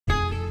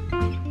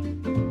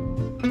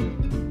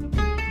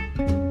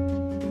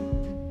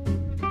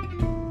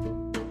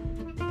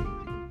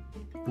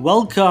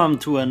Welcome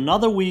to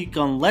another week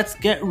on Let's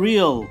Get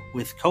Real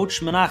with Coach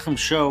Menachem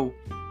Show,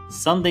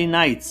 Sunday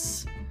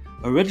nights.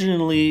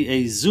 Originally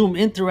a Zoom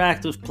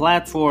interactive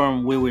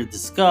platform where we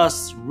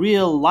discuss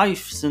real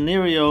life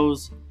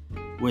scenarios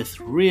with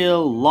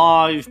real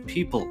live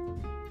people.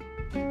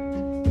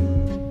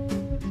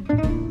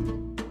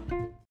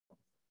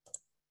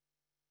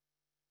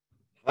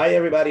 Hi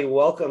everybody,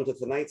 welcome to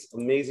tonight's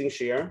amazing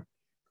shir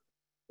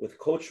with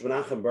Coach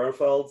Menachem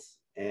Bernfeld.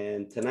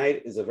 And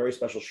tonight is a very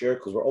special shir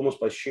because we're almost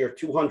by shir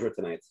 200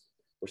 tonight.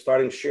 We're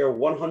starting shir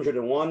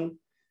 101 and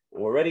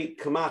we're already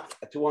kamat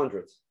at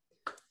 200.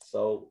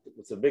 So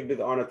it's a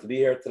big honor to be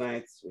here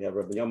tonight. We have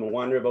Rabbi Yoman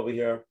Weinrib over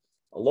here,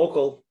 a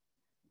local,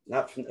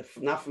 not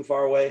from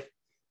far away,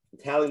 from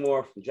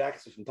Tallymore, from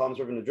Jackson, from Toms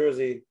River, New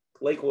Jersey,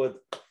 Lakewood.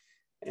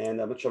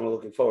 And I'm sure I'm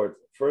looking forward.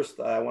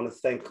 First, I want to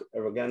thank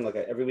again, like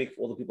every week,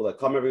 for all the people that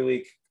come every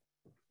week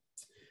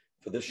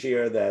for this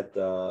year that,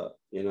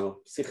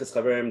 Sichas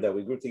Chaverim, that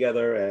we grew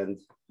together.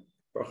 And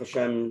Baruch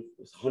Hashem,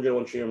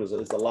 101 shirim is a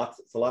lot.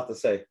 It's a lot to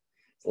say.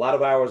 It's a lot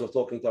of hours of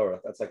talking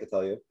Torah. That's I can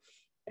tell you.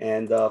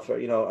 And I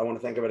want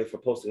to thank everybody for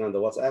posting on the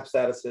WhatsApp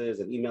statuses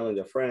and emailing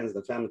their friends,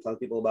 their family, telling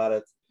people about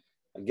it.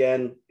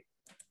 Again,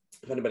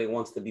 if anybody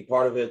wants to be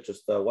part of it,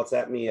 just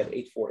WhatsApp me at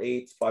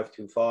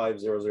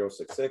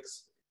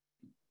 848-525-0066.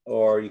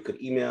 Or you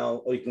could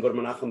email, or you can go to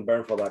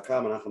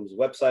menachembernfeld.com, Menachem's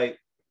website.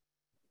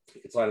 You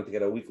can sign up to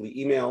get a weekly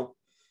email.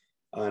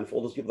 And for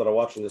all those people that are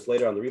watching this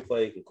later on the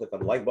replay, you can click on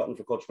the like button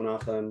for Coach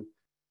Menachem,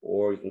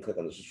 or you can click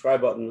on the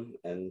subscribe button.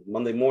 And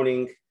Monday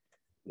morning,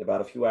 in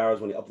about a few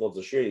hours when he uploads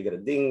the share, you get a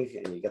ding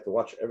and you get to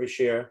watch every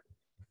share.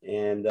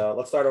 And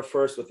let's start off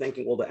first with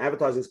thanking all the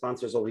advertising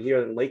sponsors over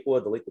here in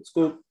Lakewood, the Lakewood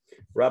Scoop,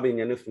 Rabbi and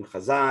Yanuf from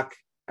Chazak,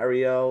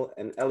 Ariel,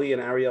 and Ellie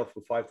and Ariel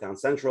from Five Town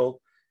Central.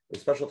 A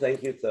special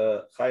thank you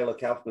to Chayla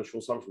Kaufman and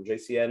Shulsam from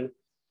JCN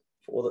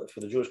for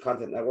the Jewish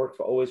Content Network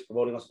for always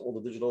promoting us on all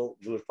the digital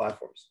Jewish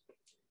platforms.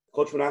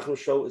 Coach Menachem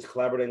Show is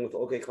collaborating with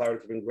OK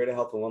Clarity to bring greater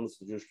health and wellness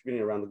to the Jewish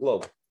community around the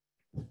globe.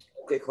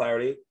 OK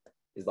Clarity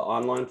is the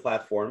online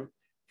platform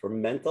for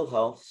mental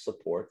health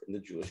support in the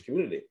Jewish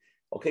community.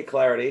 OK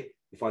Clarity,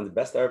 you find the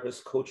best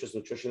therapists, coaches,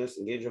 nutritionists,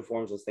 engagement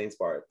forums, and stay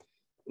inspired.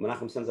 When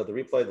Menachem sends out the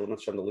replay,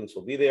 the links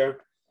will be there.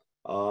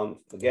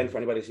 Again, for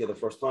anybody who's here the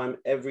first time,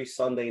 every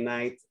Sunday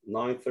night,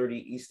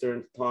 9:30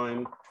 Eastern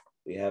time,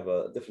 we have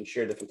a different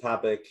share, different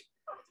topic,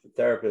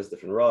 different therapists,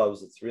 different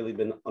rubs. It's really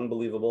been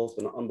unbelievable. It's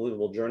been an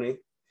unbelievable journey.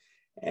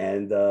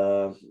 And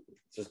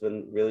it's just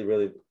been really,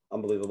 really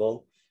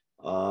unbelievable.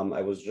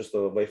 I was just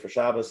away for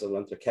Shabbos and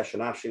went to Keshe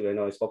Nafshi. I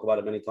know I spoke about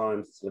it many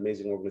times. It's an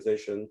amazing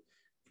organization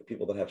for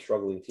people that have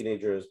struggling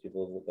teenagers,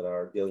 people that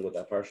are dealing with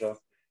that parsha,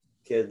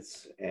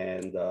 kids.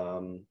 And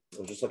it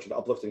was just such an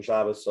uplifting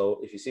Shabbos. So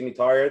if you see me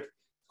tired,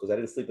 because I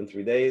didn't sleep in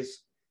 3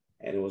 days,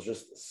 and it was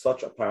just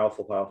such a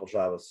powerful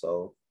Shabbos.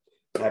 So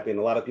I'm happy. And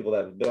a lot of people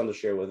that have been on the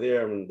share were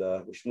there, and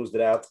we schmoozed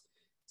it out.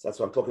 So that's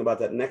what I'm talking about.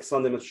 That next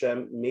Sunday,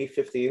 Mitzvah, May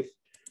 15th,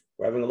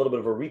 we're having a little bit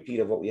of a repeat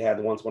of what we had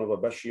once, one of our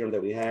best shiurim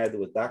that we had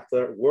with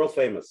Dr. World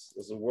famous,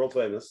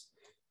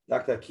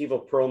 Dr.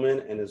 Akiva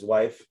Perlman and his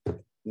wife,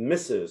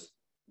 Mrs.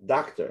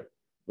 Dr.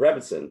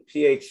 Rebbetzin,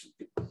 PhD,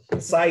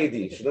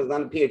 Saidi, she does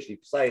not a PhD,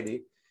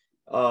 Saidi,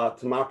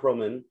 Tamar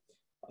Perlman,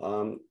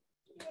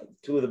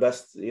 two of the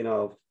best,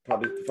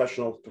 probably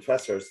professional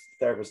professors,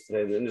 therapists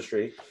today in the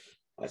industry.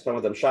 I spent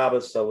with them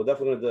Shabbos, so we're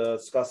definitely going to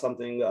discuss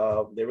something.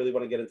 They really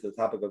want to get into the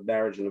topic of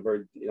marriage in a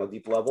very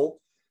deep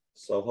level.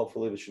 So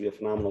hopefully this should be a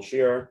phenomenal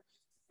shir.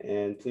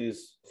 And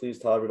please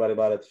tell everybody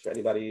about it. For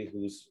anybody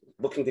who's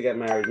looking to get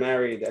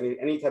married,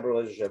 any type of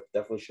relationship,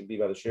 definitely should be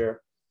by the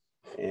shir.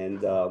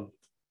 And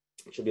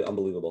it should be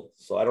unbelievable.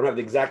 So I don't have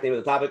the exact name of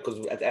the topic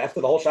because after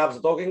the whole Shabbos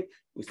of talking,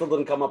 we still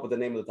didn't come up with the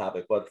name of the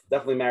topic, but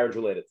definitely marriage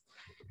related.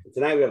 And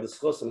tonight we have the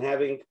schus and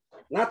having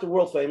not the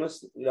world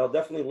famous,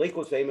 definitely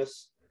Lakewood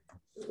famous,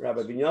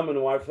 Rabbi Binyamin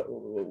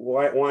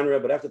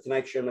Weinrib, but after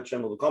tonight's shir,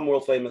 Hashem will become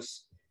world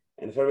famous.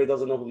 And if everybody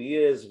doesn't know who he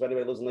is, if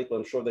anybody lives in Lakewood,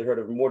 I'm sure they heard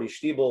of Morty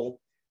Stiebel.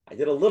 I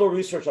did a little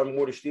research on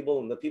Morty Stiebel,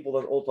 and the people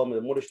that all told me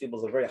that Morty Stiebel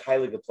is a very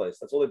highly good place.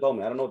 That's all they told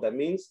me. I don't know what that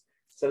means.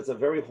 They said it's a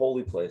very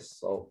holy place.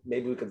 So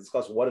maybe we could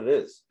discuss what it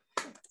is.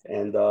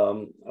 And I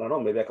don't know,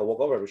 maybe I could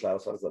walk over every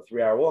Shabbos. So it's a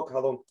 3-hour walk. How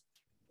long?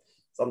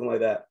 Something like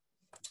that.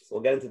 So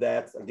we'll get into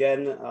that.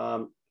 Again,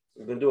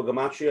 we're going to do a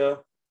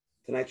gematria.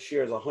 Tonight's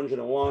shir is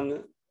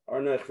 101.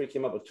 Arna Echri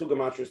came up with 2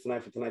 gematrias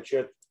tonight for tonight's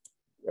shir.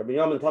 Rabbi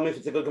Yoman, tell me if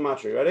it's a good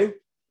gematria. Ready?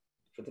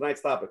 For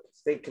tonight's topic,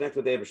 stay connected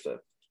with the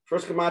Eibishter.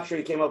 First gematria,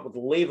 he came up with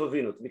Lev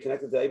Avinu, to be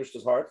connected to the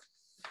Eibishter's heart.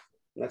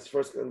 Next,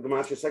 first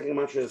gematria, second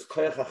gematria is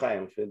Koyach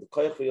HaChayim, for the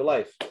Koyach for your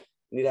life.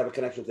 You need to have a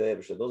connection to the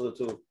Eibishter. Those are the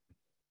 2.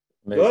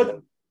 Amazing. Good?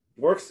 It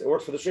works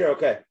for the shir?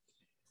 Okay.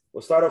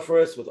 We'll start off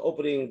first with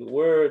opening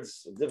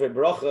words, Divrei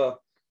Bracha,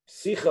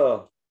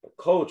 Sicha,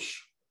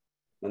 Coach,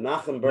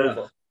 Menachem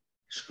Bernfeld.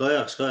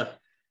 Shkoyach.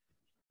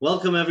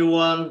 Welcome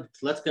everyone.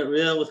 Let's get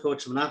real with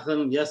Coach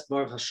Menachem. Yes,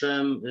 Baruch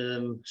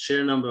Hashem,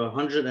 share number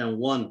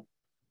 101.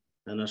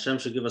 And Hashem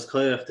should give us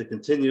koyach to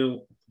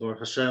continue. Baruch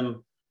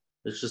Hashem,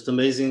 it's just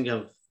amazing.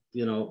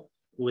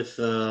 With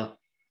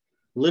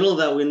little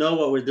that we know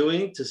what we're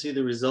doing to see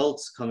the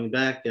results coming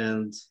back.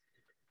 And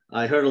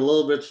I heard a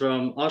little bit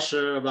from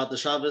Usher about the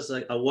Shabbos.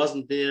 I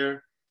wasn't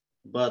there,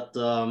 but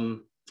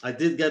I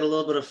did get a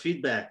little bit of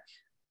feedback.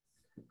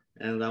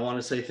 And I want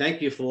to say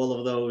thank you for all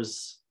of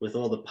those, with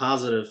all the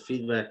positive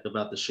feedback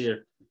about the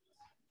shir.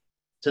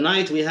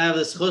 Tonight we have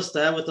this chus to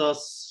have with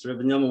us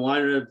Rabbi Binyamin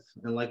Weinreb,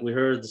 and like we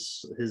heard,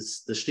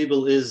 the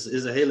shtibel is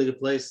a heilige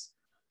place,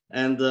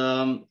 and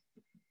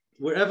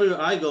wherever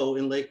I go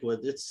in Lakewood,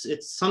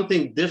 it's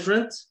something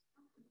different,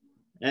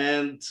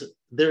 and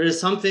there is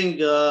something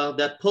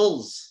that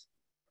pulls.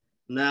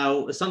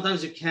 Now,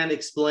 sometimes you can't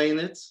explain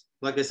it.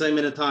 Like I say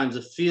many times,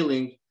 a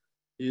feeling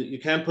you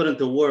can't put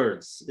into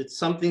words. It's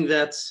something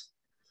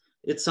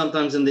it's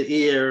sometimes in the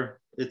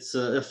ear. It's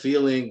a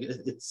feeling.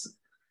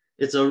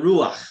 It's a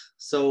ruach.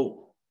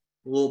 So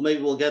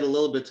maybe we'll get a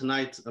little bit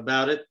tonight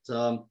about it.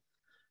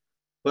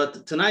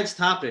 But tonight's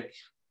topic,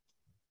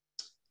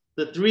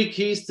 the 3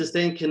 keys to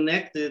staying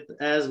connected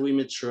as we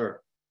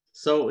mature.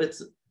 So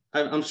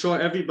I'm sure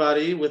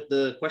everybody, with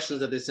the questions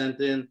that they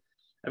sent in,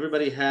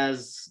 everybody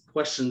has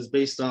questions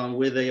based on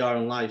where they are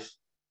in life.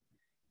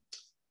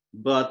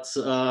 But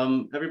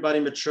everybody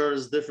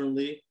matures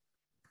differently.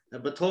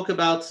 But talk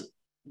about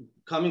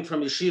coming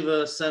from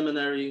yeshiva,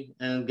 seminary,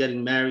 and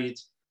getting married.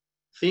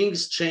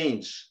 Things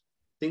change.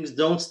 Things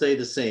don't stay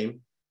the same.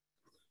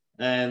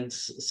 And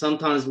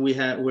sometimes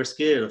we're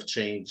scared of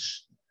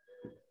change.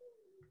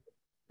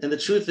 And the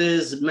truth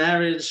is,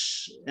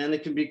 marriage, and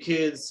it can be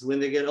kids, when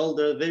they get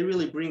older, they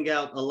really bring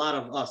out a lot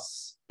of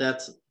us,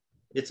 that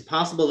it's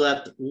possible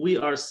that we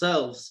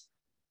ourselves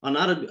are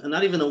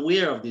not even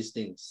aware of these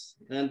things.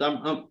 And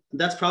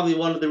that's probably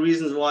one of the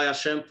reasons why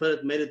Hashem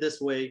made it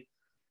this way.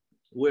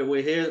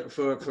 We're here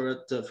for a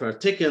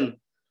tikkun,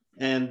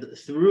 and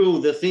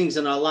through the things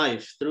in our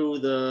life, through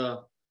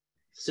the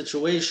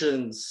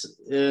situations,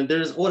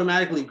 there's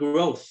automatically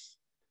growth.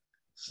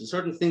 So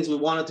certain things we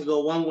wanted to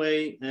go one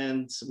way,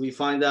 and we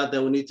find out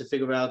that we need to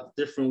figure out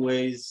different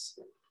ways.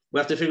 We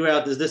have to figure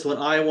out, is this what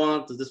I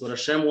want? Is this what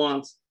Hashem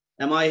wants?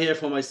 Am I here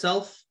for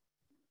myself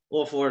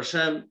or for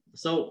Hashem?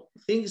 So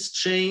things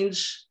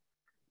change.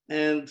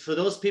 And for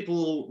those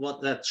people,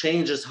 that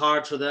change is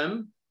hard for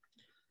them.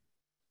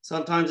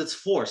 Sometimes it's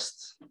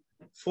forced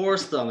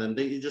on them.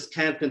 You just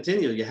can't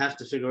continue. You have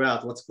to figure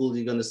out what school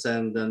you're going to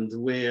send and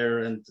where,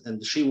 and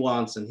she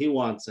wants and he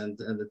wants, and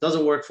it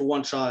doesn't work for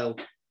one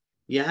child.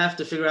 You have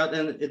to figure out,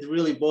 and it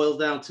really boils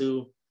down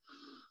to,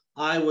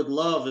 I would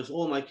love if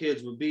all my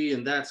kids would be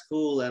in that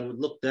school and would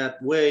look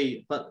that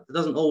way, but it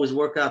doesn't always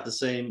work out the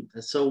same.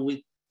 And so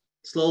we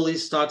slowly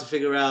start to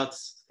figure out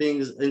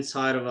things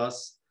inside of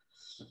us.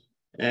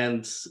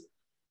 And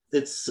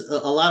it's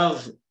a lot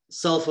of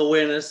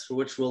self-awareness,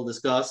 which we'll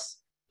discuss.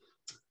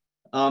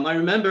 I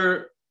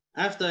remember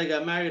after I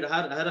got married,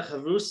 I had a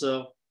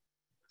chavrusa.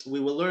 We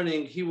were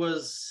learning. He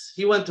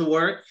went to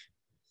work,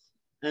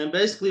 and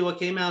basically what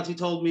came out, he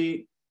told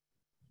me,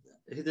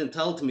 he didn't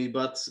tell it to me,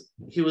 but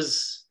he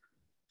was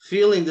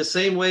feeling the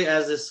same way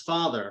as his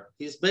father.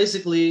 He's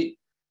basically,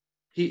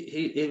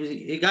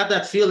 he got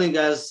that feeling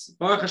as,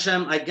 Baruch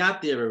Hashem, I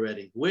got there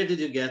already. Where did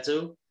you get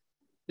to?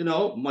 You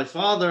know, my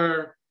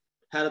father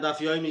had a Daf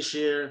Yomi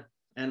shir,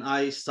 and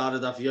I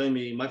started Daf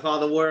Yomi. My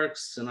father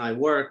works, and I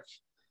work.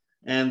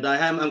 And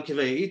I'm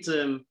Kivei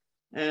Itim,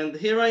 and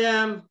here I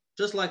am,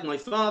 just like my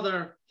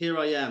father, here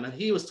I am. And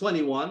he was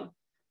 21,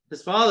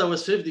 his father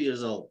was 50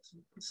 years old.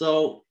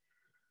 So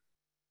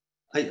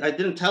I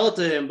didn't tell it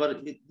to him,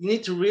 but you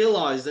need to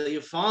realize that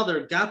your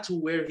father got to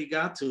where he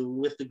got to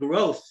with the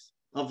growth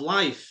of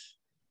life,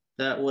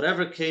 that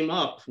whatever came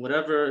up,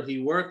 whatever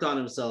he worked on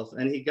himself,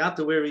 and he got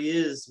to where he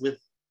is with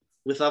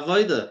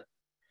Avodah.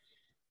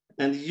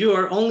 And you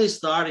are only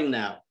starting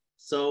now.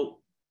 So,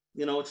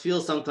 you know, it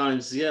feels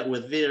sometimes,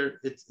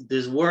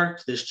 there's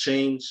work, there's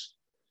change,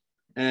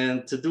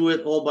 and to do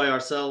it all by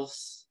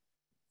ourselves,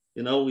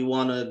 you know, we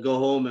want to go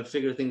home and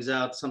figure things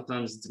out.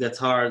 Sometimes it gets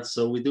hard,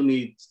 so we do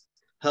need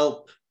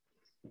help,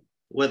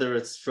 whether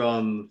it's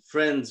from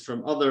friends,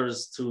 from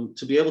others,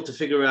 to be able to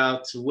figure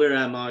out, where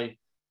am I?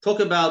 Talk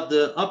about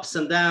the ups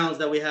and downs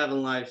that we have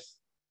in life.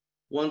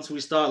 Once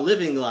we start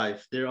living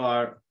life, there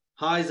are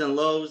highs and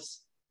lows,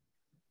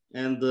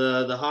 and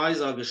the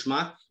highs are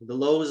geschmack, the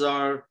lows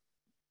are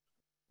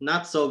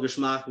not so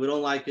geschmack, we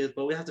don't like it,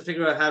 but we have to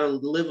figure out how to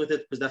live with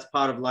it, because that's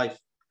part of life.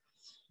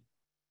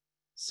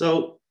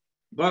 So,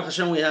 Baruch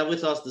Hashem, we have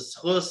with us the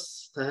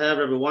schus to have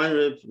Rabbi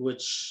Weinreb,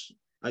 which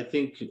I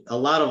think a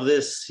lot of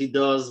this he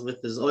does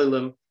with his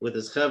oilim, with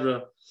his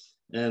chevra,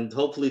 and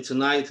hopefully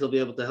tonight he'll be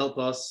able to help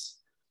us,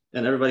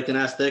 and everybody can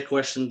ask their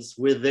questions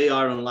where they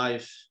are in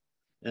life,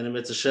 and in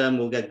Mitzvah Hashem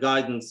we'll get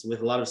guidance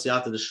with a lot of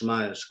siyata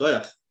d'shmaya.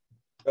 Shkoyach.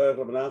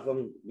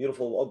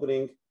 Beautiful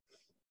opening.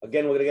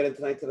 Again, we're going to get into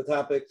tonight to the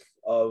topic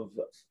of,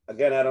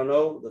 again, I don't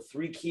know, the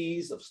 3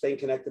 keys of staying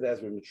connected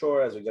as we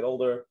mature, as we get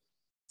older.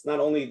 It's not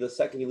only the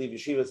second you leave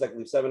yeshiva, second you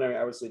leave seminary.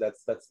 Obviously,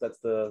 that's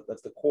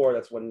the core.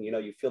 That's when, you know,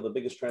 you feel the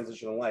biggest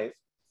transition in life.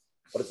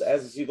 But it's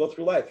as you go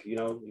through life, you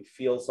know, you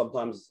feel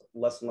sometimes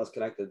less and less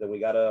connected. Then we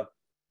gotta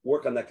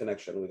work on that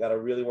connection. We got to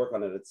really work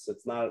on it.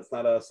 It's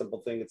not a simple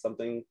thing. It's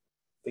something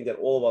I think that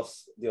all of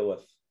us deal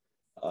with.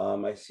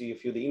 I see a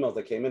few of the emails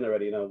that came in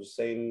already, just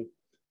saying,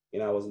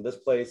 I was in this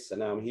place and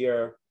now I'm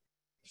here.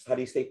 Just how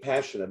do you stay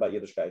passionate about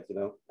Yiddishkeit,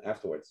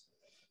 afterwards?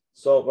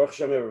 So, Baruch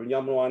Hashem, Rabbi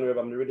Yamin Weinrib, I'm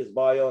going to read his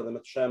bio, and then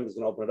Hashem is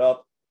going to open it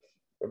up.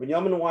 Rabbi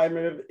Yamin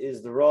Weinrib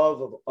is the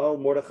Rav of Al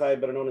Mordechai,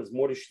 better known as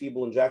Morty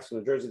Stiebel in Jackson,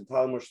 New Jersey, the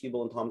Talmud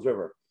Stiebel in Toms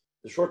River.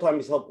 The short time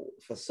he's helped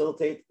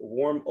facilitate a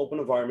warm, open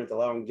environment,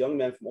 allowing young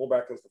men from all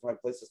backgrounds to find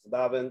places to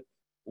daven,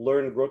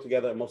 learn, grow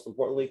together, and most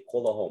importantly,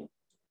 call a home.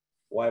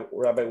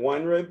 Rabbi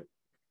Weinrib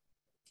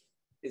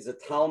is a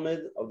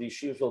Talmud of the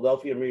Yeshiva of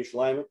Philadelphia and Mir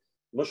Yerushalayim,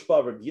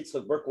 Mushpa, Rabbi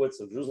Yitzchak Berkowitz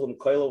of Jerusalem,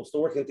 Koilo.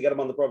 Still working to get him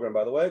on the program,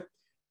 by the way.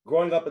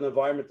 Growing up in an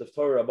environment of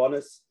Torah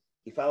Rabbanis,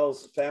 he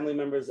follows family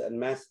members and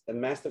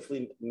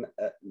masterfully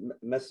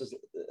meshes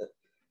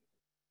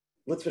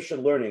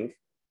Litvisha learning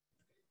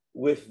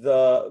with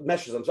the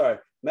meshes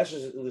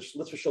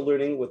Litvisha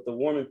learning with the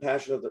warm and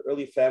passion of the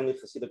early family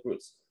Hasidic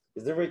roots.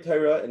 His Divrei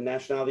Torah and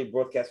nationality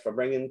broadcast from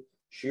Brengen,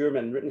 Shiurim,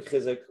 and written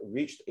Chizuk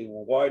reached a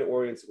wide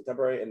audience,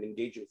 contemporary and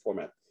engaging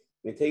format.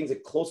 Maintains a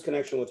close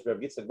connection with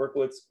Rabbi Yitzchak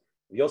Berkowitz,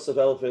 Yosef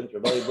Elephant,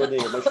 Rabbi Budny,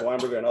 Moshe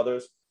Weinberger, and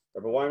others.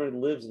 Rabbi Weinberg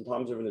lives in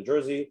Toms River, New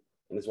Jersey,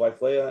 and his wife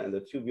Leah and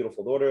their two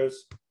beautiful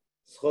daughters.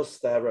 Schus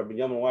to have Rabbi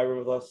Yamin Weinberg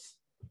with us.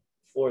 The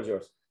floor is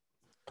yours.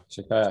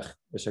 Just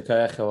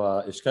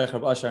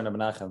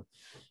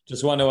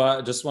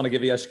want to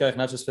give you a shkach,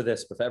 not just for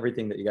this, but for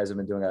everything that you guys have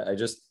been doing. I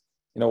just,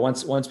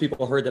 once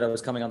people heard that I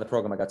was coming on the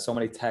program, I got so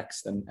many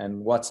texts and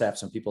WhatsApps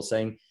from people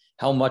saying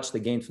how much they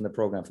gained from the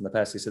program from the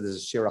past. He said this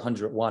is Shir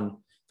 101.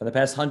 From the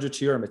past 100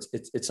 Shiurim,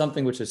 it's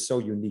something which is so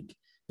unique.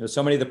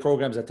 So many of the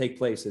programs that take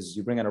place is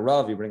you bring in a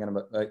Rav, you bring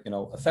in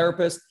a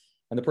therapist,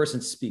 and the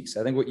person speaks.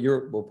 I think what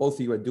both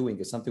of you are doing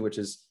is something which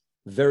is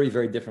very,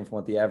 very different from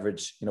what the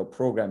average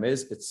program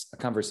is. It's a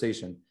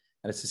conversation,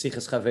 and it's a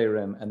sichas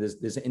chaverim, and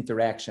there's an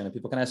interaction, and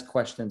people can ask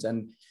questions,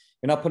 and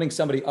you're not putting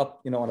somebody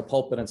up on a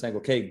pulpit and saying,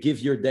 okay, give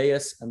your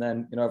deis, and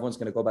then everyone's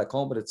going to go back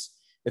home. But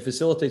it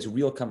facilitates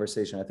real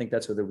conversation. I think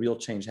that's where the real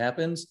change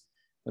happens,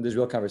 when there's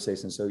real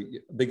conversation. So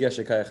big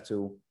yeshikayach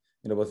to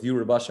both you,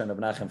 Rabbi Asher, and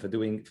Rabbi Nachum for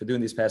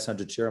doing these past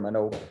 100 Shiurim. I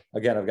know,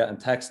 again, I've gotten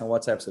texts and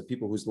WhatsApps of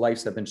people whose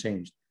lives have been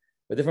changed.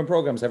 But different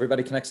programs,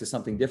 everybody connects to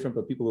something different,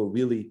 but people who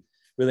really,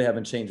 really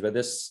haven't changed. But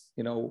this,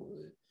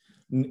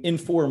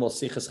 informal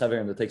sichas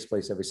chaverim that takes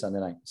place every Sunday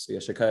night. So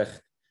yeshikayach,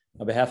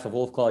 on behalf of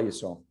all of Klal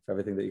Yisrael, for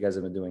everything that you guys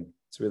have been doing.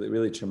 It's really,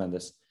 really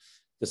tremendous.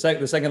 The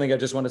second thing I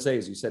just want to say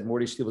is you said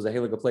Morty Stiebel is a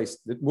halacha place.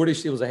 Morty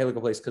Stiebel is a halacha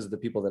place because of the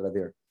people that are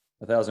there.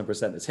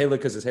 1,000%. It's halacha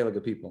because it's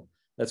halacha people.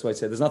 That's why I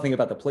say there's nothing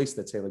about the place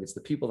that's halacha. It's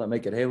the people that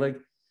make it halacha.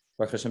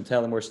 Baruch Hashem,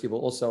 Taylor Morty Stiebel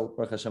also,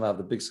 Baruch Hashem, have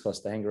the big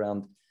schos to hang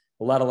around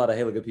a lot of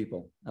halacha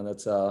people. And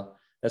that's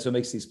what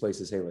makes these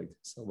places halacha.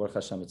 So Baruch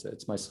Hashem,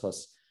 it's my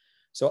schos.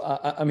 So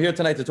I'm here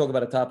tonight to talk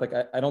about a topic.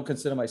 I don't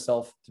consider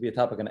myself to be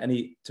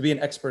an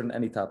expert in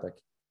any topic.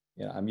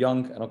 I'm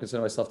young. I don't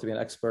consider myself to be an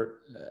expert.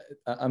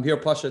 I'm here,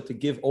 Pasha, to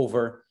give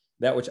over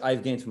that which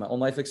I've gained from my own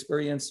life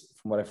experience,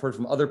 from what I've heard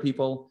from other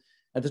people,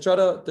 and to try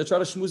to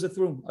shmooze it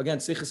through. Again,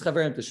 sichas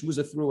chaverim, to shmooze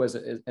it through as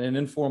in an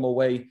informal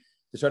way,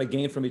 to try to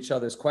gain from each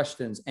other's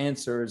questions,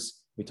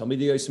 answers. We tell me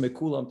to try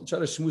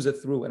to shmooze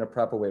it through in a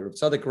proper way. Reb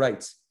Tzadok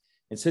writes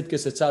in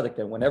Sitkes Tzaddik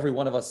that when every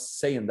one of us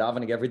say in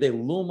davening every day,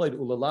 Lulmaid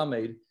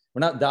ulalamed, we're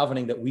not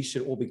davening that we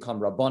should all become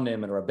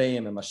rabbanim and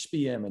rabbeim and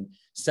mashpiyim and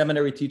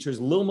seminary teachers.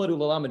 Lilmud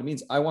ulalamed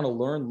means I want to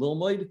learn.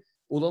 Lilmud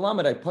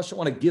ulalamed, I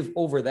want to give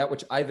over that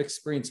which I've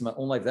experienced in my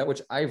own life, that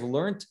which I've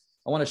learned.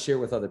 I want to share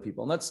with other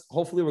people. And that's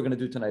hopefully we're going to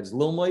do tonight is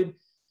Lilmud.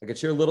 I could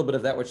share a little bit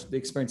of that, which the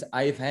experience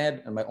I've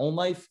had in my own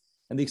life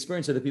and the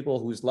experience of the people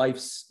whose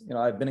lives,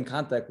 I've been in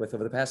contact with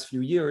over the past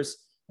few years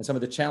and some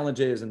of the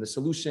challenges and the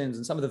solutions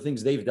and some of the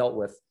things they've dealt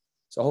with.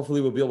 So hopefully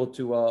we'll be able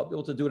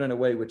to do it in a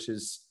way which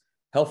is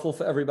helpful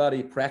for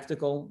everybody,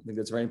 practical. I think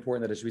that's very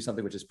important that it should be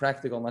something which is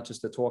practical, not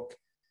just to talk,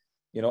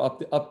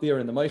 up there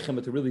in the Meichim,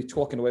 but to really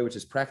talk in a way which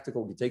is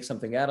practical. You take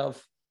something out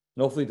of,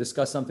 and hopefully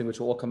discuss something which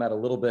will all come out a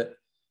little bit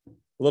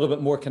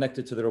more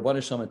connected to the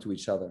Rabbanei Shalom and to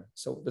each other.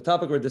 So the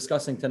topic we're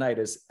discussing tonight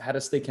is how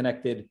to stay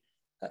connected.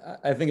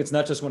 I think it's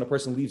not just when a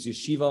person leaves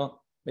yeshiva,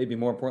 maybe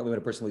more importantly when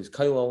a person leaves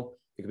kollel.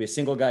 It could be a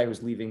single guy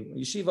who's leaving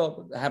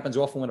yeshiva. It happens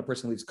often when a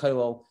person leaves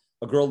kollel.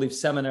 A girl leaves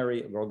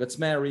seminary, a girl gets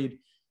married.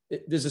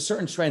 There's a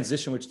certain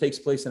transition which takes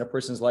place in a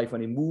person's life when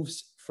he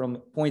moves from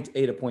point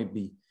A to point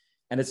B.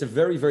 And it's a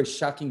very, very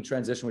shocking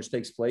transition which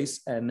takes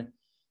place. And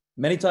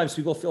many times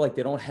people feel like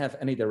they don't have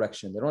any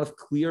direction. They don't have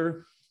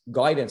clear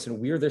guidance and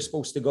where they're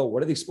supposed to go.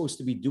 What are they supposed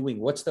to be doing?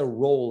 What's their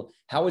role?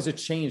 How has it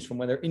changed from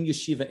when they're in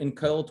yeshiva, in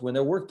kollel, to when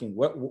they're working?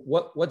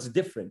 What's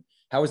different?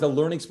 How is the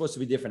learning supposed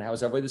to be different? How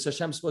is Avodas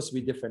Hashem supposed to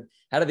be different?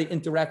 How do they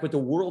interact with the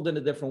world in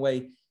a different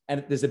way?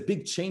 And there's a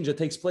big change that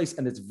takes place,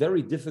 and it's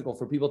very difficult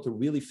for people to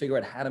really figure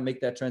out how to make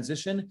that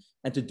transition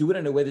and to do it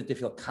in a way that they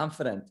feel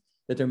confident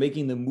that they're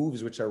making the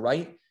moves which are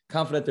right,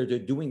 confident that they're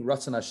doing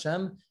Ratzon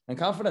Hashem, and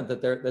confident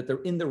that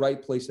they're in the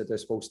right place that they're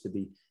supposed to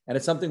be. And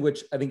it's something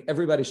which I think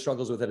everybody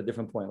struggles with at a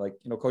different point. Like,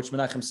 Coach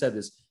Menachem said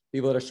this,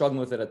 people that are struggling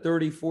with it at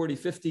 30, 40,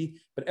 50,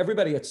 but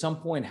everybody at some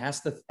point has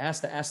to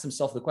ask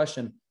themselves the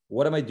question,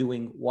 what am I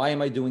doing? Why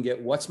am I doing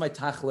it? What's my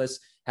tachlis?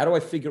 How do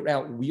I figure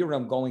out where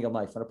I'm going in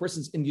life? When a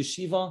person's in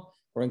yeshiva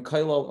or in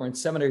kollel or in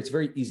seminary, it's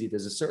very easy.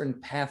 There's a certain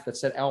path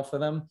that's set out for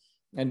them.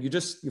 And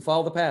you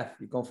follow the path.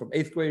 You go from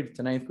 8th grade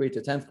to 9th grade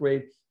to 10th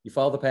grade. You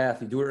follow the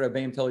path. You do what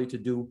Rebbeim tell you to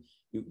do.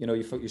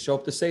 You show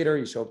up to Seder.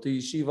 You show up to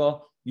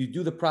yeshiva. You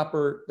do the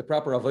proper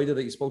avodah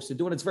that you're supposed to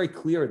do. And it's very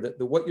clear that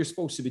what you're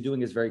supposed to be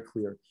doing is very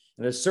clear.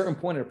 And at a certain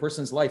point in a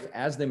person's life,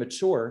 as they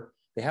mature,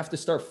 they have to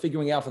start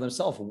figuring out for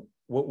themselves,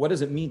 what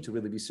does it mean to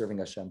really be serving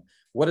Hashem?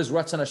 What is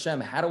Ratzon Hashem?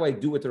 How do I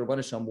do what the Rabban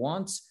Hashem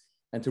wants?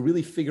 And to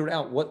really figure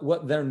out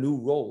what their new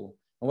role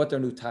and what their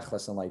new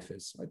tachlis in life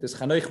is. Right? There's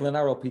Chanoich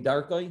Lenaro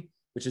Pidarkoi,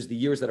 which is the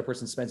years that a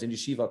person spends in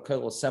yeshiva,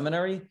 kollel,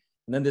 seminary.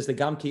 And then there's the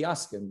Gam Ki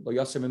Yaskin, Lo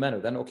Yasser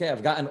Mimenu. Then, okay,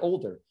 I've gotten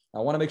older. I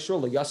want to make sure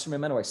Lo Yasser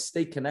Mimenu, I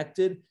stay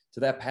connected to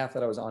that path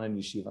that I was on in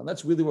yeshiva. And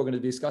that's really what we're going to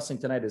be discussing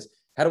tonight is,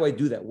 how do I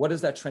do that? What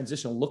does that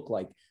transition look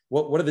like?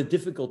 What are the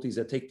difficulties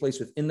that take place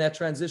within that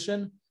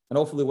transition? And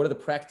hopefully, what are the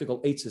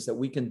practical eitzes that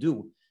we can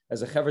do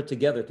as a chaver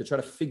together to try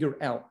to figure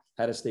out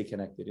how to stay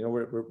connected?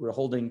 We're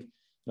holding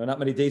not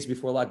many days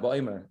before Lag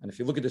BaOmer. And if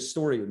you look at the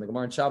story in the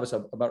Gemara and Shabbos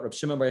about Reb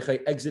Shimon Bar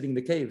Yochai exiting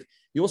the cave,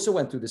 he also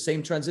went through the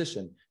same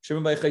transition.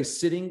 Shimon Bar Yochai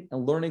sitting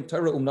and learning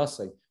Torah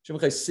Nasai. Shimon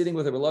Bar Yochai sitting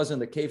with Rebbe Elazar in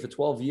the cave for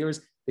 12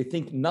 years. They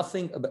think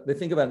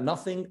about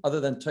nothing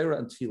other than Torah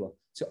and Tefillah.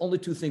 It's the only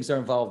two things they're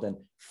involved in.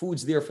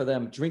 Food's there for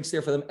them, drinks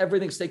there for them,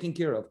 everything's taken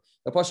care of.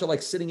 The Pasha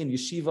like sitting in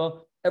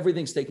yeshiva,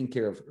 everything's taken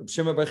care of. Reb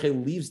Shimon Bar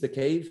Yochai leaves the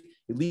cave,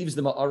 he leaves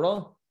the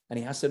Ma'ara, and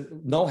he has to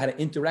know how to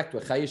interact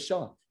with Chayei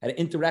Shah, how to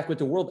interact with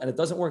the world. And it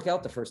doesn't work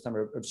out the first time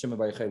Reb Shimon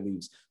Bar Yochai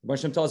leaves. Reb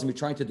Hashem tells him, you're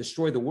trying to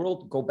destroy the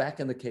world, go back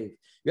in the cave.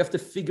 You have to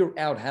figure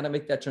out how to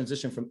make that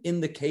transition from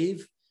in the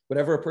cave,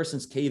 whatever a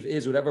person's cave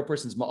is, whatever a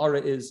person's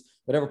Ma'ara is,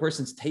 whatever a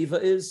person's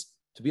Teva is,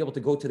 to be able to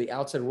go to the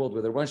outside world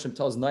where the Reb Hashem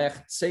tells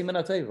Noach, Seimen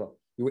HaTeva.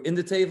 You were in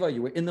the Teva,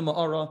 you were in the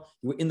Ma'ara,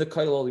 you were in the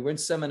kollel, you were in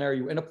seminary,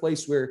 you were in a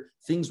place where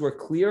things were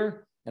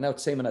clear. And now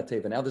it's Seimen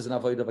HaTeva. Now there's an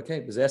avoid of a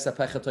cave.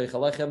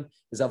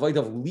 There's avoid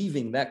of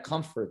leaving that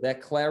comfort,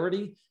 that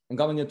clarity, and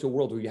going into a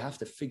world where you have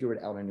to figure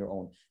it out on your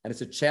own. And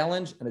it's a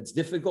challenge, and it's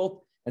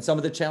difficult. And some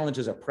of the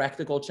challenges are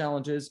practical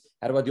challenges.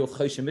 How do I deal with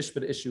Choshen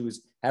Mishpat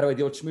issues? How do I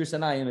deal with Shmir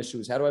Sanayim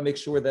issues? How do I make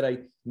sure that I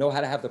know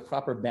how to have the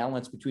proper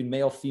balance between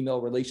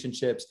male-female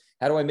relationships?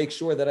 How do I make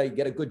sure that I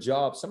get a good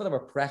job? Some of them are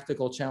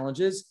practical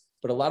challenges,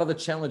 but a lot of the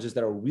challenges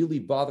that are really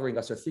bothering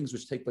us are things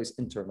which take place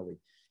internally.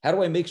 How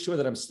do I make sure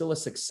that I'm still a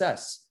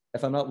success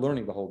if I'm not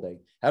learning the whole day?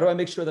 How do I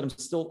make sure that I'm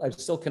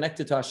still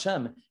connected to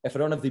Hashem if I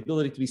don't have the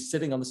ability to be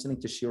sitting and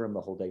listening to Shirim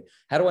the whole day?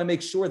 How do I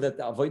make sure that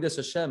the Avodas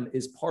Hashem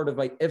is part of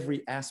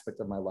every aspect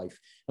of my life?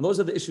 And those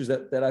are the issues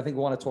that I think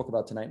we want to talk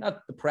about tonight,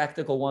 not the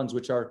practical ones,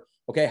 which are,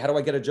 okay, how do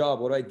I get a job?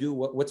 What do I do?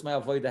 What's my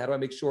Avodah? How do I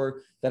make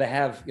sure that I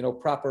have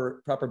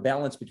proper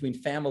balance between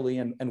family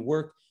and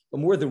work? But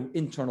more the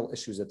internal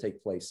issues that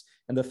take place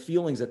and the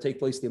feelings that take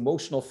place, the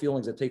emotional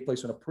feelings that take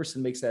place when a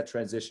person makes that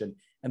transition,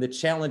 and the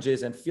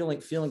challenges and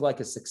feeling like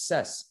a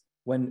success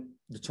when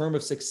the term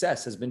of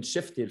success has been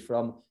shifted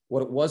from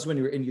what it was when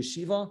you're in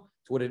yeshiva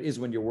to what it is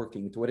when you're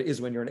working, to what it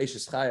is when you're in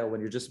Eishes Chayil, when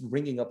you're just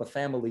bringing up a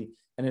family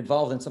and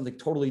involved in something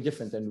totally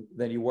different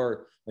than you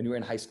were when you were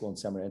in high school and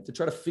seminary. And to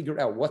try to figure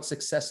out what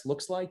success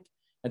looks like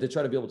and to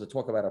try to be able to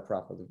talk about it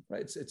properly,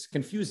 right? It's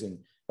confusing.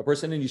 A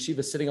person in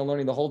yeshiva sitting and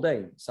learning the whole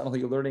day. Suddenly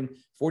you're learning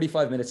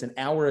 45 minutes, an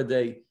hour a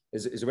day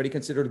is already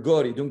considered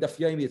good. You're doing daf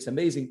yomi, it's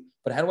amazing.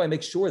 But how do I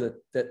make sure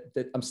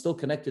that I'm still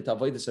connected to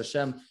Avodas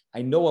Hashem?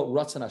 I know what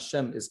Ratzon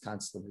Hashem is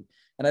constantly.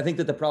 And I think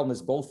that the problem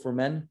is both for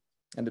men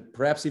and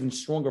perhaps even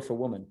stronger for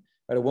women.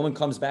 Right? A woman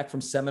comes back from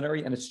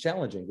seminary and it's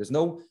challenging. There's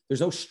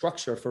no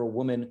structure for a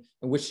woman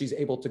in which she's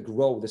able to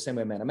grow the same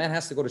way a man. A man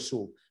has to go to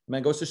shul. A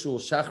man goes to shul,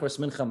 Shachris,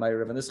 Mincha,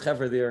 Ma'ariv, and there's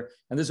Chaver there,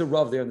 and there's a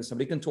Rav there, and there's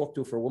somebody you can talk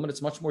to. For a woman,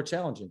 it's much more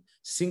challenging.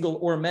 Single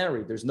or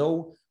married, there's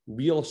no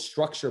real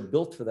structure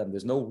built for them.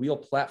 There's no real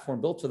platform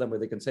built for them where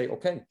they can say,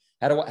 okay,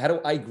 how do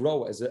I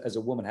grow as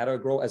a woman? How do I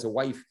grow as a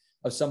wife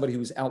of somebody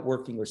who's out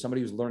working or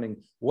somebody who's learning?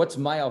 What's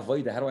my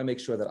avodah? How do I make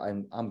sure that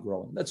I'm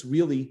growing? That's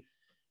really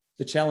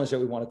the challenge that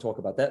we want to talk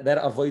about. That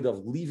avodah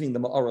of leaving the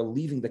Ma'ara,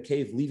 leaving the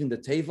cave, leaving the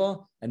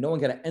Teva, and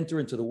knowing how to enter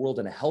into the world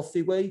in a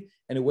healthy way,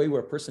 in a way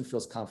where a person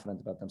feels confident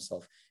about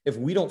themselves. If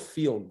we don't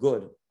feel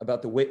good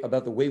about the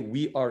way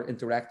we are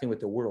interacting with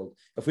the world,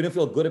 if we don't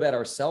feel good about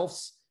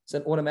ourselves,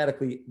 then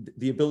automatically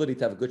the ability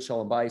to have a good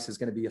shalom bayis is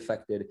going to be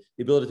affected.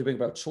 The ability to bring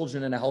about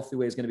children in a healthy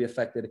way is going to be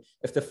affected.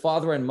 If the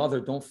father and mother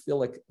don't feel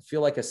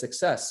like a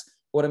success,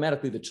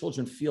 automatically the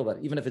children feel that.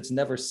 Even if it's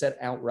never said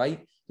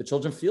outright, the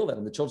children feel that.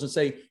 And the children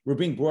say, we're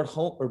being brought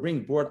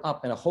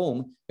up in a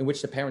home in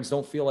which the parents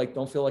don't feel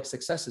like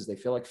successes. They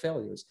feel like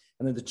failures.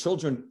 And then the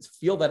children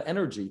feel that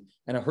energy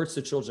and it hurts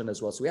the children as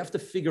well. So we have to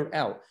figure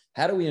out,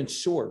 how do we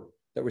ensure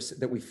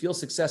that we feel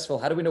successful?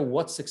 How do we know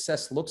what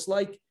success looks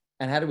like?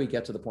 And how do we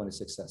get to the point of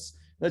success?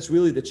 That's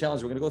really the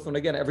challenge. We're going to go through, and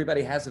again,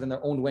 everybody has it in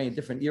their own way in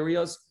different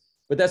areas,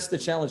 but that's the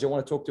challenge I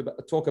want to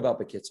talk about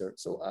Bekitzer.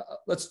 So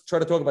let's try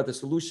to talk about the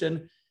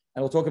solution,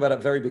 and we'll talk about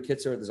it very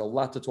Bekitzer. There's a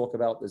lot to talk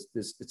about.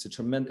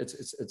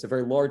 It's a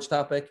very large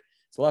topic.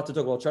 It's a lot to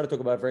talk about. I'll try to talk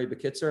about very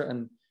Bekitzer,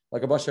 and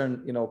like Abashar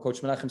and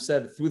Coach Menachem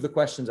said, through the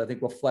questions, I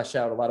think we'll flesh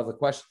out a lot of the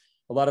questions,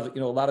 a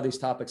lot of these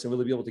topics, and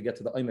really be able to get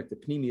to the oimek, the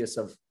pneumius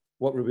of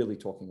what we're really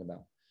talking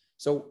about.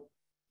 So,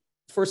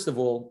 first of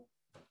all,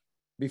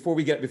 before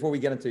we get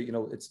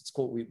into it's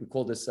called we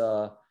call this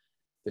the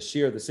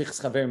shir, the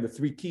sichs chaverim, the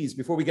three keys.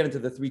 Before we get into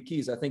the three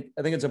keys, I think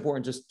it's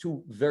important, just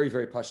two very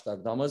very pashta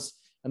agdamas,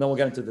 and then we'll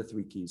get into the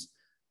three keys.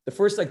 The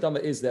first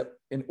agdama is that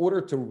in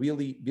order to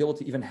really be able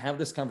to even have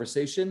this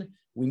conversation,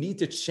 we need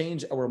to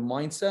change our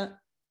mindset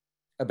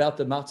about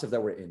the matzav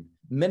that we're in.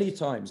 Many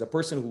times, a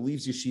person who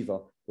leaves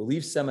yeshiva, who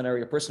leaves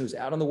seminary, a person who's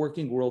out in the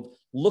working world,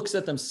 looks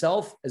at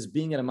themselves as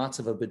being in a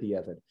matzav of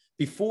b'diavad.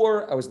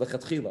 Before I was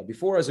lechatchila,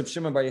 before I was Reb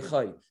Shimon Bar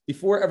Yochai,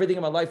 before everything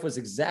in my life was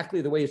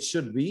exactly the way it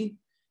should be,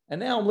 and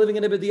now I'm living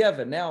in a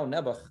b'diavad. Now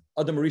Nebuch,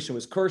 Adam Rishon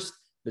was cursed.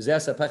 I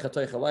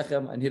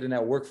need to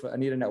now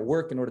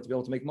work in order to be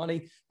able to make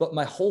money. But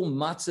my whole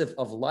matzav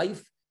of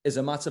life is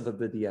a matzav of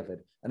b'diavad.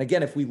 And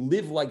again, if we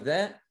live like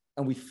that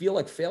and we feel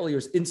like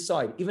failures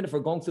inside, even if we're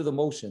going through the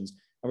motions,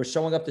 and we're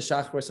showing up to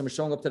Shachris, and we're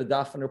showing up to the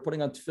Daf, and we're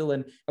putting on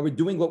tefillin, and we're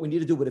doing what we need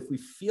to do. But if we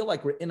feel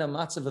like we're in a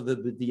matzav of the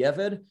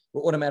b'diavad,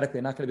 we're automatically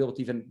not going to be able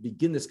to even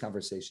begin this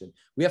conversation.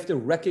 We have to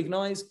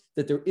recognize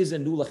that there is a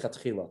new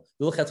lechatchila.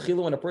 The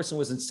lechatchila, when a person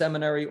was in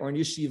seminary or in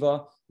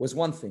yeshiva, was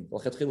one thing.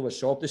 Lechatchila was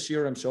show up to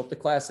shiurim, show up to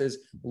classes,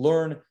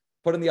 learn,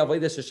 put in the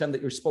avodas Hashem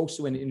that you're supposed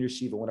to in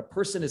yeshiva. When a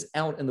person is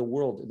out in the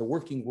world, in the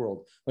working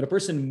world, when a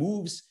person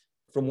moves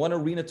from one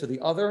arena to the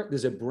other,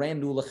 there's a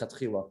brand new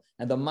lechatchila.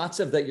 And the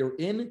matzav that you're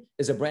in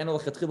is a brand new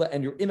lechatchila,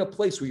 and you're in a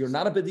place where you're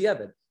not a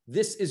b'diavad.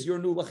 This is your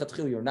new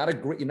lechatchila. You're not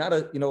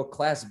a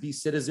class B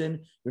citizen.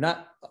 You're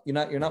not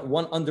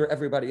one under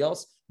everybody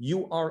else.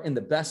 You are in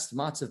the best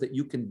matzav that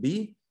you can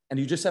be, and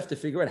you just have to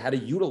figure out how to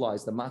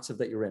utilize the matzav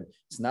that you're in.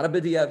 It's not a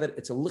b'diavad,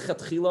 it's a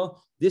lechatchila.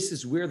 This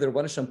is where the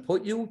Rebbeinu Hashem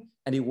put you,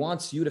 and he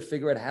wants you to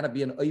figure out how to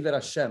be an Oved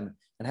Hashem,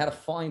 and how to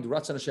find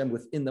Ratzon Hashem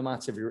within the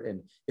matzav you're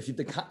in.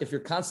 If you're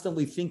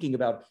constantly thinking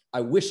about,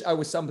 I wish I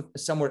was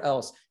somewhere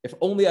else, if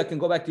only I can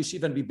go back to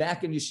yeshiva and be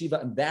back in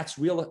yeshiva, and that's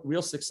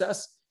real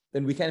success,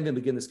 then we can't even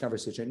begin this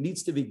conversation. It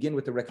needs to begin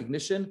with the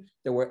recognition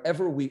that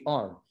wherever we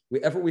are,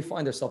 wherever we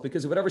find ourselves,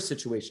 because of whatever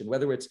situation,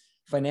 whether it's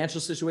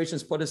financial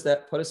situations put us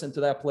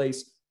into that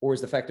place, or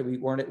is the fact that we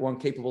weren't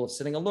capable of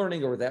sitting and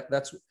learning, or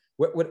that's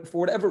for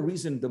whatever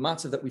reason, the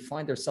matzav that we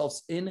find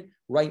ourselves in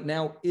right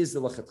now is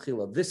the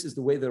lechatchila. This is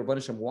the way the Rebbeinu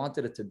Hashem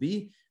wanted it to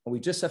be, and we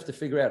just have to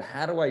figure out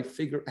how do I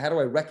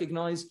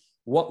recognize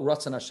what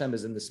Ratzon Hashem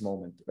is in this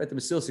moment. Right? The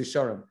Mesilas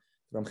Yesharim,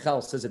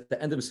 Ramchal says at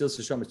the end of Mesilas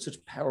Yesharim, it's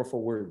such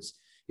powerful words.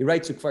 He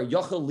writes, "Ukvar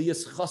yochel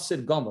liyas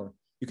chasid gomer."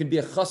 You can be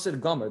a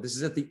chasid gomer. This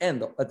is at the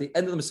end of the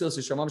Mesilas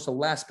Yesharim, the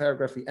last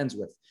paragraph he ends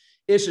with.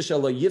 Isha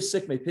shelo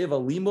yivsik mepeva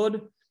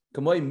limud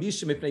kamoy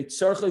misha mepnei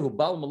tzarchei hu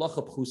bal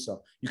malacha pchusa.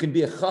 You can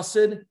be a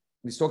chasid.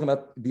 He's talking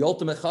about the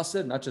ultimate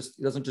chassid,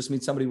 he doesn't just mean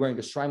somebody wearing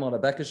a shrine on a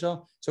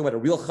bekisha. He's talking about a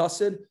real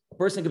chassid. A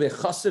person can be a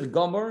chassid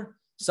gomer,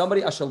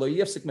 somebody somebody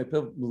has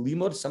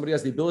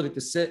the ability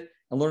to sit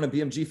and learn a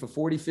BMG for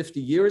 40,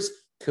 50 years,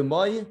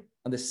 on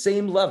the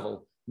same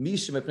level.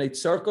 Somebody,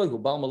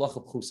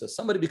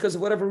 because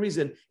of whatever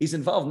reason, he's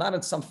involved not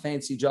in some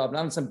fancy job,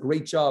 not in some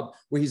great job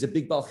where he's a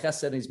big Baal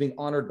Chesed and he's being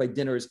honored by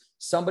dinners.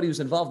 Somebody who's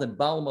involved in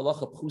Baal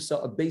Malacha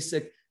Pchusa, a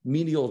basic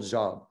menial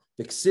job.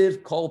 As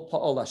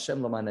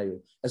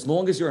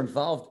long as you're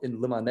involved in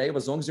limanei,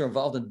 as long as you're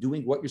involved in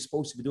doing what you're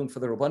supposed to be doing for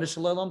the Rabbanu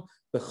Shalom,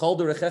 then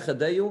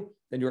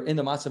you're in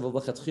the matzav of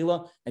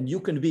lechatchila, and you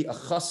can be a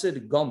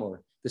chassid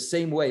gomer the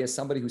same way as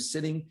somebody who's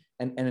sitting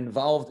and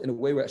involved in a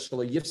way where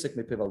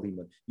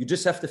you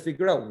just have to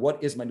figure out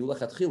what is my new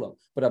lechatchila.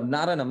 But I'm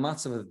not in a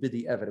matzav of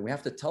bidi eved. We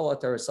have to tell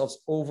it to ourselves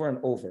over and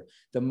over.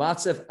 The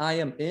matzav I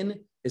am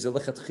in is a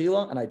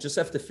lechatchila, and I just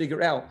have to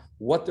figure out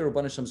what the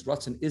Rebbeinu Hashem's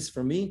ratzon is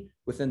for me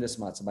within this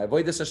matzav. My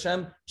avodas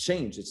Hashem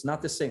changed. It's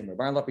not the same.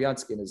 Rabbi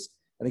Lapiansky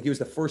I think he was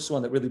the first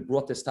one that really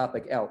brought this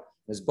topic out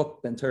in his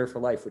book, Ben Torah for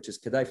Life, which is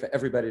kedai for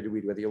everybody to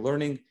read, whether you're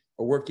learning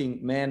or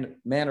working, man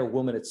or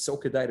woman, it's so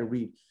kedai to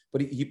read.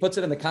 But he puts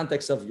it in the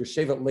context of your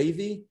Shevet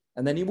Levi,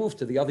 and then you move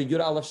to the other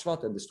Yud Aleph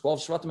Shvatim. There's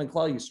 12 Shvatim in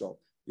Klal Yisrael.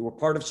 You were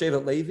part of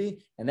Shevet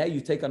Levi, and now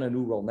you take on a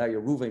new role. Now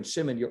you're Ruvain,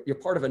 Shimon, you're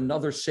part of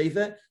another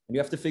Shevet, and you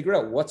have to figure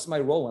out what's my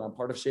role when I'm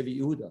part of Shevet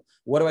Yehuda.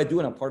 What do I do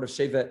when I'm part of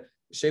Shevet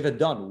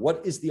Dan?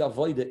 What is the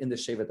avodah in the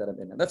Shevet that I'm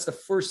in? And that's the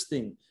first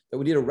thing that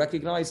we need to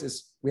recognize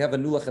is we have a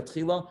new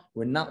lechatchila.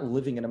 We're not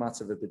living in a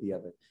matzav of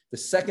b'diavad. The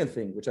second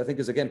thing, which I think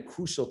is again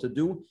crucial to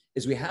do,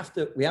 is we have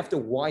to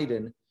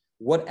widen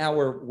what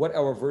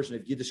our version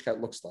of Yiddishkeit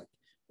looks like.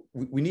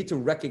 We need to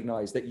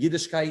recognize that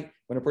Yiddishkeit,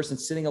 when a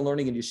person's sitting and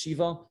learning in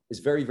yeshiva, is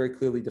very, very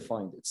clearly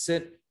defined. It's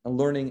sit and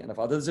learning, and if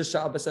there's a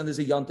Shabbos and there's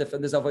a Yantif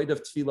and there's avodah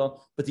of tefillah,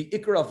 but the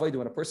ikar avodah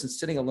when a person's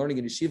sitting and learning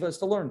in yeshiva is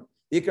to learn.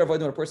 The ikar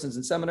avodah when a person's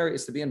in seminary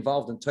is to be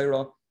involved in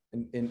Torah,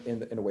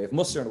 in a way of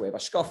Musar, in a way of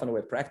Ashkaf, in a way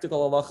of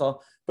practical halacha,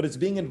 but it's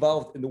being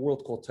involved in the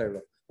world called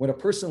Torah. When a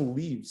person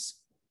leaves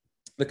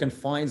the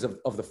confines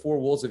of the four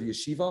walls of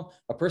yeshiva,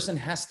 a person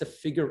has to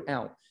figure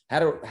out how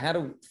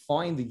to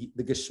find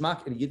the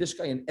geschmack in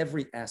Yiddishkeit in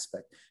every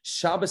aspect.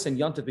 Shabbos and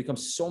Yom Tov become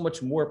so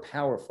much more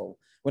powerful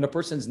when a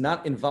person's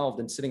not involved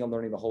in sitting and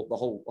learning the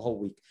whole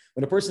week.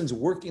 When a person's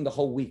working the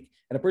whole week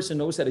and a person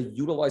knows how to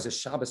utilize a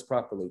Shabbos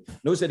properly,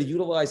 knows how to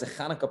utilize a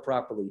Chanukah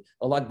properly,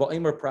 a Lag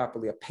BaOmer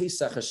properly, a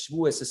Pesach, a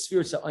Shavuos, a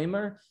Sfiras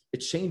HaOmer, it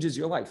changes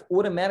your life.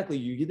 Automatically,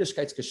 your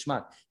Yiddishkeit's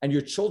geschmack, and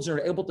your children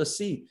are able to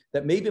see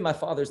that maybe my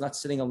father's not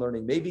sitting and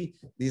learning. Maybe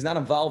he's not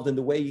involved in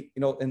the way,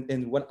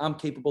 in what I'm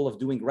capable of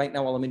doing right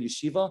now while I'm in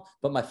yeshiva,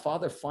 but my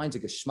father finds a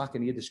geschmack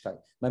in Yiddishkeit.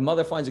 My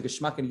mother finds a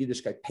geschmack in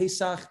Yiddishkeit.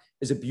 Pesach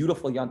is a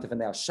beautiful Yom Tov, and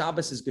now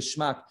Shabbos is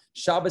geschmack.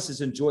 Shabbos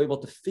is enjoyable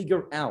to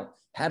figure out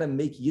how to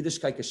make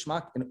Yiddishkeit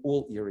geschmack in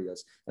all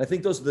areas. And I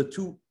think those are the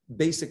two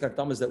basic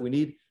akdamas that we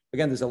need.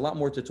 Again, there's a lot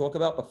more to talk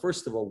about, but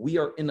first of all, we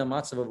are in a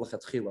matzav of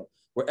lechatchila.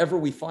 Wherever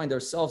we find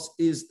ourselves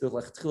is the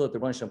lechatchila that the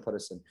Rebbeinu Shalom put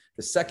us in.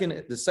 The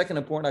second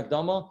important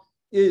akdama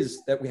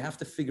is that we have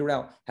to figure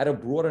out how to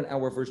broaden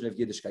our version of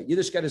Yiddishkeit.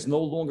 Yiddishkeit is no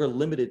longer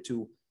limited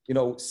to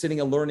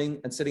sitting and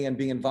learning and sitting and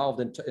being involved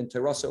in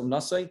terasa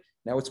umnasai.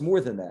 Now it's more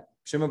than that.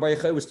 Shimon Bar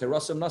Yochai was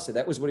terasa umnasai.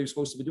 That was what he was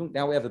supposed to be doing.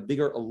 Now we have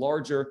a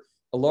larger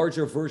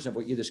version of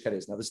what Yiddishkeit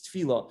is. Now there's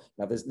tefillah,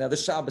 now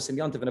there's Shabbos and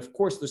Yom Tov, and of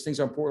course those things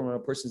are important when a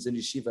person's in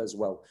yeshiva as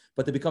well.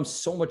 But they become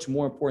so much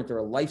more important. They're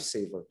a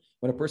lifesaver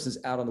when a person's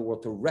out in the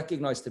world, to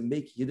recognize, to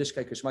make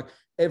Yiddishkeit geschmack,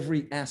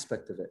 every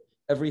aspect of it,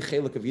 every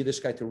chelik of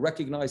Yiddishkeit, to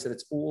recognize that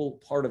it's all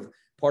part of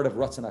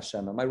Ratzon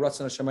Hashem. And my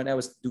Ratzon Hashem right now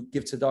is to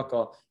give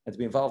tzedakah and to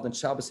be involved in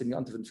Shabbos and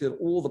Yom Tov and feel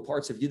all the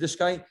parts of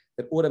Yiddishkeit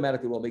that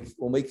automatically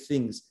will make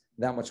things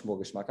that much more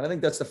geschmack. And I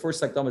think that's the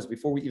first akdamas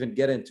before we even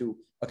get into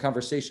a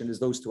conversation, is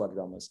those two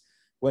akdamas.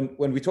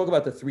 When we talk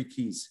about the three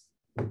keys,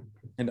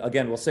 and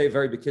again, we'll say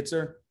very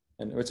bekitzer,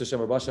 and Ritz Hashem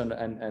Rabashan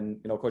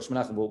and Coach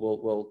Menachem,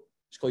 we'll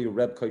call you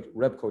Reb Coach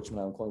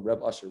Menachem. I'm calling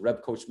Reb Usher,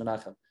 Reb Coach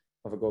Menachem.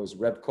 If it goes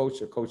Reb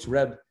Coach or Coach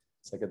Reb,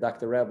 it's like a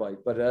Dr. Rabbi.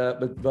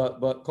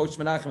 But Coach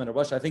Menachem and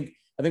Rabashan, I think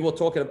we'll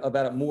talk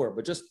about it more.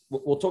 But just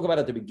we'll talk about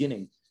it at the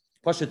beginning.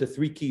 Pasha, the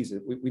three keys.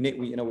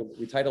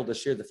 We titled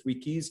this year the three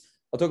keys.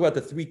 I'll talk about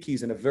the three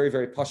keys in a very,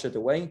 very pasha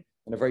way,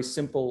 in a very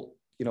simple,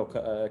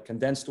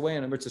 condensed way,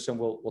 and Amirzah Hashem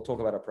we'll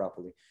talk about it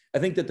properly. I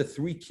think that the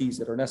three keys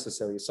that are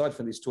necessary, aside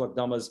from these two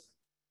akdamas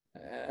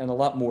and a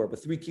lot more,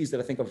 but three keys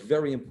that I think are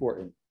very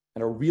important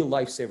and are real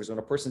lifesavers when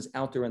a person's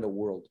out there in the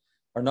world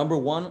are: number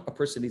one, a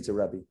person needs a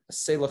Rebbe, a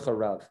Selach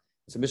Harav.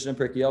 It's a mission in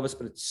Pirkei Avos,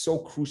 but it's so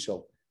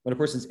crucial when a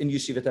person's in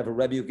yeshiva to have a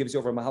Rebbe who gives you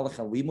over a mahalach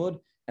and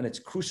limud. And it's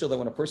crucial that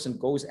when a person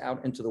goes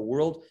out into the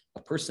world,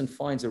 a person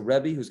finds a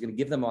Rebbe who's going to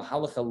give them a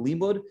halacha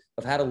limud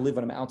of how to live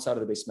when I'm outside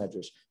of the Beis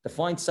Medrash. To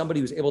find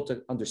somebody who's able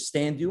to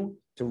understand you,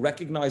 to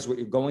recognize what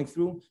you're going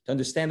through, to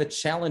understand the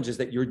challenges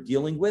that you're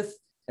dealing with,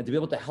 and to be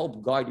able to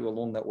help guide you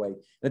along that way. And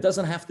it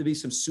doesn't have to be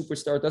some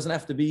superstar. It doesn't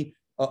have to be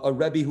a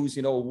Rebbe who's,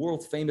 a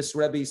world famous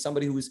Rebbe,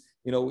 somebody who's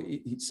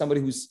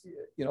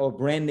a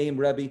brand name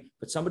Rebbe,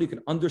 but somebody who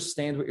can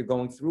understand what you're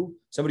going through,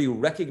 somebody who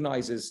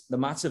recognizes the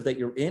matzav that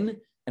you're in,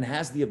 and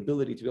has the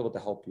ability to be able to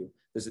help you.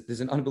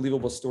 There's an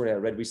unbelievable story I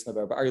read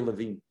recently about Ari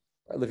Levine.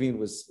 Ari Levine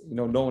was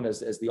known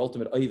as the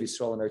ultimate Oiv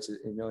Yisrael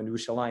in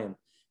Yerushalayim. And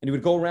he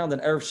would go around on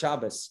Erev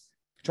Shabbos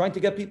trying to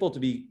get people to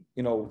be,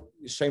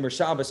 Shemer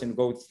Shabbos and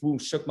go through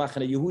Shuk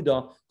Machane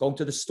Yehuda, going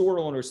to the store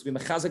owners to be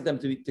mechazik them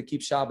to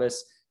keep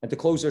Shabbos and to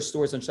close their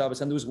stores on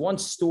Shabbos. And there was one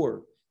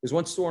store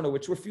owner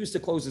which refused to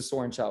close his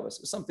store on Shabbos.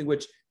 It was something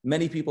which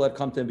many people had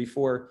come to him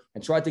before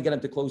and tried to get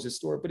him to close his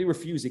store, but he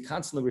refused. He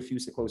constantly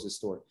refused to close his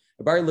store.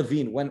 Barry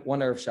Levine went one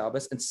Erev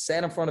Shabbos and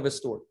sat in front of his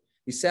store.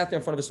 He sat there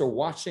in front of his store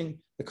watching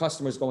the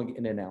customers going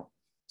in and out.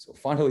 So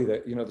finally,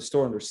 the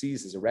store owner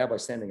sees there's a rabbi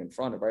standing in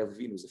front of Barry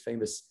Levine, who's a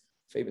famous,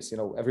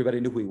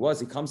 everybody knew who he was.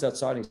 He comes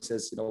outside and he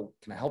says,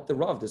 can I help the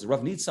Rav? Does the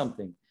Rav need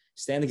something?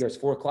 Standing here, it's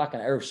 4:00 on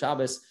Erev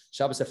Shabbos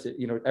after,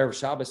 Erev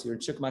Shabbos, you're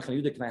in Shuk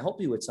Machane Yehuda. Can I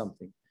help you with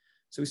something?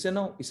 So he said,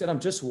 no. He said, I'm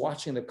just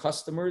watching the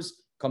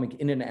customers coming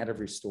in and out of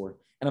your store.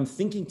 And I'm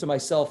thinking to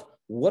myself,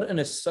 what an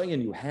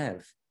asayan you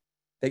have,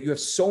 that you have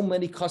so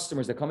many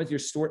customers that come into your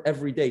store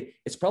every day.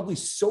 It's probably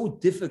so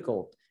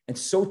difficult and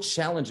so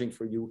challenging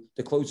for you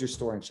to close your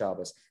store on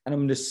Shabbos. And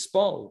I'm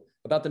nispal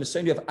about the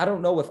asayan you have. I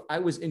don't know if I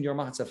was in your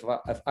matzah,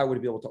 if I would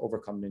be able to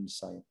overcome the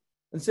asayan.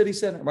 Instead, he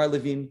said, Rabbi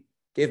Levine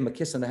gave him a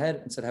kiss on the head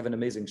and said, have an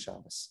amazing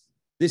Shabbos.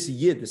 This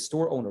Yid, the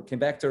store owner, came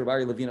back to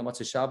Rabbi Levine on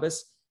Matzah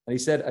Shabbos, and he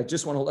said, I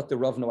just want to let the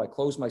Rav know I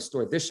closed my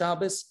store this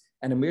Shabbos,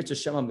 and Amir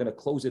Tashem, I'm going to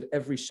close it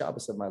every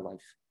Shabbos of my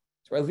life.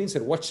 So Rabbi Levine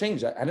said, what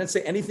changed? I didn't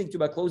say anything to you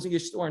about closing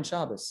your store on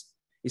Shabbos.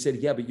 He said,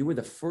 yeah, but you were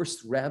the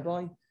first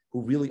rabbi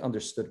who really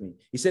understood me.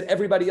 He said,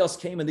 everybody else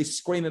came and they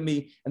screamed at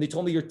me, and they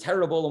told me you're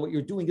terrible, and what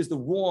you're doing is the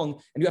wrong,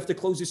 and you have to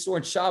close your store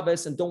on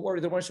Shabbos, and don't worry,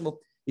 the Rosh Hashanah.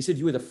 He said,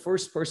 you were the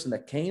first person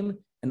that came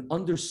and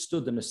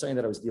understood the Messiah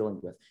that I was dealing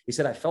with. He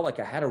said, I felt like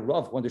I had a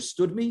Rav who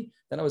understood me,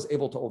 then I was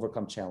able to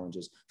overcome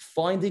challenges.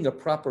 Finding a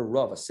proper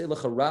Rav, a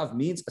Seilacha Rav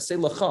means a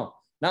Seilacha,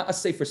 not a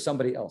say for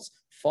somebody else.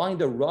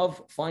 Find a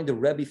Rav, find a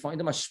Rebbe, find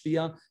a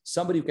Mashpia,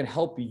 somebody who can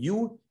help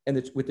you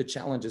and with the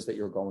challenges that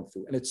you're going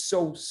through. And it's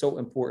so, so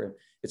important.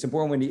 It's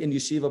important when you're in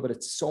yeshiva, but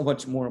it's so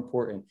much more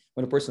important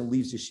when a person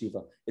leaves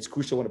yeshiva. It's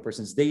crucial when a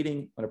person's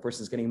dating, when a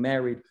person's getting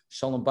married,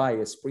 shalom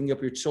bayis, bringing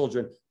up your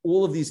children,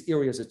 all of these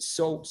areas. It's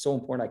so, so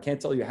important. I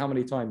can't tell you how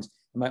many times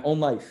in my own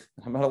life,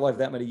 I'm not alive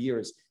that many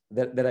years,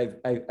 that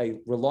I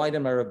relied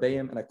on my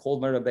Rebbeim, and I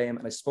called my Rebbeim,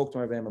 and I spoke to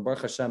my Rebbeim, and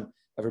Baruch Hashem,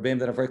 I have Rebbeim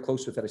that I'm very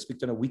close with, that I speak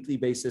to on a weekly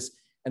basis.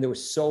 And they were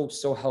so,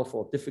 so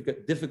helpful,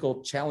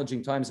 difficult,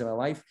 challenging times in my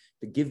life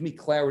to give me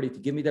clarity, to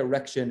give me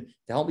direction,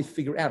 to help me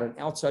figure out an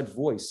outside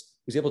voice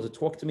who's able to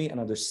talk to me and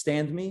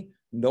understand me,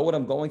 know what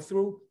I'm going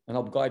through, and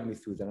help guide me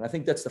through that. And I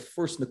think that's the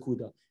first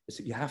nakuda, is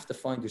that you have to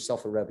find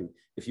yourself a Rebbe.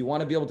 If you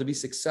want to be able to be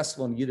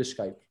successful in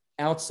Yiddishkeit,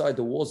 outside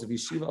the walls of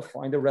yeshiva,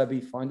 find a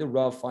Rebbe, find a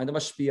Rav, find a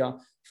Mashpia,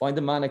 find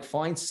a Manik,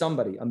 find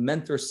somebody, a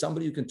mentor,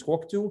 somebody you can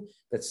talk to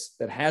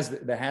that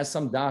has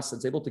some das,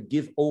 that's able to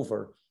give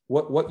over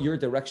what your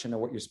direction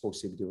and what you're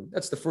supposed to be doing.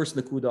 That's the first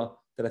nakuda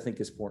that I think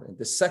is important.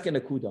 The second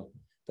nakuda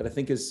that I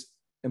think is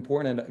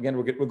important, and again,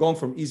 we're going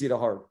from easy to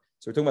hard.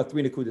 So we're talking about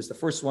three nakudas. The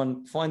first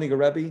one, finding a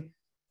Rebbe,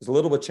 is a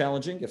little bit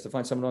challenging. You have to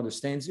find someone who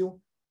understands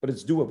you, but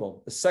it's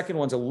doable. The second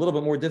one's a little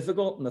bit more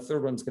difficult, and the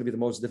third one's going to be the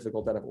most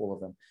difficult out of all of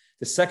them.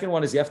 The second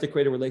one is you have to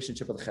create a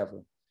relationship with a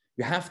chevra.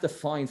 You have to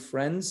find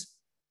friends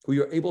who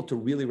you're able to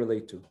really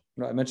relate to.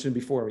 I mentioned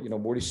before,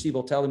 Morty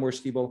Shibel, Tali Mor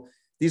Shibel.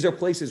 These are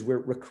places where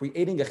we're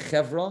creating a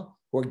chevra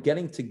who are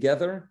getting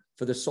together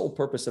for the sole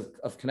purpose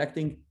of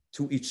connecting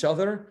to each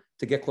other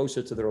to get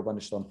closer to the Rabban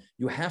Shalom.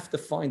 You have to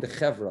find a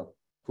chevra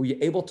who you're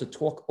able to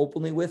talk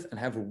openly with and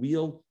have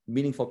real,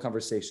 meaningful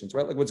conversations,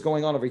 right? Like what's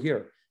going on over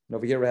here. And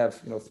over here we have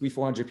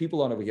 300-400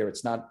 people on over here.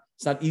 It's not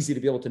easy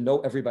to be able to know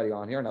everybody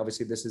on here. And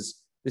obviously this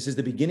is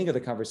the beginning of the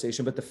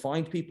conversation, but to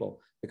find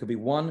people, it could be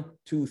 1,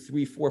 2,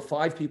 3, 4,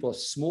 5 people, a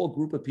small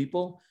group of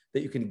people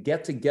that you can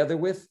get together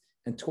with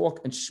and talk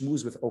and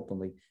schmooze with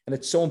openly. And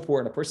it's so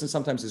important. A person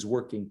sometimes is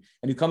working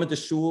and you come into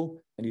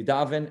shul and you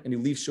daven and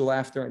you leave shul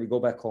after and you go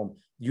back home.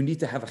 You need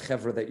to have a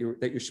chevra that you're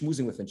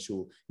schmoozing with in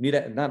shul. You need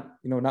to,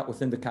 not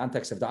within the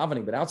context of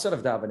davening, but outside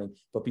of davening,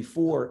 but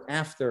before,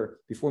 after,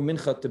 before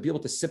mincha, to be able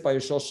to sit by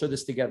your shul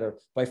shuddis together,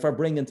 by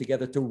farbringen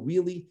together, to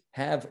really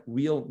have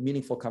real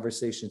meaningful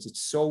conversations.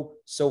 It's so,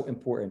 so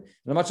important.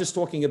 And I'm not just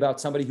talking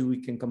about somebody who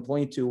we can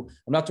complain to.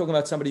 I'm not talking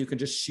about somebody you can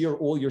just share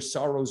all your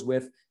sorrows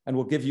with and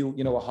will give you,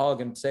 a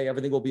hug and say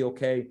everything will be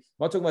okay. I'm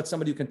not talking about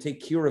somebody who can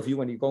take care of you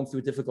when you're going through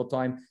a difficult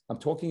time. I'm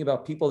talking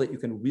about people that you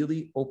can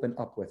really open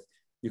up with.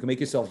 You can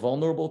make yourself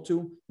vulnerable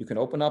to. You can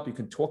open up. You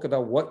can talk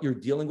about what you're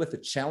dealing with, the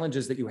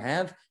challenges that you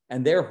have,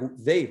 and they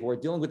who are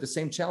dealing with the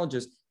same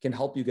challenges can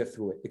help you get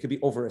through it. It could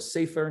be over a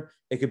sefer.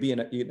 It could be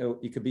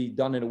it could be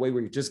done in a way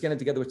where you're just getting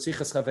together with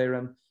sichas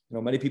chaverim.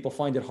 Many people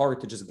find it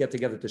hard to just get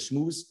together to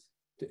schmooze,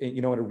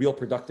 in a real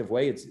productive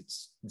way.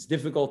 It's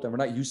difficult, and we're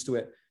not used to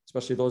it.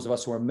 Especially those of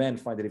us who are men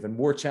find it even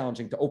more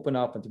challenging to open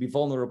up and to be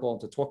vulnerable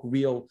and to talk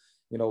real.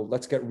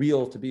 Let's get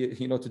real, to be,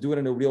 to do it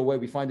in a real way.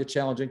 We find it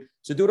challenging.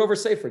 So do it over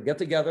sefer. Get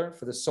together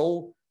for the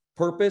sole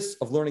purpose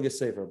of learning a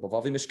sefer.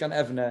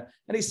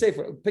 Any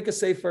sefer, pick a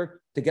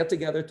sefer to get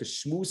together, to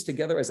schmooze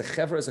together as a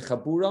chevra, as a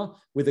chabura,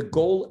 where the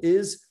goal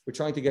is we're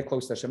trying to get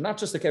close to Hashem. Not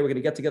just, we're going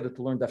to get together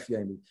to learn Daf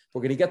Yomi.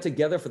 We're going to get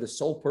together for the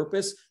sole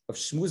purpose of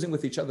schmoozing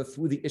with each other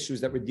through the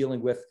issues that we're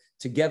dealing with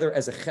together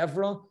as a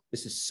chevra.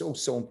 This is so,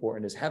 so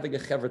important, is having a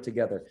chevra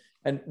together.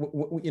 And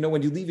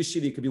when you leave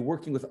yeshiva, you could be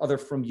working with other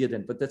from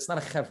Yidden, but that's not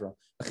a chevra.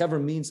 A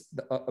chevra means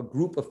a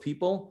group of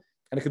people,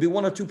 and it could be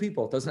 1 or 2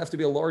 people. It doesn't have to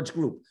be a large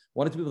group.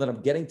 1 or 2 people that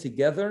I'm getting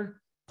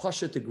together,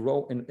 pasha, to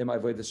grow in my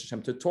avodas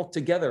Hashem, to talk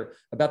together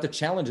about the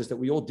challenges that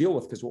we all deal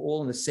with, because we're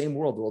all in the same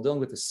world. We're all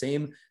dealing with the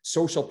same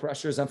social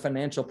pressures and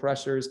financial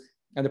pressures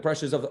and the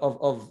pressures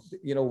of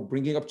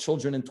bringing up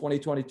children in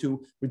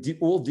 2022. We're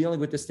all dealing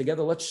with this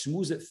together. Let's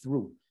schmooze it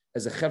through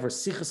as a chevra,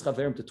 sichas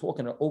chaverim, to talk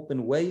in an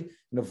open way,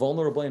 in a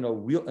vulnerable, in a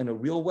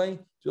real way,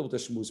 to be able to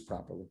schmooze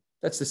properly.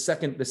 That's the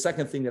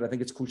second thing that I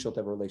think it's crucial to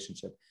have a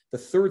relationship. The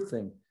third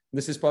thing, and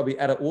this is probably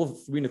out of all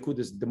 3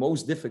 nakudas the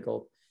most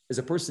difficult, is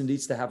a person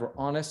needs to have an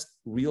honest,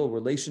 real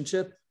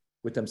relationship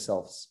with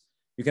themselves.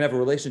 You can have a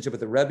relationship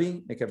with a Rebbe,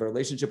 you can have a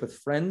relationship with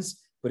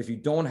friends, but if you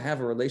don't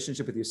have a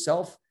relationship with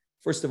yourself,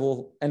 first of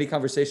all, any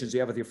conversations you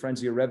have with your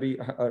friends or your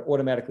Rebbe are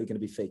automatically going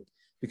to be fake,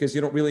 because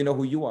you don't really know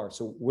who you are.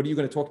 So what are you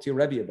going to talk to your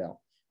Rebbe about?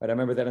 Right? I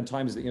remember that in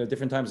times,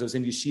 different times I was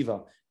in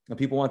yeshiva, and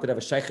people wanted to have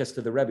a shaykhs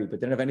to the Rebbe, but they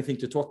didn't have anything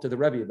to talk to the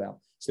Rebbe about.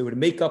 So they would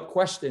make up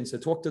questions to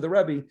talk to the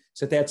Rebbe,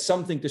 so that they had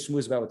something to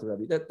schmooze about with the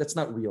Rebbe. That's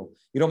not real.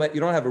 You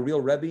don't have a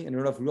real Rebbe, and you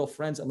don't have real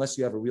friends unless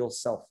you have a real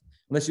self,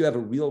 unless you have a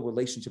real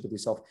relationship with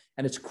yourself.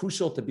 And it's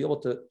crucial to be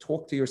able to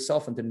talk to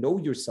yourself and to know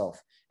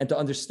yourself and to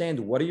understand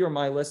what are your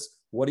milas,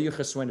 what are your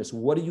chesronos,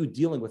 what are you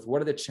dealing with,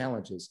 what are the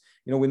challenges.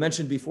 We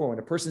mentioned before, when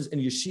a person's in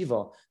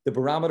yeshiva, the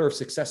barometer of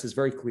success is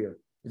very clear.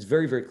 It's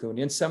very, very clear. When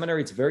you're in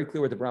seminary, it's very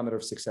clear what the barometer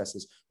of success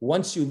is.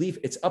 Once you leave,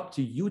 it's up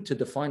to you to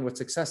define what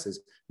success is.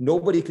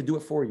 Nobody could do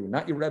it for you.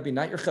 Not your Rebbe,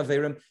 not your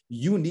Chaverim.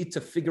 You need to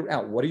figure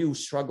out, what are you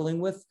struggling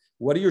with?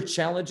 What are your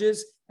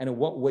challenges? and in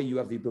what way you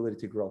have the ability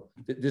to grow.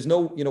 There's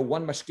no,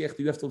 one mashgiach that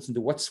you have to listen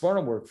to. What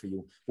svarim work for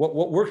you?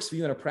 What works for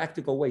you in a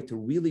practical way to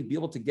really be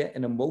able to get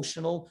an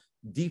emotional,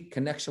 deep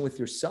connection with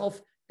yourself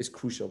is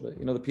crucial.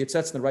 The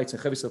Piasetzner writes in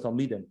Chavis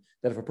Talmidim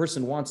that if a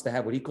person wants to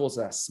have what he calls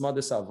a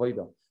smadis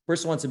avoda,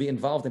 person wants to be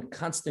involved in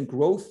constant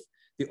growth,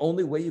 the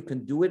only way you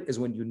can do it is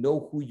when you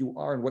know who you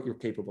are and what you're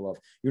capable of.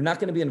 You're not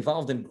going to be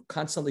involved in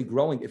constantly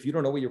growing if you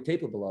don't know what you're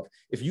capable of.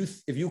 If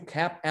you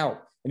cap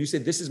out and you say,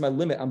 this is my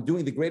limit, I'm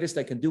doing the greatest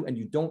I can do, and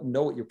you don't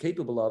know what you're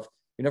capable of,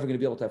 you're never going to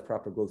be able to have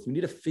proper growth. You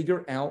need to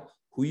figure out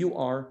who you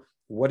are,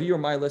 what are your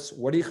milas,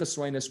 what are your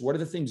chesroinus, what are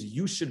the things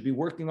you should be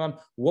working on,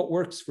 what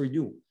works for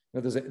you.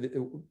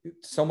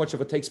 So much of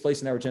what takes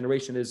place in our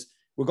generation is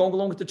we're going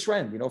along with the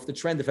trend.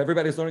 If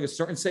everybody's learning a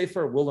certain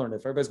sefer, we'll learn it.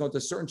 If everybody's going to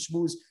a certain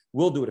shmooze,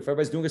 we'll do it. If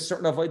everybody's doing a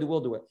certain avodah,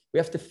 we'll do it. We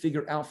have to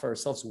figure out for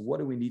ourselves, what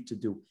do we need to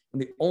do?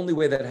 And the only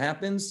way that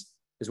happens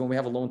is when we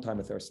have alone time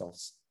with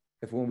ourselves.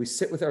 When we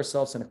sit with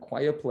ourselves in a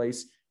quiet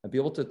place and be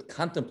able to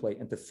contemplate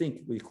and to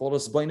think, you call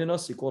us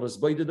baininus, you call us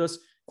baididus,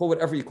 call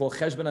whatever you call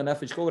cheshbon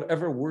anefesh, call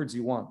whatever words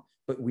you want.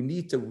 But we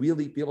need to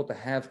really be able to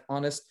have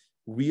honest,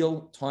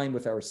 real time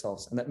with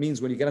ourselves. And that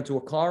means when you get into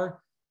a car,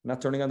 not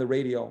turning on the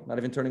radio, not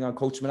even turning on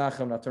Coach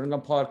Menachem, not turning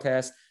on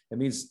podcasts. It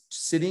means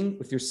sitting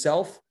with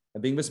yourself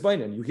and being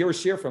misbainan. You hear a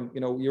share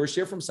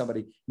from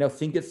somebody. Now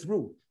think it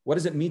through. What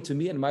does it mean to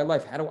me in my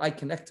life? How do I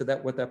connect to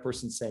that, what that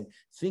person's saying?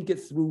 Think it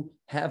through,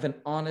 have an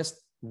honest,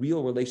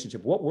 real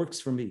relationship. What works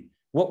for me?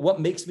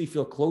 What makes me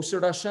feel closer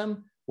to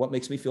Hashem? What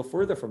makes me feel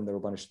further from the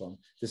Rabbanu Shalom?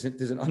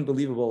 There's an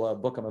unbelievable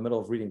book I'm in the middle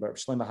of reading by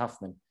Shlomo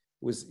Hoffman.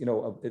 Was,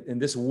 in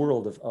this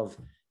world of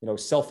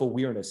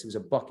self-awareness. He was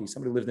a Bucky.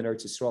 Somebody lived in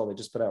Eretz Yisrael. They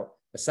just put out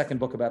a second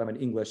book about him in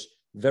English.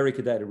 Very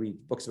kedai to read.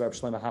 Books about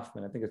Shlomo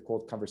Hoffman. I think it's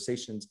called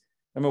Conversations.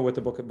 I remember what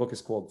the book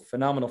is called.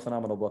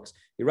 Phenomenal books.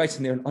 He writes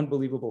in there an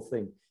unbelievable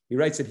thing. He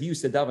writes that he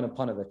used to daven in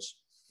Panovich.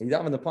 He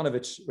davened in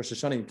Panovich, Rosh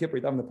Hashanah and Kippur.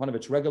 He davened in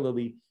Panovich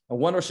regularly. And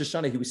one Rosh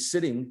Hashanah, he was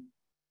sitting.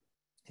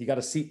 He got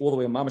a seat all the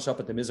way in Mamash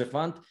up at the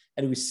Mizrach,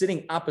 and he was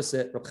sitting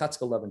opposite Reb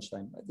Chatzkel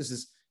Levenstein. This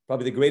is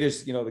probably the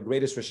greatest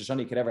Rosh Hashanah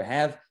you could ever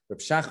have. Reb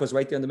Shach was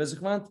right there in the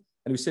Mizrach, and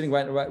he was sitting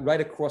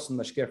right across from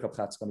the Mashgiach Reb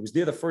Chatzkel. He was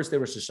there the first day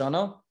of Rosh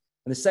Hashanah,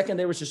 and the second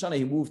day of Rosh Hashanah,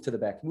 he moved to the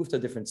back. He moved to a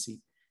different seat.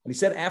 And he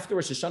said after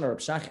Rosh Hashanah, Reb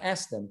Shach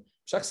asked him,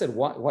 Shach said,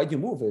 why did you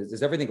move?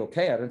 Is everything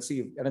okay? I didn't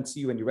see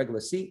you in your regular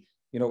seat.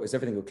 Is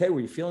everything okay? Were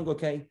you feeling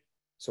okay?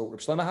 So Reb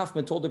Shlomo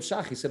Hoffman told Reb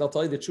Shach, he said, I'll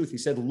tell you the truth. He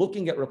said,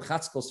 looking at Reb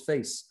Chatzkel's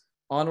face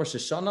on Rosh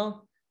Hashanah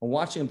and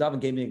watching him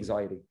daven gave me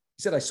anxiety.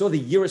 He said, I saw the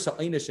Yiras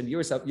HaEinish and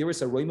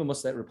Yiras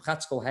HaRoimimus that Reb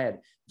Chatzkel had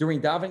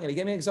during davening, and it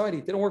gave me anxiety.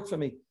 It didn't work for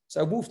me.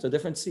 So I moved to a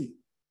different seat.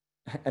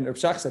 And Reb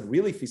Shach said,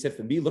 really? He said,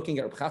 for me, looking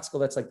at Reb Chatzkel,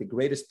 that's like the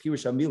greatest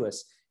Pirush HaMilas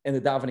in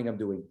the davening I'm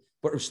doing.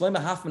 But Reb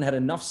Shlomo Hoffman had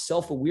enough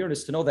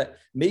self-awareness to know that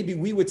maybe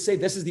we would say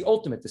this is the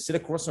ultimate, to sit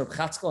across from Reb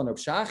Chatzkel and Reb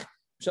Shach.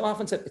 Shlomo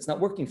Hoffman said, it's not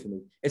working for me.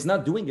 It's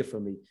not doing it for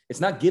me. It's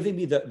not giving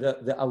me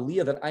the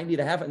aliyah that I need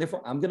to have. And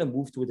therefore, I'm going to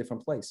move to a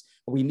different place.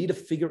 But we need to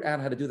figure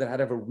out how to do that, how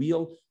to have a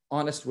real,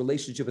 honest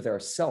relationship with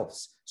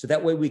ourselves. So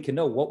that way we can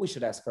know what we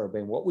should ask our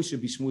Rebbein, what we should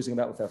be schmoozing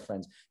about with our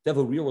friends, to have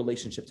a real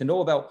relationship, to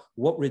know about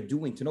what we're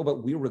doing, to know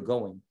about where we're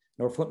going.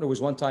 Rav Hutner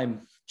was one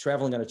time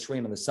traveling on a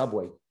train on the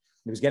subway.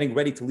 He was getting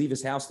ready to leave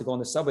his house to go on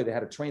the subway. They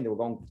had a train. They were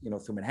going,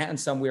 through Manhattan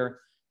somewhere.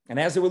 And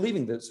as they were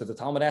leaving, the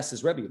Talmud asked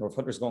his Rebbe, Rav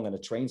Hutner's going on a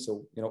train.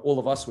 So, all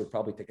of us would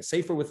probably take a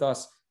sefer with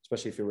us,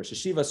 especially if you're Rosh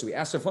Hashiva. So we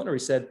asked Rav Hutner, he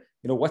said,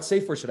 what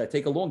sefer should I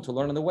take along to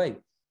learn on the way?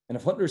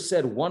 And Rav Hutner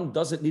said, one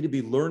doesn't need to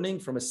be learning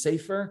from a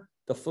sefer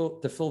to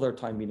fill their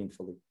time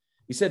meaningfully.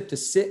 He said to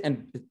sit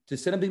and be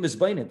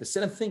mizbainin, to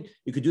sit and think.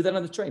 You could do that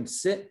on the train.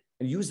 Sit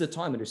and use the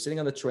time when you're sitting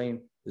on the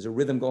train. There's a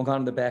rhythm going on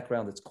in the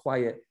background. It's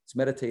quiet. It's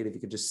meditative. You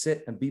can just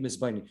sit and be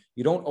mizbainin.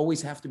 You don't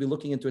always have to be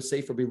looking into a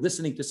sefer, be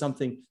listening to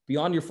something, be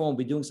on your phone,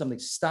 be doing something.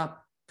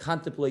 Stop,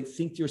 contemplate,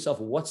 think to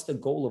yourself, what's the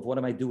goal of what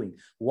am I doing?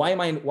 Why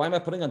am I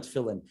putting on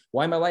tefillin?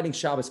 Why am I lighting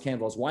Shabbos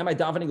candles? Why am I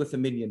davening with a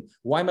minyan?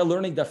 Why am I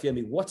learning Daf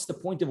Yomi? What's the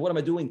point of what am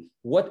I doing?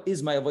 What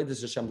is my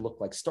avodas Hashem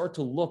look like? Start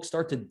to look,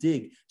 start to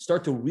dig,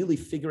 start to really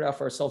figure out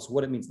for ourselves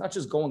what it means. Not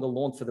just going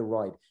along for the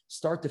ride.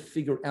 Start to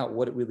figure out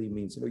what it really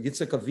means.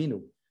 Yitzhak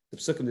Avinu, the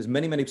psukim, there's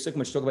many psukim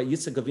which talk about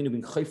Yitzhak Avinu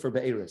being chayfer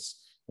be'eres.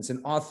 It's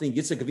an odd thing.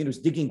 Yitzhak Avinu is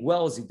digging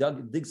wells. He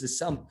digs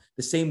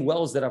the same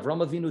wells that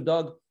Avram Avinu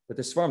dug. But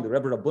the Svarim, the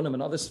Rebbe Rabbunim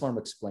and other Svarim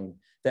explain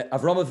that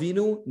Avram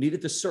Avinu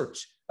needed to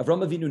search.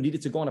 Avram Avinu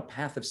needed to go on a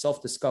path of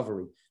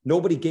self-discovery.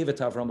 Nobody gave it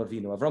to Avram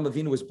Avinu. Avram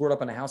Avinu was brought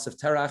up in a house of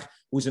Terach,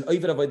 who's an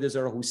Oived Avodah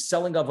Zarah, who's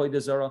selling Avodah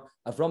Zarah.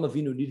 Avram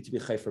Avinu needed to be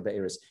chayfer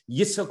be'eres.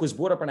 Yitzchak was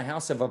brought up in a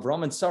house of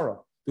Avram and Sarah.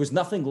 There was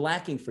nothing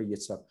lacking for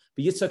Yitzchak.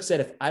 But Yitzchak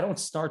said, if I don't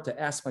start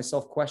to ask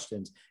myself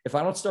questions, if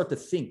I don't start to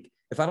think,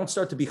 if I don't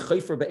start to be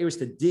chayfer be'eres,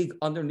 to dig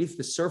underneath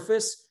the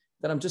surface,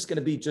 then I'm just going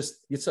to be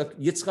just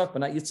Yitzchak, but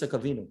not Yitzchak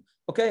Avinu.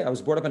 Okay, I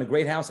was brought up in a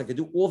great house. I could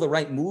do all the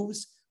right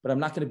moves, but I'm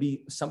not going to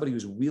be somebody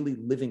who's really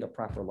living a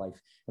proper life.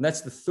 And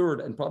that's the third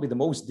and probably the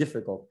most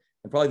difficult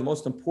and probably the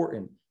most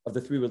important of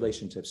the three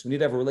relationships. We need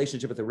to have a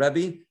relationship with the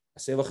Rebbe,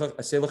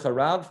 Aselecha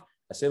Rav,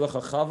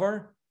 Aselecha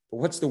Chavar. But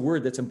what's the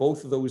word that's in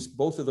both of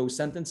those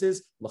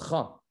sentences?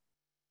 Lacha.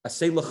 I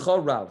say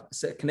lecha rav. I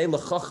say knei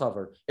lecha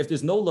chaver. If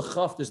there's no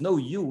lecha, if there's no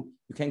you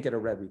can't get a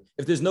rebbe.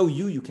 If there's no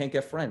you can't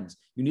get friends.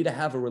 You need to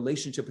have a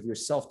relationship with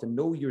yourself, to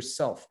know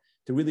yourself,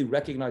 to really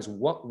recognize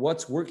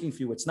what's working for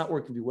you, what's not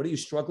working for you, what are you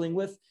struggling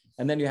with,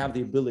 and then you have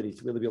the ability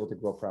to really be able to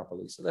grow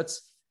properly. So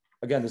that's,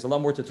 again, there's a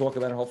lot more to talk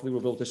about, and hopefully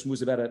we'll be able to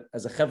schmooze about it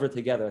as a chevra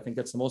together. I think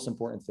that's the most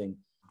important thing.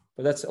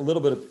 But that's a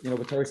little bit of,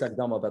 with Teres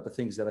Akdama about the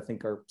things that I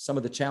think are some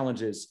of the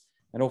challenges,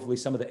 and hopefully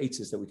some of the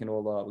eitzes that we can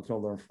all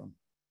learn from.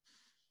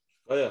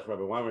 Oh yeah,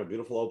 Rabbi Weimer,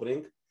 beautiful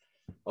opening.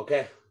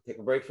 Okay, take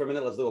a break for a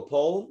minute. Let's do a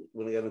poll.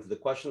 We're going to get into the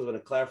questions. We're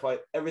going to clarify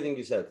everything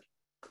you said.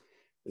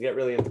 We get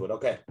really into it.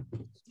 Okay.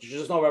 You should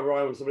just know, Rabbi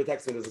Weimer, when somebody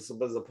texts me,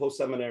 there's a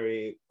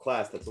post-seminary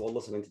class that's all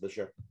listening to the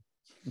show.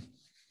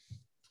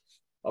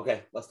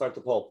 Okay, let's start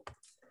the poll.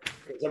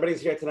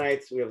 Everybody's here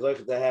tonight. We have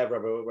Zoicha to have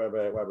Rabbi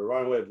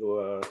Ryan,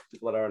 who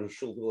people that are in the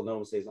shul, people know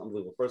him, say he's an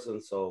unbelievable person.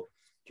 So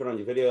turn on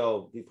your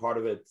video, be part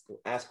of it,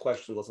 ask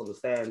questions, let's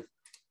understand.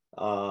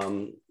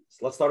 So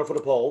let's start off with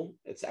a poll.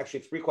 It's actually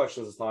 3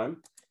 questions this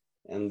time,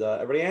 and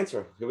everybody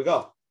answer. Here we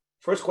go.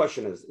 First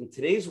question is, in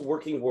today's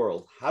working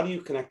world, how do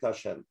you connect to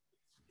Hashem?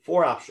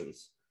 4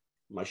 options.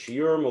 My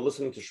shiurim or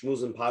listening to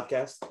Shmuzin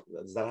podcast.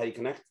 Is that how you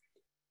connect?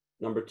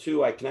 Number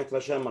 2, I connect to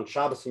Hashem on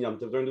Shabbos and Yom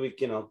Tov during the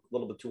week, a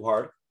little bit too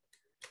hard.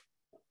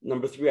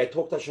 Number 3, I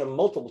talk to Hashem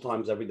multiple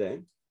times every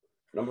day.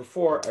 Number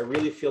 4, I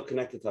really feel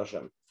connected to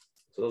Hashem.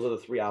 So those are the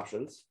 3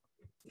 options.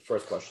 The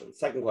first question.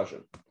 Second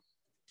question.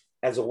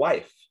 As a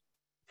wife,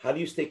 how do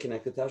you stay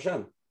connected to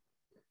Hashem?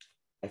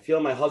 I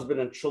feel my husband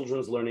and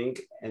children's learning,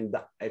 and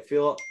I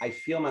feel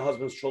my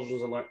husband's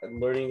children's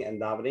learning and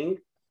davening.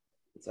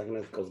 One second,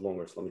 it goes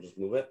longer, so let me just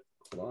move it.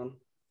 Hold on.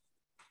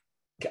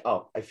 Okay.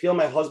 Oh, I feel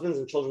my husband's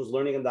and children's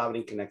learning and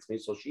davening connects me.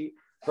 So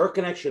her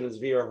connection is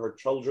via her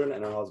children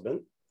and her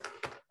husband.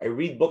 I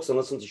read books and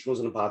listen to shmuz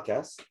and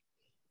podcasts.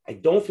 I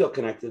don't feel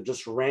connected,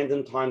 just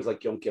random times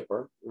like Yom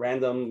Kippur,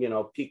 random,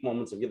 peak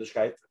moments of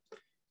Yiddishkeit.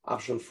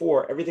 Option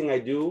 4, everything I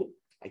do,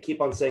 I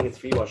keep on saying it's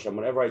for you, Hashem.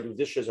 Whenever I do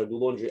dishes or do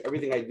laundry,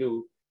 everything I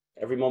do,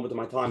 every moment of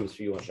my time is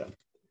for you, Hashem.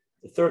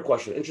 The third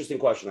question, interesting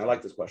question. I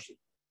like this question.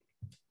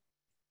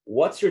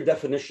 What's your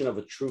definition of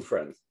a true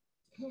friend?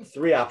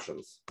 3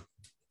 options.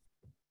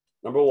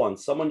 Number 1,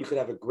 someone you could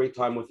have a great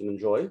time with and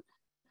enjoy.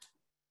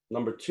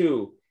 Number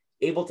 2,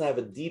 able to have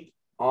a deep,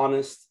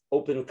 honest,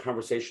 open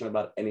conversation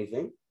about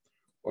anything.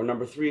 Or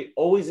number 3,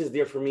 always is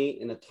there for me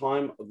in a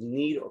time of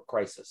need or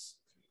crisis.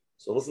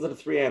 So listen to the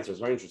 3 answers.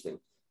 Very interesting.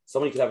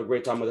 Someone you could have a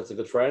great time with, that's a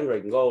good friend, right?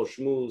 You can go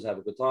schmooze, have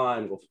a good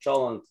time, go for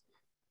cholent,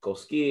 go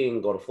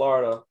skiing, go to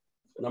Florida.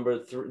 Number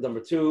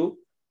 2,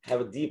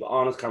 have a deep,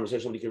 honest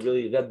conversation where you can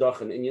really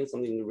reddach an Indian,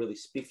 something to really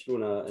speak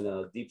through in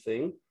a deep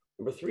thing.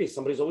 Number 3,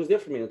 somebody's always there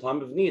for me in a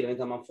time of need.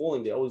 Anytime I'm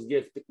falling, they're always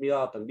there to pick me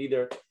up and be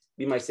there,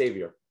 be my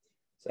savior.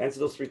 So answer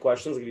those 3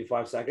 questions. I'll give you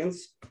 5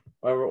 seconds.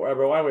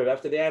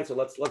 After the answer,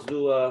 let's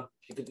do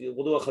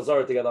we'll do a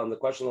chazara together on the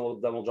question,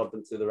 and then we'll jump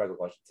into the regular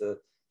questions.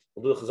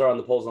 We'll do a chazara on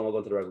the polls, and then we'll go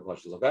into the regular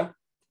questions. Okay.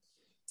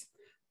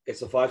 Okay.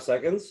 So 5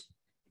 seconds.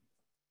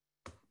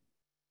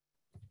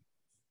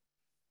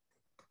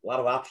 A lot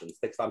of options.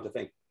 Takes time to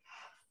think.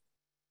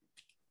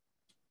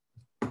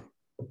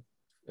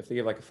 If they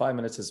give like 5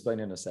 minutes to explain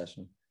in a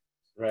session.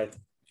 Right.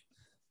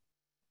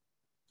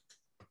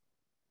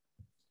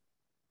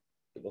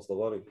 People still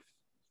voting.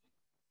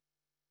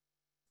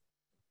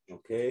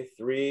 Okay,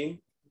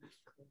 3.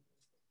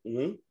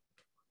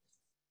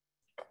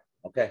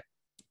 Okay.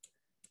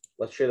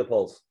 Let's share the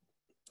polls.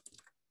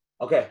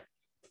 Okay.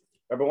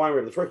 Rabbi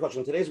Weinberg, the first question,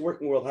 in today's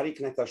working world, how do you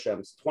connect to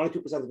Hashem?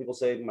 22% of people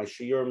say my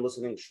shiurim,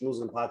 listening,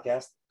 shmuzin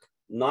podcast.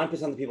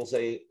 9% of people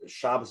say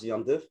Shabbos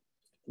Yom Tov.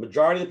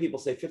 Majority of the people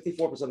say,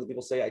 54% of the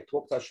people say I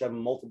talk to Hashem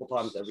multiple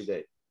times every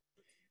day.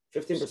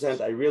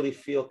 15%, I really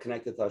feel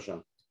connected to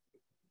Hashem.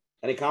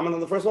 Any comment on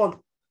the first one?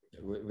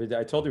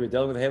 I told you we're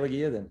dealing with Heilig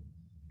Yidden.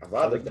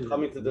 They're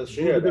coming to the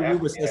shir. The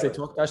Ruba says they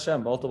talk to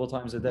Hashem multiple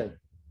times a day.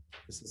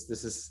 This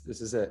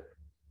is it.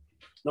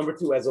 Number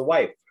 2, as a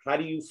wife, how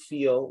do you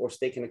feel or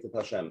stay connected to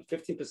Hashem?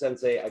 15%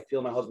 say I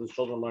feel my husband's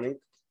children learning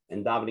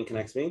and davening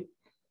connects me.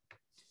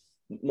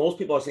 Most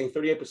people are saying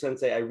 38%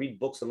 say I read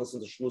books and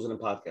listen to shmuzin and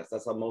podcasts.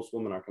 That's how most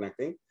women are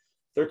connecting.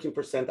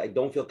 13% I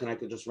don't feel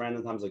connected, just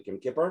random times like Yom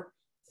Kippur.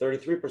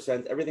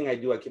 33% everything I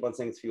do, I keep on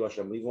saying it's for you,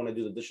 Hashem. Even when I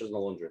do the dishes and the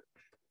laundry.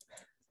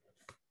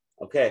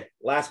 Okay,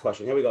 last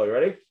question. Here we go. You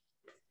ready?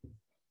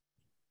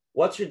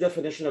 What's your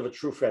definition of a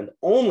true friend?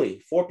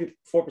 Only 4%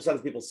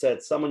 of people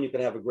said someone you could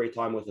have a great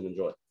time with and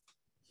enjoy.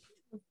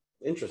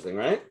 Interesting,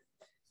 right?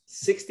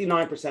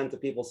 69%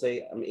 of people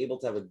say I'm able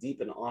to have a deep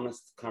and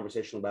honest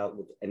conversation about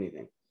with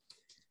anything.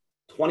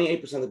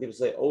 28% of people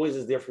say always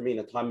is there for me in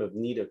a time of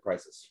need or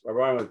crisis.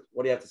 Rabbi,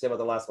 what do you have to say about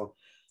the last one?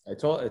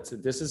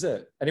 This is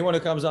it. Anyone who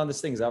comes on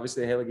this thing is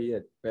obviously a Heilig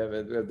Yid. We have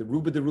the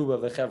Ruba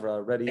of the Chevra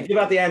already. I give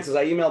out the answers.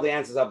 I emailed the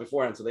answers out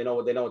beforehand, so they know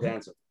what to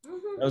answer.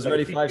 I was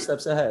already 5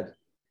 steps ahead.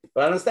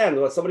 But I understand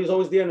somebody's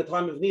always there in a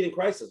time of need and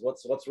crisis.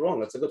 What's wrong?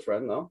 That's a good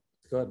friend, no?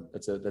 Good.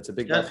 That's a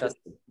big. Yeah,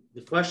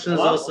 the question is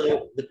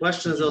also. The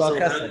question is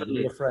also.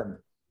 Your friend.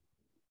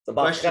 The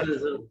question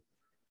is.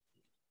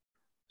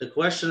 The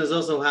question is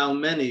also how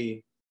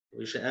many,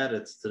 we should add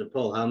it to the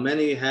poll, how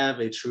many have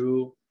a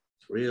true,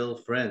 real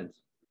friend?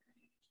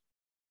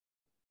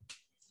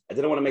 I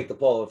didn't want to make the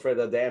poll. I'm afraid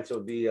that the answer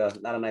would be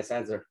not a nice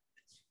answer.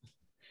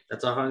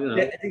 That's a hard,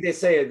 Yeah, I think they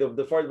say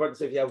the first part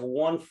say if you have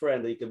one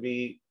friend that you could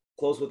be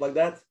close with like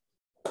that,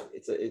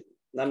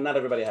 not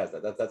everybody has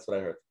that. That's what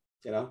I heard.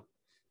 You know,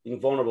 being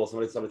vulnerable.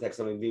 Somebody texts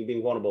something,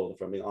 being vulnerable with a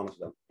friend, being honest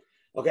with them.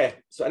 Okay,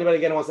 so anybody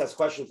again wants to ask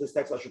questions, please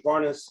text Asher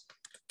Parnas,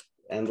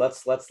 and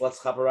let's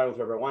hop around with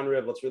Rabbi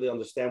Weinrib. Let's really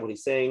understand what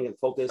he's saying and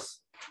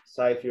focus.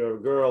 Sorry if you're a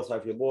girl,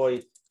 sorry if you're a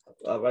boy.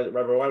 Rabbi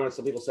Weinrib.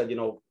 Some people said, you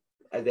know,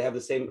 they have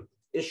the same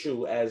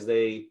issue as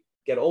they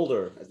get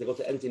older, as they go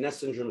to empty nest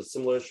syndrome, a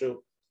similar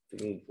issue.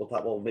 Maybe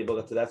we'll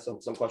get to that.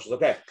 Some questions.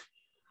 Okay.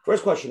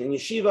 First question. In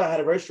yeshiva, I had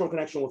a very strong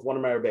connection with one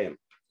of my rebbeim,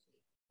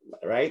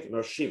 right? In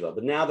yeshiva.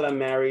 But now that I'm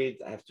married,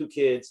 I have 2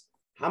 kids.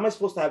 How am I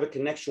supposed to have a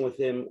connection with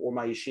him or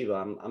my yeshiva?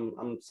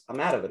 I'm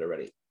out of it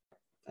already.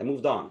 I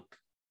moved on.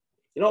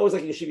 You know, it was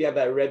like in yeshiva, you have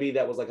that rebbe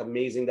that was like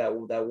amazing that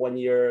 1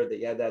 year that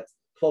you had that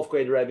 12th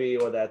grade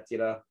rebbe or that, you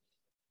know,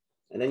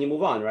 and then you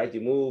move on, right?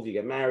 You move, you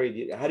get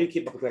married. How do you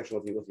keep up a connection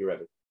with your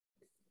rebbe?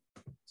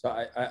 So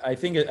I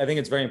think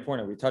it's very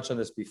important. We touched on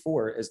this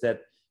before, is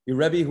that your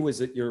Rebbe, who is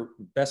your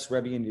best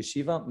Rebbe in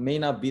yeshiva, may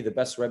not be the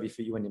best Rebbe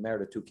for you when you're married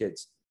with 2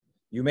 kids.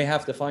 You may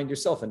have to find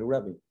yourself a new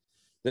Rebbe.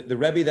 The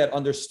Rebbe that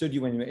understood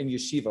you when you're in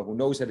yeshiva, who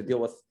knows how to deal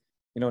with,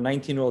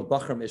 19-year-old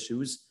Bachram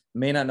issues,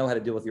 may not know how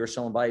to deal with your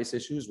shalom bayis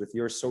issues, with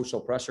your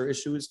social pressure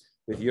issues,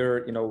 with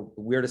your,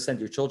 where to send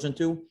your children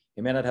to.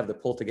 You may not have the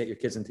pull to get your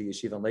kids into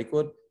yeshiva in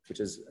Lakewood,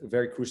 which is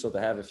very crucial to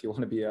have if you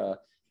want to be a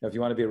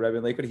Rebbe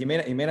in Lakewood. He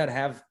may not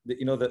have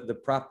the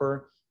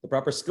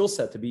proper skill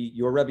set to be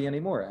your Rebbe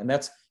anymore. And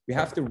that's, you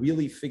have to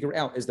really figure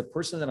out, is the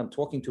person that I'm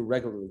talking to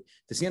regularly,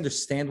 does he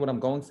understand what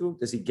I'm going through?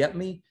 Does he get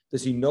me?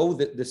 Does he know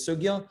the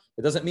sugya?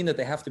 It doesn't mean that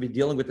they have to be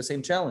dealing with the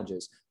same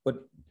challenges, but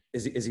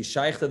is he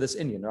shaykh to this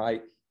Indian?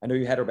 I know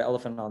you had Rabbi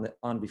Elephant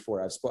on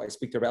before. I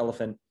speak to Rabbi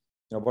Elephant,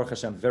 Baruch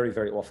Hashem, very,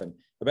 very often.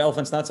 Rabbi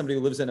Elephant's not somebody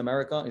who lives in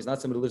America. He's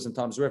not somebody who lives in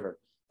Tom's River,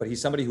 but he's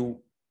somebody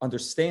who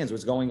understands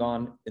what's going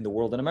on in the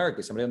world in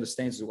America. Somebody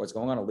understands what's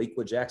going on in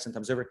Lakewood, Jackson,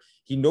 Tom's River.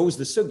 He knows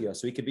the sugya,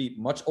 so he could be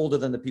much older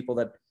than the people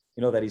that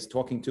that he's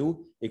talking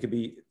to. He could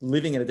be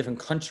living in a different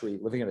country,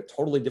 living in a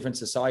totally different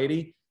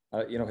society.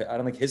 I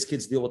don't think his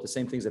kids deal with the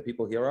same things that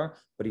people here are,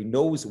 but he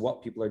knows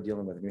what people are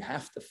dealing with. And you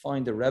have to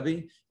find a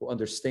Rebbe who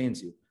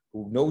understands you,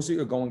 who knows what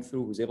you're going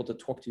through, who's able to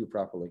talk to you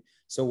properly.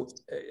 So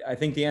I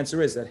think the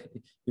answer is that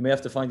you may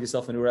have to find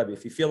yourself a new Rebbe.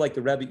 If you feel like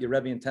your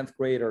Rebbe in 10th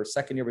grade or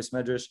second year Bris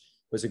Medrash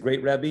was a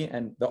great Rebbe,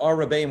 and there are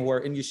Rebbeim who are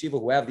in yeshiva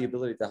who have the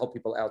ability to help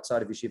people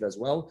outside of yeshiva as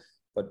well.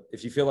 But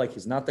if you feel like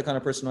he's not the kind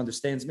of person who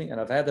understands me,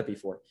 and I've had that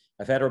before.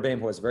 I've had a Rebbeim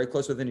who was very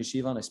close within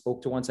yeshiva, and I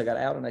spoke to once I got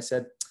out, and I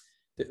said,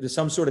 there's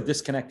some sort of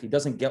disconnect. He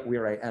doesn't get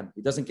where I am.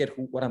 He doesn't get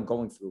what I'm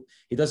going through.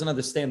 He doesn't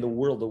understand the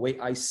world the way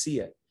I see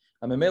it.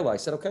 I'm a male. I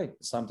said, okay,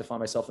 it's time to find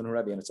myself in a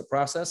Rebbe. And it's a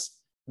process.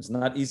 It's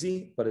not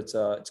easy, but it's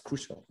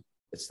crucial.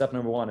 It's step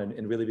number 1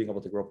 in really being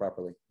able to grow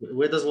properly.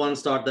 Where does one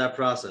start that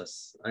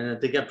process?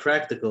 To get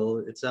practical,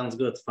 it sounds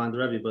good to find a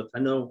Rebbe, but I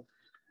know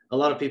a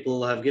lot of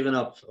people have given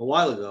up a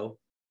while ago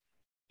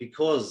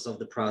because of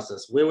the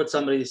process. Where would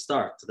somebody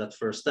start to that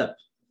first step?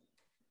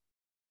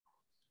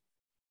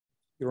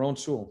 Your own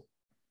shul.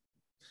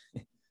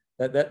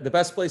 The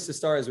best place to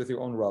start is with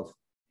your own Rav.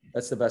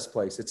 That's the best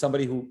place. It's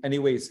somebody who,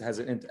 anyways, has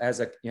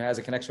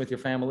a connection with your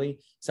family.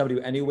 Somebody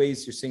who,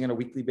 anyways, you're seeing on a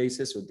weekly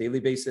basis or daily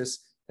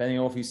basis, depending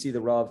on if you see the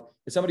Rav.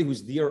 It's somebody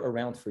who's there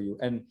around for you.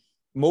 And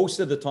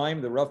most of the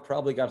time, the Rav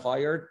probably got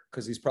hired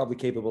because he's probably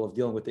capable of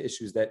dealing with the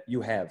issues that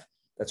you have.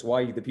 That's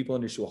why the people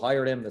in your shul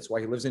hired him. That's why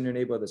he lives in your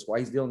neighborhood. That's why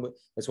he's dealing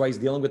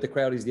with the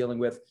crowd he's dealing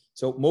with.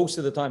 So most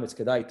of the time, it's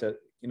kedai to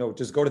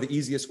just go to the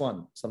easiest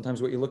one.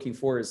 Sometimes what you're looking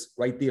for is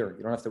right there.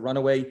 You don't have to run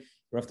away.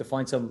 You don't have to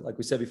find some, like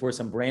we said before,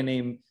 some brand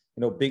name,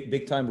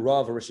 big time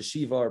Rav or Rosh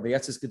Hashiva or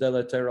Be'etzes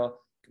Gedolei Torah. It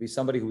could be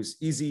somebody who's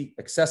easy,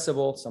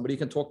 accessible, somebody you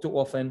can talk to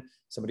often,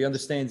 somebody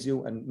understands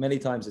you, and many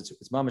times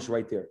it's mamish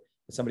right there.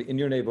 It's somebody in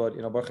your neighborhood.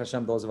 Baruch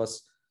Hashem, those of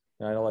us,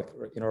 I know, like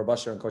Rav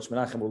Asher and Coach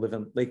Menachem who live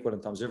in Lakewood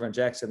and Tom's River and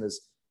Jackson.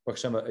 There's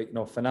Baruch Hashem,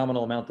 a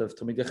phenomenal amount of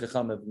Talmidei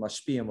Chacham, of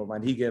Mashpiyim, of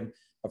Manhigim,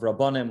 of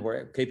Rabbanim who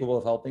are capable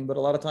of helping. But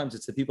a lot of times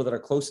it's the people that are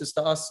closest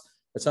to us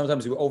that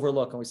sometimes we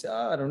overlook and we say,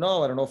 I don't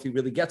know if he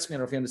really gets me, I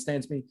don't know if he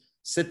understands me.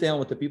 Sit down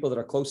with the people that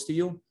are close to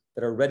you,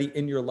 that are ready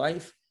in your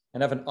life,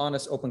 and have an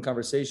honest, open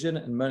conversation.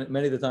 And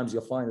many of the times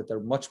you'll find that they're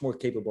much more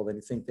capable than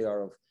you think they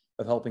are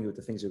of helping you with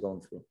the things you're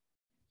going through.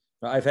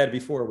 Now, I've had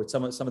before with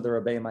some of the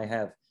Rebbeim I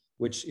have,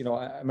 which,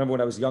 I remember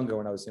when I was younger,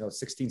 when I was,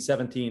 16,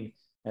 17,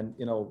 and,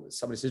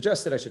 somebody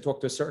suggested I should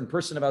talk to a certain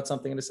person about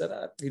something. And I said,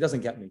 he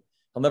doesn't get me.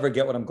 He'll never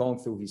get what I'm going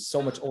through. He's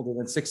so much older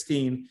than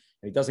 16 and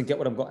he doesn't get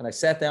what I'm going. And I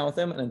sat down with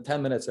him and in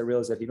 10 minutes, I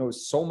realized that he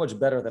knows so much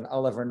better than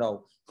I'll ever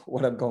know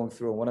what I'm going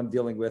through and what I'm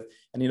dealing with.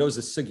 And he knows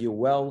the sugya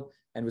well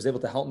and was able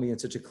to help me in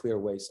such a clear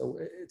way. So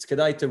it's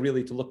kedai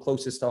to look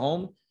closest to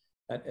home.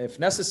 And if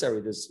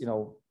necessary, there's,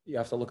 you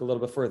have to look a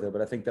little bit further,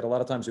 but I think that a lot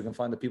of times you can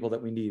find the people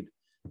that we need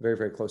very,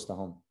 very close to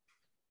home.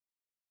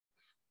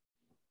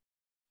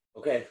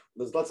 Okay,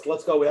 let's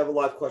go. We have a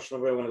live question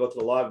over here. We're going to go to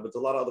the live, but there's a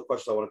lot of other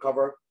questions I want to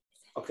cover.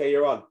 Okay,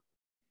 you're on.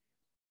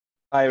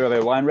 Hi, Rabbi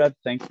Weinreb.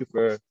 Thank you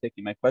for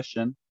taking my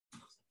question.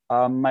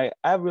 I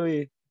have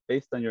really,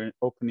 based on your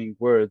opening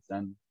words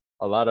and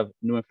a lot of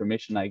new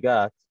information I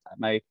got,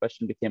 my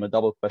question became a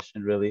double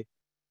question, really.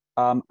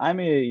 I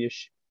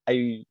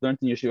learned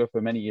in yeshiva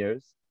for many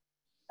years,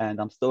 and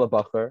I'm still a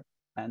bacher,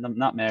 and I'm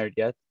not married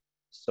yet.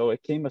 So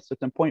it came a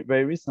certain point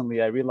very recently,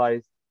 I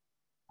realized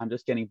I'm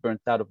just getting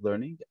burnt out of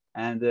learning,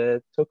 and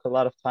it took a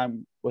lot of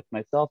time with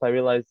myself. I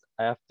realized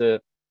I have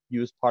to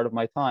use part of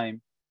my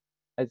time.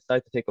 I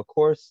decided to take a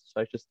course,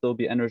 so I should still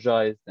be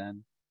energized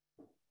and,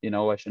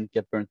 I shouldn't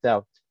get burnt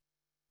out.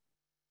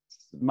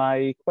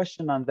 My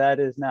question on that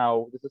is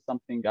now, this is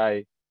something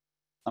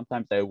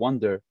sometimes I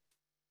wonder,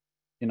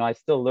 I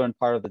still learn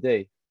part of the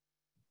day.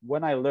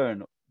 When I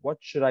learn, what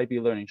should I be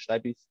learning? Should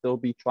I still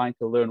be trying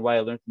to learn why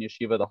I learned in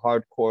yeshiva, the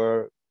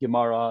hardcore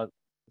Gemara,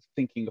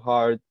 thinking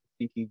hard,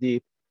 thinking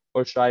deep,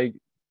 or should I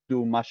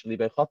do mashali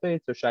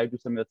bechafetz, or should I do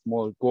something that's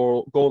more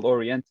goal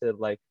oriented,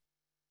 like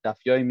daf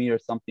yomi or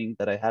something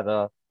that I have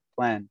a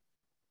plan?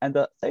 And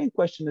the second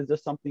question is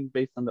just something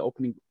based on the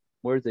opening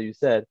words that you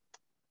said,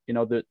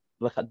 the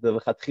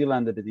lechatchila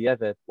and the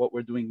b'diavad, what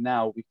we're doing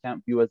now, we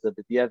can't view as a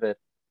b'diavad.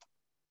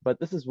 But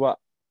this is what,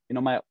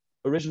 my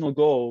original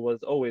goal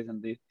was always,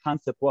 and the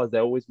concept was, I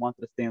always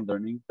wanted to stay in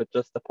learning, but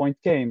just the point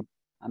came,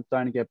 I'm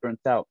starting to get burnt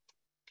out.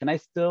 Can I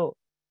still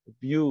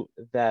view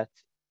that,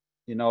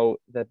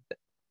 that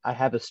I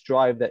have a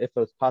strive that if it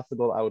was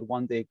possible, I would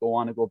one day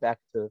go back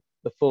to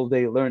the full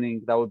day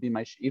learning? That would be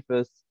my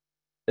she'ifas,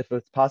 if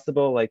it's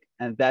possible,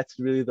 and that's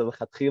really the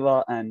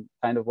lechatchila and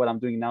kind of what I'm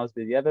doing now is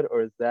b'diavad,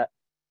 or is that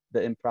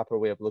the improper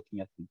way of looking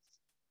at things?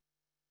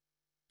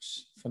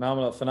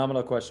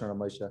 Phenomenal question,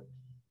 Ramosha.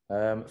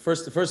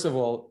 First of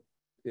all,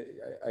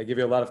 I give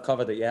you a lot of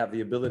cover that you have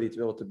the ability to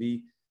be able to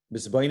be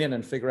misbainin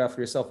and figure out for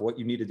yourself what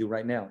you need to do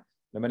right now.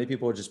 Many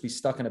people would just be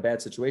stuck in a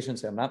bad situation,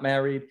 say, I'm not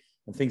married,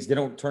 and things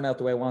didn't turn out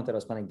the way I wanted. I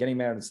was planning on getting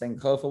married and staying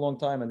for a long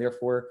time, and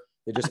therefore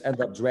they just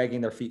end up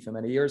dragging their feet for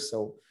many years.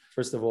 So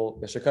first of all,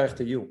 yeshakach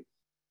to you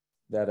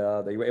that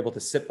you were able to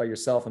sit by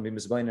yourself and be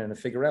misbainin and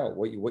figure out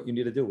what you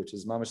need to do, which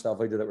is mamash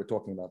avodah that we're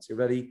talking about. So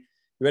you're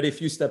already a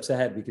few steps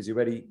ahead because you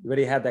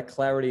already had that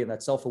clarity and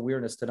that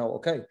self-awareness to know,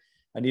 okay,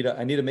 I need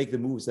to make the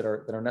moves that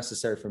are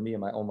necessary for me in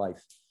my own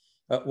life.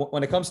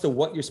 When it comes to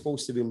what you're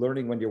supposed to be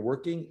learning when you're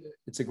working,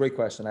 it's a great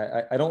question.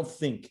 I don't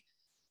think,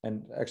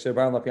 and actually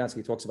Baron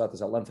Lapiansky talks about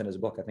this at length in his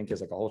book. I think he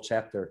has like a whole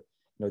chapter,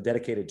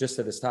 dedicated just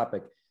to this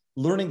topic.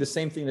 Learning the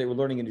same thing that we're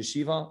learning in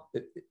yeshiva,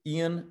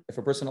 Ian, if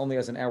a person only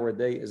has an hour a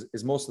day,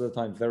 is most of the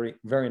time very,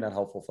 very not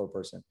helpful for a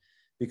person,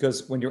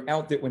 because when you're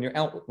out there, when you're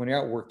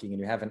out working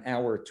and you have an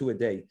hour or two a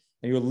day,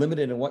 and you're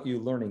limited in what you're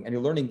learning, and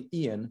you're learning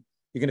Ian,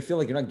 you're going to feel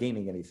like you're not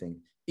gaining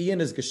anything.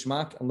 Ian is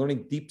geschmack, and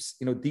learning deep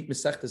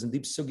mesechtas and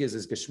deep sugyas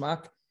is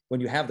geschmack. When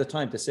you have the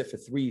time to sit for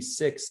 3,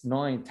 6,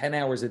 9, 10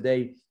 hours a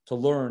day to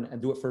learn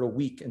and do it for a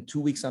week and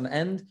 2 weeks on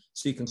end,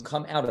 so you can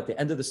come out at the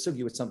end of the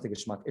sugya with something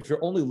geschmack. If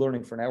you're only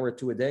learning for an hour or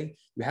two a day,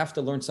 you have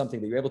to learn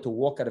something that you're able to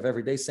walk out of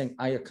every day saying,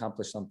 I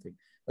accomplished something.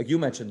 Like you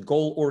mentioned,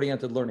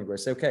 goal-oriented learning, where I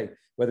say, okay,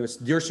 whether it's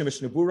Dirsha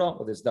Mishnebura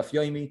or there's Daf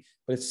Yomi,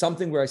 but it's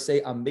something where I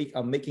say I'm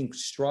making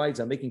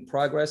strides, I'm making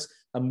progress,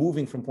 I'm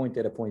moving from point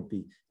A to point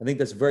B. I think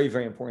that's very,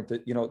 very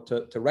important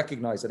to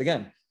recognize that.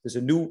 Again, there's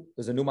a new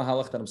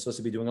mahalach that I'm supposed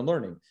to be doing and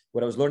learning.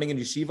 What I was learning in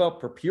yeshiva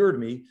prepared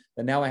me,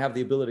 and now I have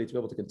the ability to be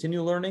able to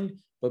continue learning,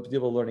 but to be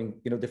able to learning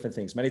different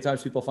things. Many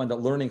times people find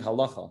that learning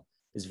halacha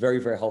is very,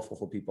 very helpful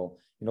for people.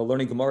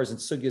 Learning Gemaras and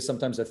Sugyas,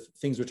 sometimes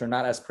things which are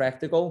not as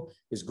practical,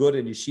 is good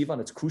in yeshiva,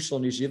 and it's crucial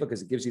in yeshiva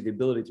because it gives you the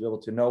ability to be able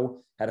to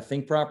know how to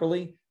think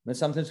properly. And then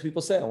sometimes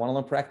people say, I want to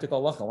learn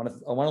practical halacha.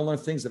 I want to learn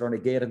things that are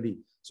negayed and be.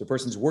 So a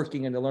person's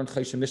working and they learn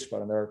Chayshim Mishpat,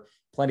 and there are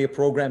plenty of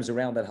programs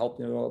around that help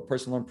a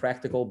person learn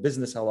practical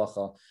business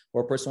halacha,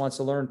 or a person wants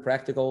to learn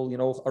practical,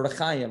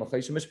 arachayim,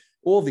 Chayshim Mishpat.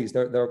 All of these,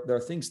 there are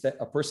things that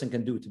a person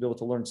can do to be able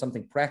to learn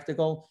something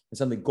practical and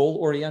something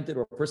goal-oriented,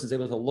 or a person's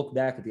able to look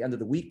back at the end of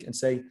the week and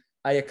say,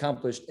 I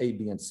accomplished A,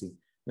 B, and C.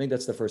 I think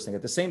that's the first thing.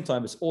 At the same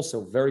time, it's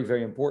also very,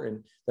 very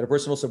important that a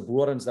person also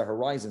broadens their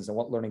horizons and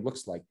what learning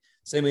looks like.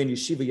 Same way in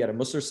yeshiva, you had a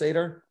Musar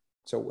Seder.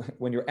 So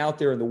when you're out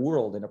there in the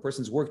world and a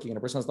person's working and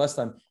a person has less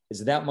time,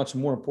 is that much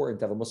more important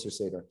to have a Musar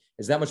Seder?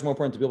 Is that much more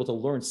important to be able to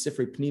learn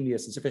Sifrei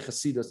Pnimius and Sifrei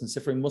Chasidus and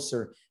Sifrei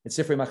Musar and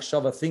Sifrei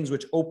Machshava, things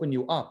which open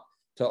you up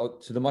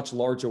to the much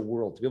larger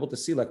world, to be able to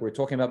see, like we were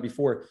talking about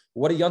before,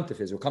 what a Yantif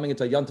is. We're coming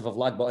into a Yantif of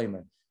Lag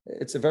Ba'omer.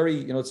 It's a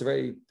very, it's a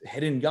very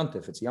hidden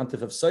Yantif. It's a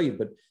Yantif of Sayyid,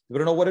 but we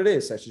don't know what it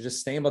is. I should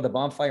just stand by the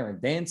bonfire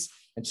and dance.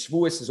 And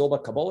Shavuos is all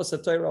about Kabbalah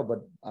Satira,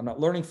 but I'm not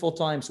learning full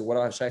time. So what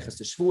do I have shaykhs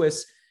to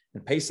Shavuos?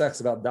 And Pesach's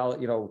about,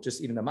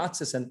 just eating the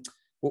matzahs. And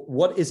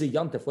what is a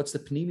Yantif? What's the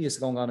Pnimius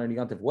going on in a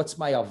Yantif? What's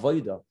my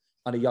avodah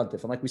on a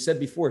Yantif? And like we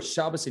said before,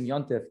 Shabbos and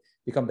Yantif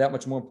become that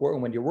much more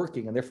important when you're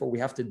working. And therefore we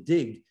have to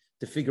dig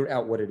to figure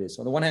out what it is.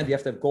 So on the one hand, you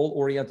have to have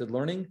goal-oriented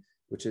learning,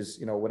 which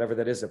is, whatever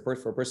that is, for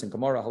a person,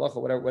 Gemara,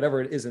 Halacha,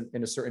 whatever it is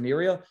in a certain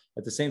area.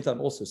 At the same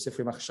time, also,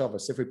 Sifrei Machshava,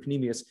 Sifrei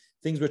Pnimius,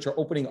 things which are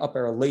opening up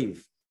our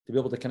lave, to to be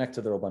able to connect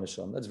to the Rabban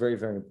Shalom. That's very,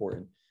 very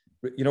important.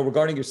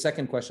 Regarding your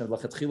second question of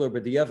Lachatchila or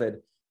B'diavad,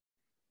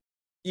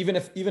 even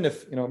if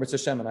Mitzvah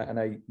Hashem, and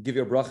I give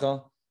you a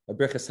bracha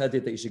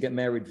hadid that you should get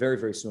married very,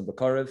 very soon,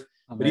 B'karev.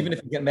 But even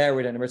if you get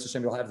married and Mitzvah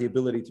Hashem, you'll have the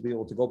ability to be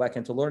able to go back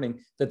into learning.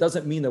 That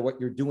doesn't mean that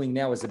what you're doing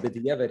now is a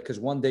B'diavad, because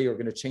one day you're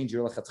going to change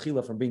your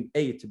Lachatchila from being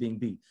A to being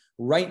B.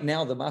 Right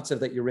now, the matzav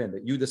that you're in,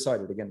 that you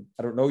decided, again,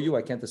 I don't know you,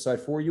 I can't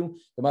decide for you.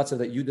 The matzav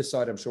that you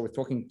decide, I'm sure with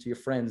talking to your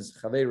friends,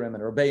 Chaverim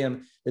and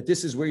Rabbeim, that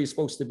this is where you're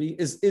supposed to be,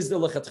 is the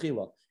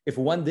Lachatchila. If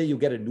one day you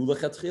get a new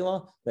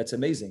Lachatchila, that's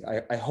amazing.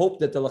 I hope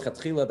that the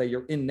Lachatchila that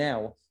you're in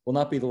now will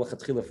not be the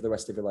Lachatchila for the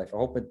rest of your life. I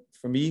hope it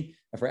for me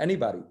and for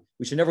anybody.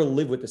 We should never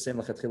live with the same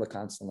Lachatchila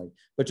constantly.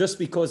 But just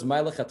because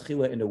my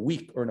Lachatchila in a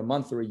week or in a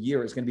month or a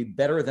year is going to be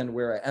better than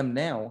where I am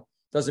now,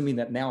 doesn't mean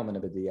that now I'm in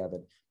a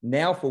B'diavad.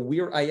 Now, for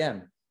where I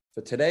am,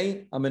 for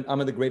today, I'm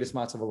in the greatest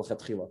matzav of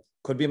Lachatchila.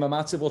 Could be my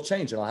matzav will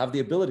change, and I'll have the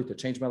ability to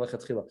change my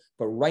Lachatchila.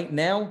 But right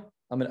now,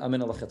 I'm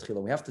in a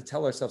Lachatchila. We have to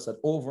tell ourselves that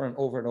over and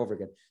over and over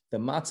again. The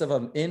matzav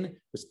I'm in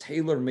was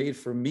tailor-made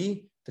for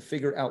me to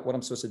figure out what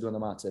I'm supposed to do in the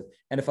matzav.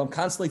 And if I'm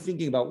constantly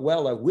thinking about,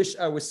 well, I wish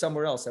I was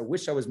somewhere else, I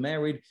wish I was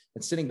married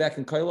and sitting back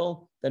in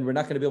Kailal, then we're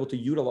not going to be able to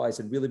utilize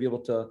and really be able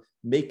to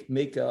make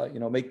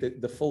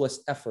the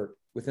fullest effort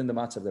within the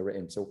matzav that we're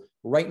in. So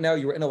right now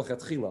you're in a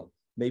Lachatchila.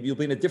 Maybe you'll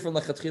be in a different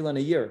Lachatchila in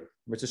a year.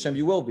 Mitzvah Hashem,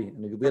 you will be.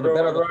 And you'll be in a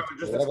better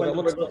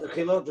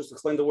Lachatchila. Just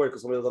explain the word,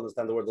 because somebody doesn't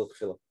understand the word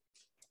Lachatchila.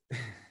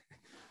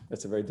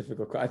 That's a very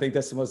difficult question. I think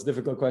that's the most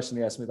difficult question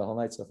you asked me the whole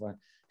night so far.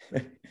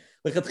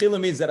 Lachatchila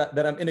means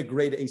that I'm in a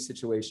grade A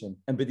situation,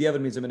 and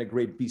B'diavad means I'm in a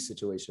grade B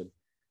situation.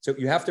 So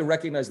you have to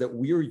recognize that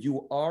where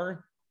you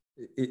are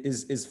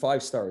is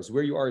 5 stars.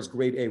 Where you are is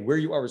grade A. Where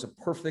you are is a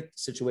perfect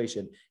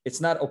situation. It's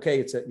not okay.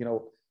 It's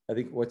I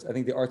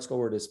think the art school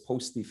word is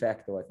post de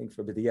facto, I think,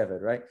 for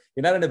B'diavad, right?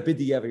 You're not in a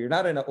B'diavad. You're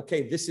not in a,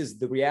 okay, this is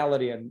the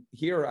reality, and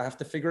here I have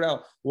to figure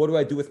out, what do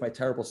I do with my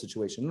terrible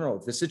situation?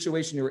 No, the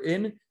situation you're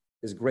in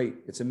is great.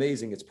 It's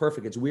amazing. It's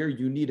perfect. It's where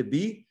you need to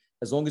be,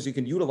 as long as you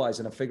can utilize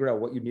it and figure out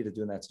what you need to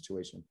do in that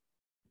situation.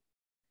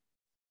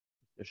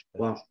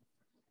 Wow.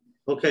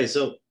 Okay,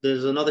 so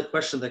there's another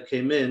question that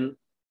came in,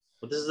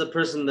 but this is a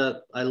person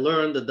that I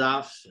learned the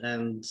daf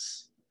and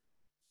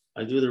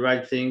I do the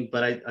right thing,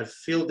 but I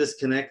feel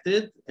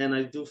disconnected and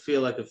I do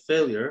feel like a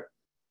failure.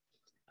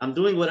 I'm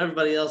doing what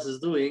everybody else is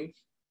doing,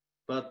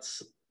 but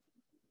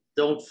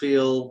don't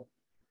feel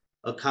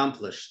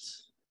accomplished.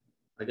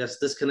 I guess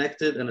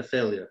disconnected and a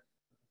failure.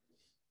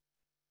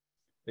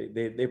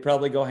 They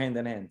probably go hand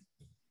in hand.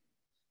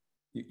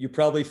 You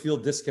probably feel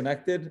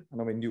disconnected. I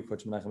don't mean you,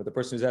 Coach Menachem, but the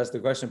person who's asked the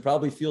question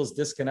probably feels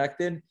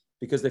disconnected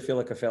because they feel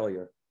like a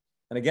failure.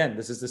 And again,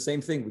 this is the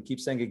same thing we keep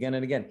saying again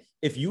and again.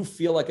 If you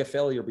feel like a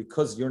failure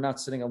because you're not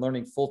sitting and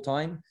learning full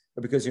time,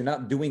 or because you're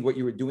not doing what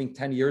you were doing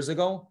 10 years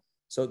ago,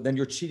 so then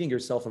you're cheating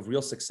yourself of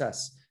real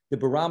success. The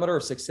barometer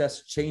of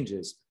success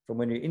changes from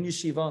when you're in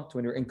yeshiva to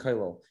when you're in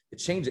Kailal. It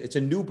changes. It's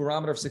a new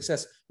barometer of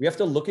success. You have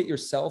to look at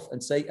yourself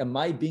and say, am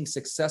I being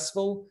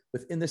successful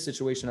within the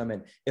situation I'm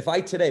in? If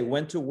I today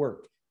went to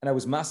work and I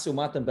was masu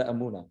matan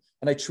be'amuna,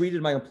 and I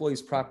treated my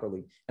employees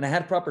properly, and I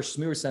had proper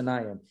shmir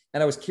sanayim,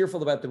 and I was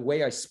careful about the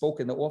way I spoke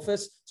in the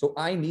office, so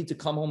I need to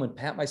come home and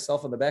pat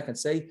myself on the back and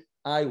say,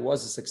 I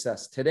was a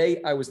success.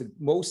 Today, I was the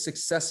most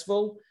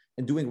successful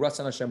in doing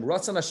Ratzon Hashem.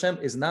 Ratzon Hashem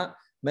is not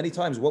many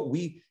times what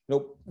we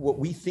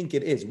think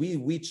it is.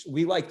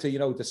 We like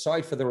to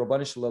decide for the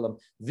Rabban Shalom,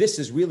 this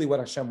is really what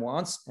Hashem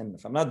wants, and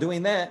if I'm not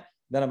doing that,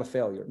 then I'm a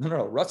failure. No.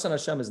 Ratzon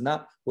Hashem is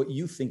not what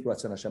you think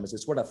Ratzon Hashem is.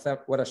 It's what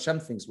Hashem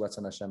thinks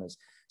Ratzon Hashem is.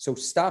 So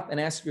stop and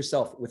ask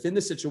yourself, within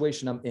the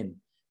situation I'm in,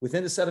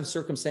 within the set of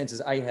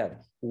circumstances I have,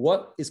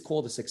 what is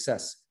called a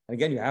success? And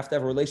again, you have to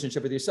have a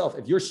relationship with yourself.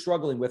 If you're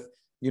struggling with,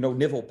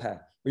 nivel peh,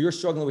 or you're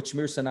struggling with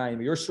shmir sanayim,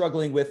 or you're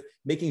struggling with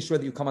making sure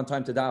that you come on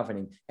time to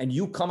davening, and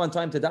you come on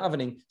time to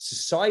davening,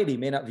 society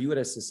may not view it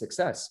as a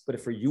success. But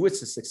if for you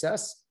it's a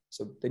success,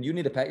 so then you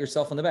need to pat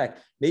yourself on the back.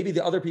 Maybe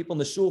the other people in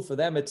the shul, for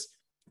them, it's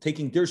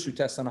taking dirshu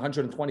tests on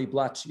 120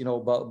 blats,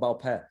 bal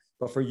peh.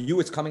 But for you,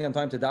 it's coming on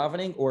time to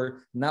davening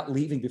or not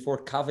leaving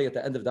before kaveh at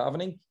the end of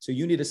davening. So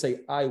you need to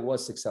say, I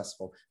was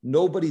successful.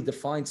 Nobody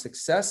defines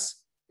success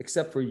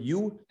except for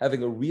you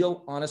having a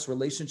real, honest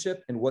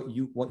relationship and what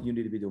you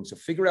need to be doing. So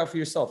figure out for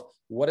yourself,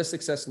 what does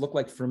success look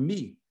like for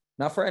me?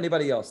 Not for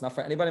anybody else, not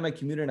for anybody in my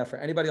community, not for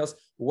anybody else.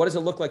 What does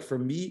it look like for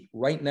me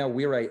right now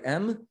where I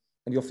am?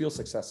 And you'll feel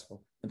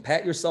successful. And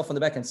pat yourself on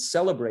the back and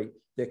celebrate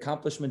the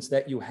accomplishments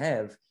that you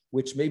have,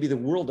 which maybe the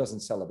world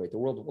doesn't celebrate. The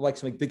world likes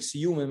to make big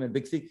siyumim and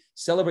big things.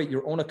 Celebrate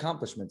your own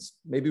accomplishments.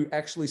 Maybe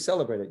actually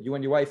celebrate it. You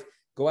and your wife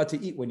go out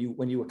to eat when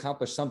you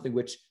accomplish something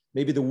which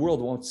maybe the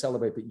world won't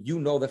celebrate, but you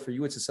know that for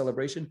you it's a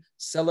celebration.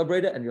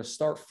 Celebrate it, and you'll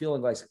start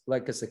feeling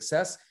like a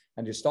success.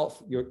 And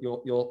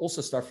you'll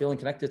also start feeling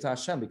connected to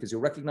Hashem, because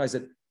you'll recognize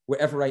that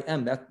wherever I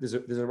am, that there's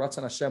a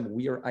Ratzon Hashem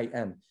where I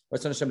am.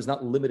 Ratzon Hashem is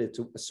not limited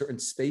to a certain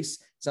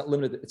space. It's not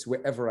limited. It's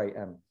wherever I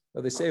am.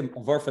 Now, they say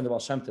avar from the Baal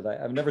Shem Tov.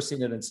 I've never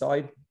seen it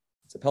inside.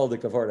 It's a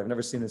peldic avar. I've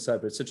never seen it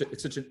inside, but it's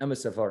such an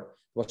emes avar.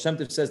 Baal Shem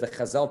Tov says that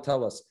Chazal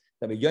tell us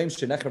that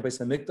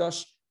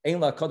Ein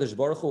la kadosh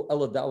baruch hu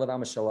ela daled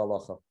amos shel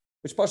halacha.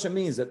 Which pasha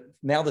means that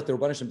now that the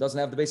Rebbeinu Shem doesn't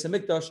have the Beis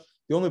Hamikdash,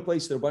 the only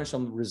place the Rebbeinu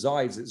Shem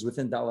resides is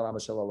within daled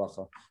amos shel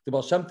halacha. The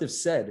Baal Shem Tov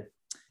said,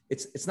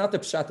 it's not the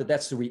pshat that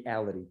that's the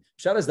reality.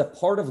 Pshat is that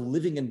part of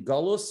living in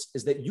galus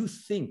is that you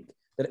think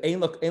that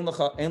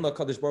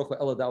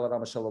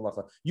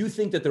you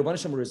think that the Rebbeinu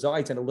Shem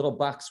resides in a little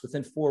box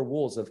within four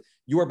walls of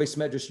your Beis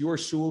Medrash, your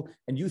shul,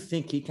 and you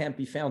think he can't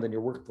be found in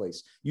your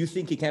workplace. You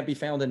think he can't be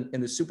found in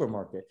the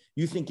supermarket.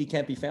 You think he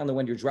can't be found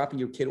when you're dropping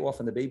your kid off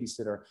in the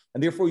babysitter.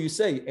 And therefore you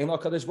say, when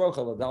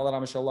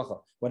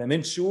I'm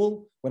in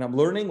shul, when I'm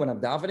learning, when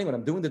I'm davening, when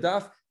I'm doing the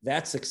daf,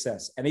 that's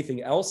success.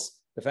 Anything else,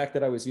 the fact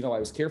that I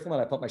was careful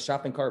and I put my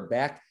shopping cart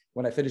back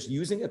when I finished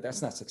using it,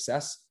 that's not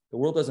success. The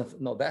world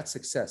doesn't know that's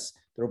success.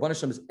 The Rebbeinu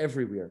Shem is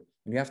everywhere,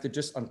 and you have to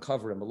just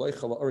uncover him.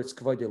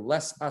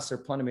 Less aser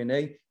panim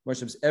Rebbeinu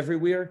Shem is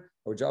everywhere.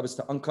 Our job is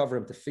to uncover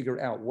him, to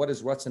figure out what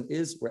his Ratzon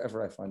is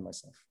wherever I find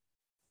myself.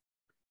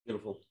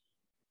 Beautiful.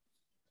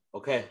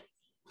 Okay.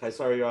 Hi,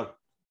 sorry, you're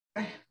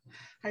on.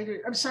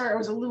 I'm sorry, I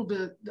was a little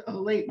bit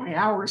late. My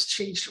hours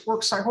changed at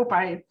work, so I hope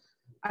I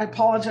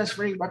apologize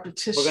for any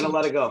repetition. We're going to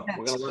let it go.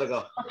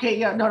 Okay,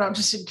 yeah, no,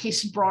 just in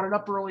case you brought it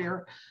up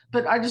earlier.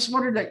 But I just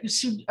wondered that you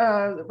see,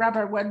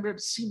 Rabbi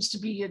Weinberg seems to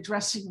be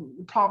addressing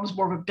the problems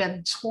more of a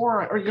Ben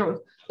Torah, or,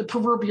 the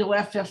proverbial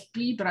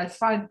FFB, but I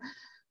find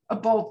a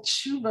Baal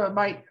Tshuva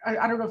might,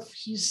 I don't know if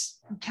he's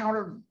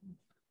encountered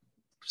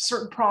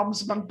certain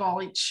problems among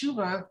Baal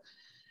Tshuva,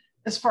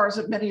 as far as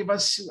that many of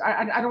us,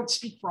 I don't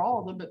speak for all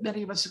of them, but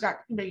many of us got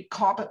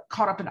caught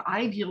up in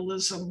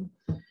idealism.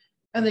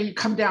 And then you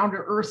come down to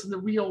earth in the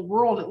real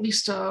world. At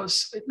least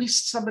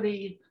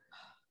somebody,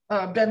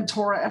 Ben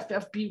Torah,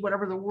 FFB,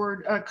 whatever the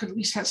word, could at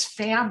least has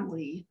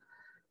family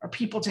or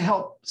people to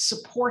help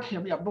support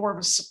him. You have more of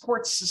a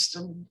support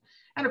system,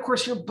 and of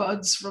course your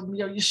buds from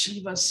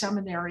yeshiva,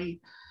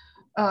 seminary.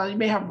 You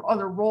may have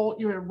other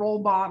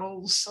role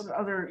models,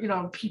 other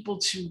people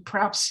to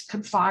perhaps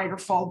confide or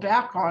fall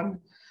back on.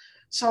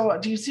 So,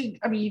 do you think?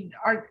 I mean,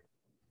 I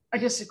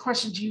guess the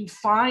question: do you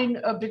find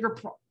a bigger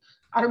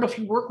I don't know if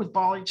you work with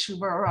Baal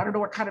Tshuva, or I don't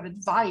know what kind of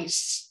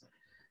advice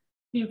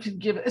you can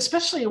give,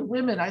 especially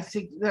women. I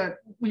think that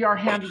we are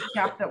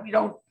handicapped that we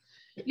don't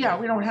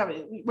have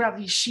it. We have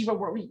the yeshiva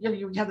where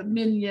you have the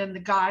minyan,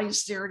 the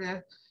guys there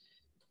to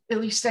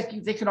at least that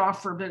they can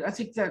offer. But I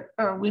think that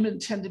women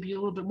tend to be a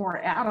little bit more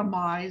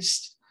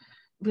atomized.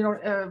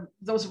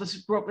 Those of us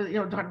who grew up with,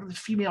 don't have the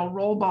female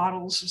role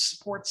models or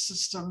support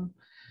system.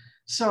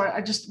 So I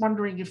just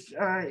wondering if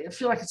I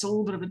feel like it's a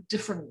little bit of a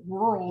different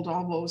world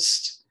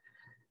almost.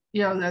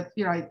 I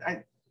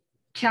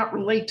can't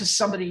relate to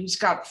somebody who's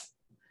got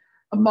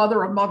a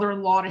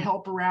mother-in-law to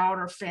help her out,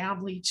 or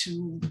family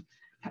to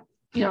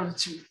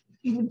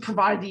even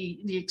provide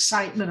the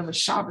excitement of a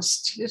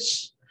Shabbos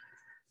tish.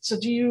 So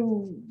do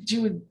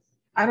you,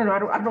 I don't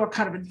know what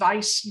kind of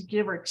advice you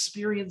give or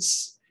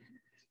experience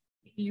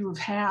you've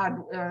had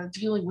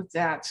dealing with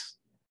that.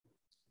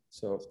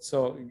 So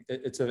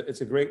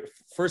it's a great,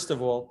 first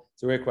of all,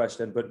 it's a great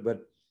question, but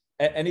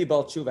any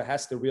Baal Tshuva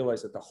has to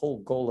realize that the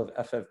whole goal of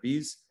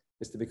FFBs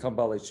is to become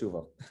Baal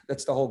Tshuva.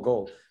 That's the whole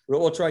goal. We're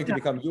all trying to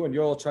become you, and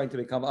you're all trying to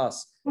become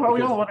us. Well,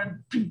 we all want to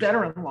be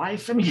better in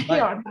life. I mean,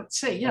 right. I'm not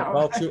saying, A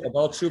Baal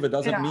Tshuva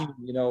doesn't mean,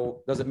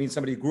 doesn't mean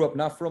somebody grew up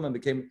not from and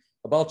became,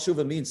 a Baal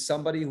Tshuva means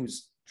somebody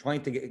who's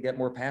trying to get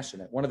more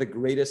passionate. One of the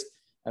greatest,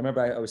 I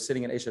remember I was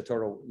sitting in Esha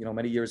Torah,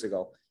 many years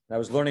ago, and I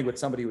was learning with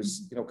somebody who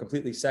was,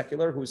 completely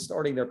secular, who was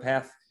starting their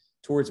path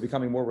towards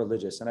becoming more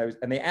religious. And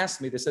they asked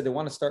me, they said they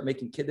want to start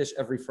making Kiddush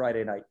every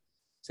Friday night.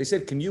 So they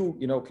said, can you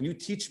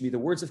teach me the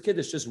words of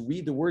Kiddush? Just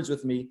read the words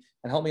with me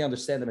and help me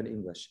understand them in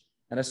English.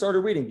 And I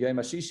started reading. He's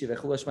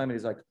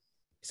like,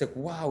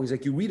 wow. He's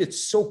like, you read it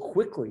so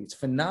quickly. It's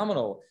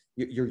phenomenal.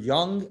 You're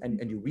young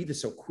and you read it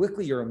so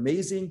quickly. You're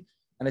amazing.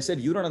 And I said,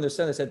 you don't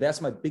understand. I said,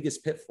 that's my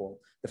biggest pitfall.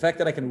 The fact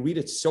that I can read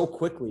it so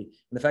quickly, and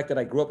the fact that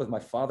I grew up with my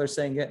father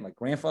saying it, my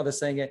grandfather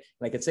saying it,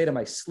 and I could say it in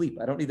my sleep.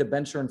 I don't need the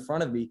bencher in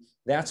front of me.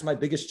 That's my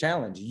biggest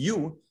challenge.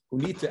 You, who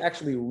need to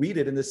actually read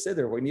it in the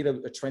siddur, or need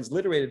a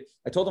transliterated.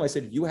 I told him, I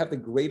said, you have the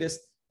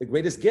greatest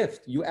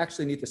gift. You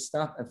actually need to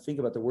stop and think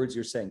about the words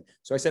you're saying.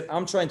 So I said,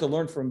 I'm trying to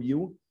learn from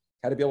you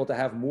how to be able to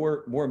have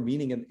more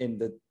meaning in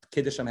the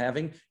Kiddush I'm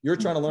having. You're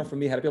trying to learn from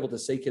me how to be able to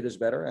say Kiddush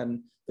better. And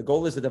the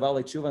goal is that the Baal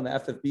Tshuva and the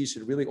FFB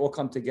should really all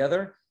come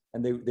together,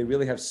 and they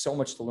really have so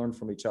much to learn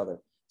from each other.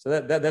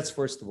 So that's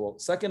first of all.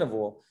 Second of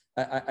all,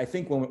 I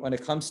think when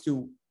it comes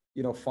to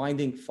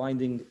finding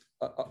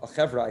a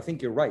chevra, I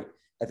think you're right.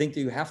 I think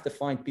that you have to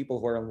find people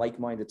who are in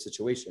like-minded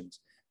situations.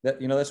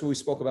 That's what we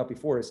spoke about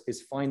before,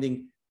 is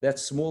finding that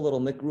small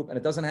little knit group. And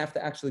it doesn't have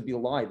to actually be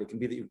live. It can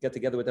be that you get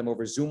together with them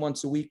over Zoom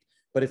once a week,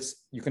 but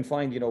you can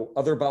find,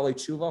 other Balei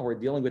Tshuva who are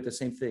dealing with the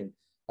same thing.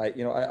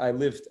 I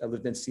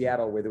lived in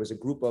Seattle, where there was a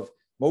group of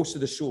most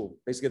of the shul,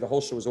 basically the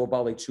whole shul was all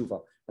Balei Tshuva,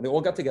 and they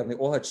all got together and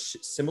they all had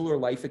similar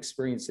life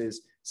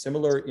experiences,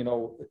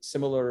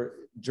 similar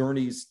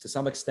journeys to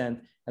some extent,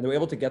 and they were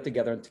able to get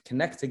together and to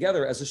connect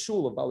together as a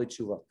shul of Balei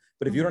Tshuva.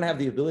 But if you don't have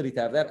the ability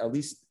to have that, at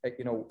least,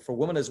 for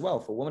women as well,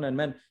 for women and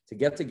men to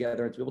get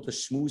together and to be able to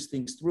schmooze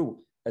things through,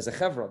 as a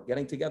chevra,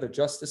 getting together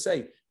just to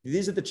say,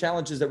 these are the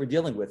challenges that we're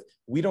dealing with.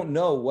 We don't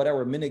know what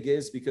our minig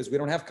is because we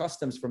don't have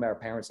customs from our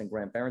parents and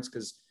grandparents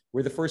because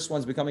we're the first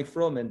ones becoming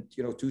from in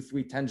 2,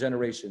 3, 10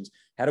 generations.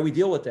 How do we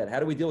deal with that? How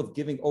do we deal with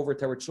giving over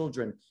to our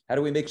children? How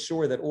do we make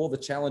sure that all the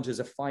challenges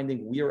of finding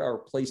where our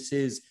place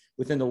is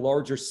within the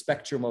larger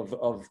spectrum of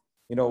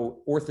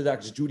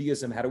Orthodox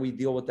Judaism? How do we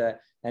deal with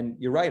that? And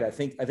you're right. I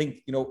think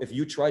if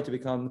you try to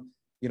become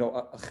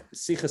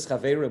sichas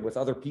chaverim with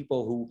other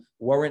people who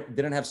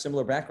didn't have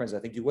similar backgrounds, I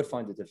think you would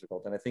find it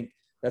difficult. And I think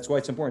that's why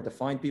it's important to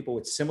find people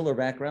with similar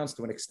backgrounds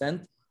to an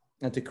extent,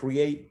 and to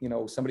create,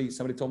 somebody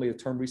told me a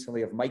term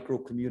recently of micro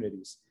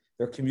communities.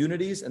 There are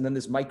communities, and then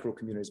there's micro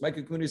communities.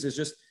 Micro communities is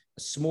just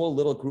a small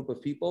little group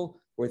of people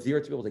who are there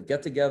to be able to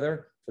get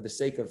together for the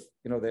sake of,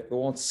 they're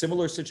all in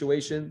similar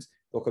situations.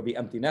 There could be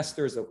empty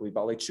nesters, there could be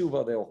balei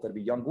tshuva, there could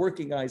be young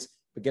working guys,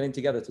 but getting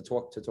together to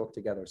talk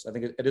together. So I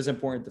think it is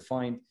important to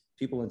find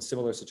people in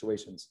similar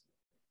situations.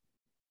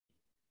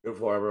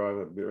 Beautiful, everyone. It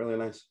would be really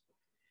nice.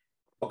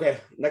 Okay,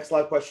 next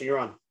live question. You're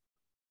on.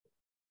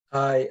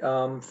 Hi.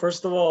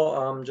 First of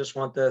all, just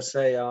want to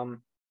say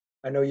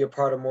I know you're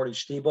part of Morty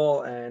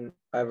Stiebel, and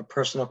I have a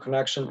personal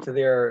connection to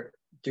there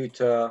due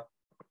to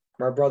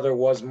my brother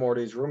was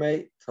Morty's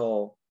roommate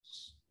till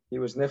he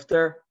was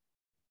nifter.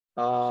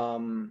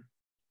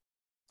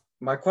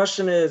 My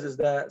question is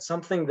that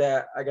something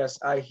that I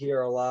guess I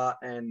hear a lot,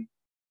 and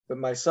with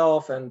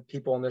myself and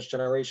people in this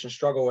generation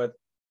struggle with,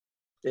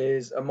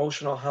 is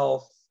emotional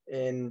health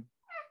in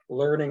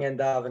learning and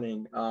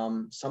davening.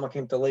 Someone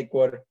came to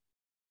Lakewood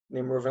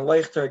named Reuven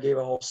Leichter, gave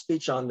a whole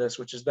speech on this,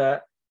 which is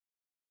that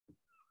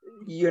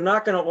you're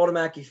not going to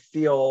automatically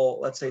feel,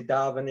 let's say,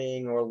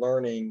 davening or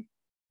learning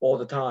all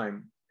the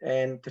time.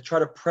 And to try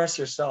to press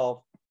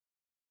yourself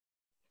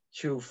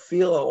to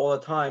feel it all the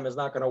time is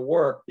not going to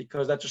work,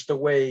 because that's just the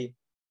way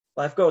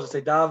life goes. Let's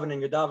say davening,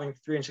 you're davening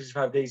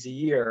 365 days a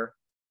year,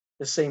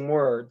 the same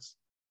words.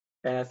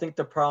 And I think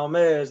the problem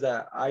is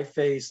that I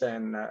face,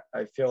 and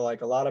I feel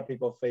like a lot of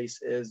people face,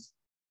 is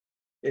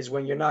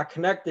when you're not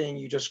connecting,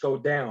 you just go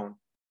down.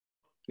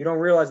 You don't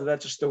realize that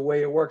that's just the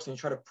way it works, and you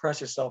try to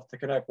press yourself to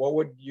connect. What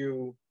would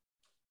your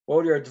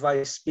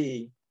advice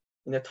be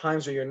in the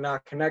times where you're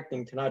not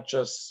connecting to not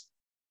just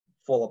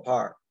fall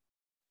apart?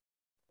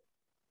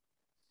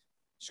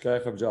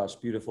 Shkayach Josh,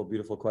 beautiful,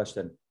 beautiful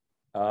question.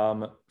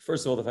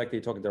 First of all, the fact that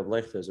you're talking to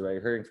Reb Leichter is already,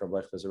 hearing from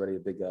Leichter is already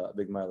a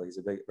big mile. He's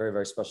a big, very,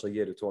 very special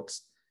yid who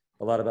talks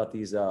a lot about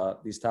these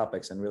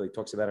topics and really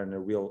talks about it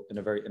in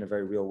a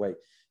very real way.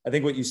 I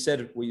think what you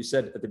said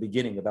at the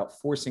beginning about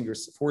forcing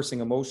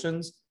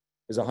emotions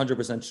is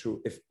 100%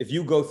 true. If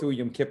you go through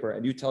Yom Kippur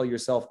and you tell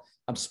yourself,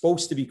 I'm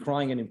supposed to be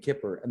crying in Yom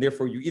Kippur, and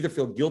therefore you either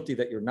feel guilty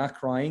that you're not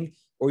crying,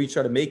 or you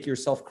try to make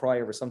yourself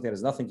cry over something that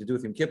has nothing to do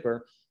with Yom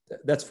Kippur,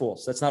 that's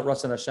false. That's not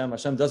Ratzon Hashem.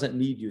 Hashem doesn't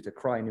need you to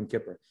cry in Yom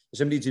Kippur.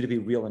 Hashem needs you to be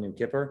real in Yom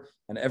Kippur,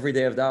 and every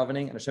day of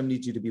davening, and Hashem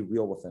needs you to be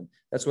real with him.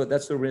 That's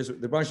the reason.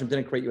 The Rebbe Hashem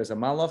didn't create you as a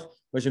malach.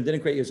 Hashem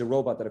didn't create you as a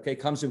robot that, okay,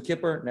 comes Yom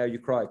Kippur, now you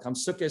cry.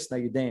 Comes Sukkot, now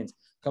you dance.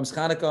 Comes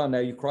Hanukkah, now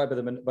you cry by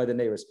the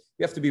neighbors.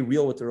 You have to be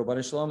real with the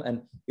Rabban Shalom,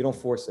 and you don't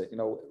force it.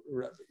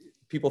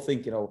 People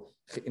think,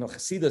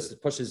 Chassidus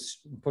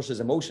pushes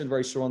emotion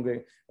very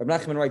strongly. Rabbi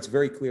Nachman writes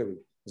very clearly.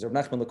 As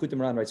Rabbi Nachman Likutei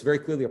Moharan writes very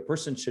clearly, a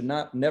person should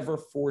never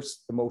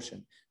force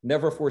emotion,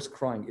 never force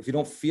crying. If you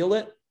don't feel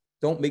it,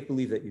 don't make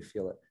believe that you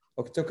feel it.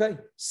 It's okay.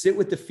 Sit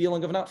with the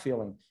feeling of not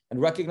feeling and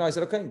recognize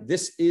that, okay,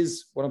 this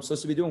is what I'm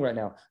supposed to be doing right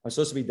now. I'm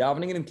supposed to be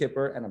davening in Yom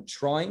Kippur, and I'm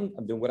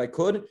doing what I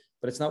could,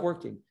 but it's not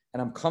working.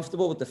 And I'm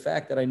comfortable with the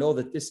fact that I know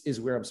that this is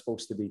where I'm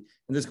supposed to be.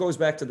 And this goes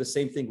back to the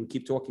same thing we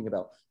keep talking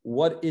about.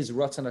 What is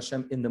Ratzon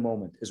Hashem in the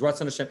moment? Is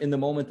Ratzon Hashem in the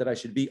moment that I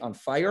should be on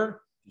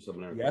fire?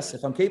 Yes,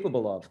 if I'm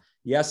capable of.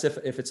 Yes, if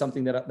it's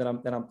something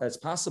that's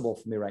possible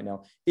for me right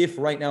now. If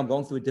right now I'm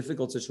going through a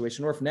difficult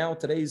situation, or if now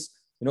today's,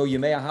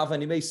 Yemei Ahava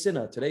and Yemei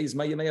Sinna, today's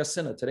my Yemei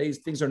Sinna, today's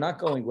things are not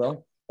going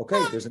well.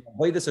 Okay, there's an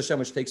Avodas Hashem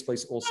which takes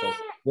place also.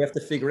 We have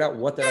to figure out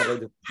what that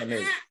Avodas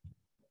Hashem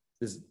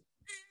is.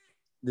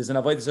 There's an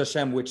Avodas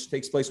Hashem which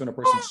takes place when a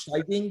person's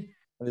shiting,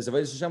 and there's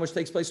Avodas Hashem which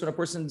takes place when a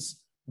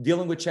person's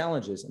dealing with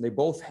challenges, and they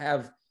both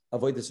have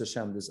Avodas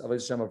Hashem. There's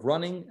Avodas Hashem of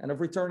running and of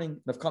returning,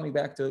 and of coming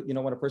back to,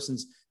 when a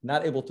person's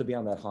not able to be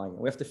on that high. And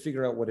we have to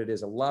figure out what it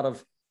is.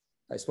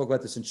 I spoke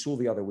about this in Shul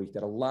the other week,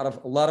 that a lot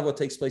of what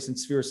takes place in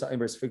Sfira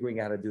Sa'imer is figuring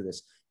out how to do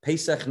this.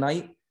 Pesach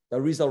night, the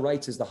Arizal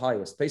writes, is the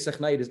highest. Pesach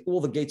night is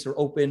all the gates are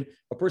open.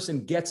 A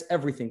person gets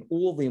everything.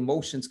 All the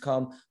emotions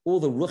come, all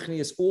the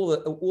ruchnias, all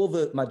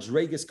the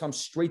madregas come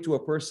straight to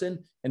a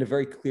person in a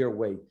very clear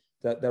way.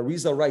 The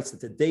Arizal writes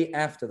that the day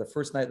after the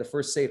first night, the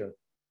first Seder,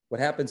 what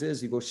happens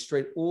is you go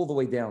straight all the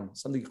way down,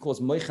 something called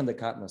moichan de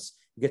katnas.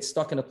 You get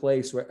stuck in a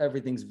place where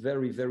everything's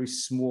very, very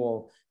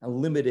small and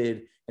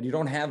limited, and you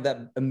don't have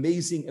that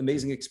amazing,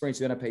 amazing experience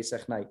you had on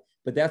Pesach night.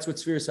 But that's what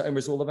Sfira Sa'imer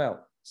is all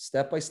about.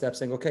 Step by step,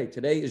 saying, okay,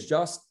 today is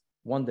just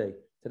one day.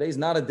 Today's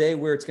not a day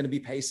where it's going to be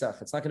Pesach.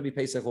 It's not going to be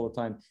Pesach all the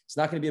time. It's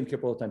not going to be Yom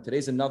Kippur all the time.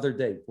 Today's another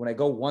day. When I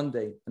go one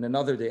day and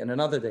another day and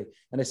another day,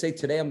 and I say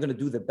today I'm going to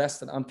do the best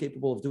that I'm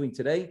capable of doing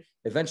today,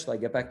 eventually I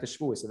get back to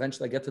Shavuos.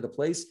 Eventually I get to the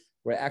place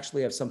where I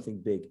actually have something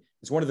big.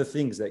 It's one of the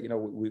things that,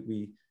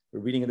 we're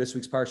reading in this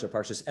week's Parsha,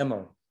 Parshas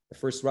Emor, the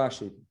first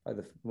Rashi,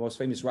 the most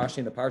famous Rashi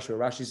in the Parsha,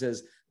 where Rashi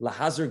says,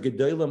 Lahazar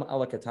gedolim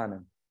ala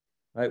katanim,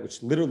 right?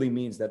 Which literally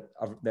means that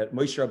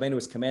Moshe Rabbeinu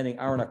is commanding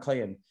Aaron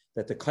HaKohen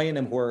that the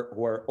Kohanim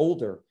who are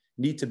older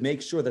need to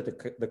make sure that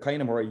the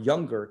Kohanim who are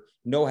younger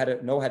know how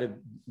to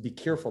be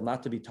careful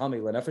not to be Tamei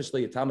Lenefesh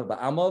Yitama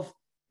Ba'amav.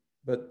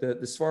 But the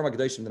Svarim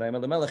HaKadoshim, the Naim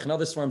HaMelech, and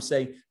other Svarim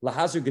say,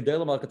 Lahazar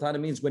gedolim ala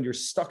katanim means when you're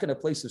stuck in a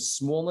place of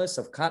smallness,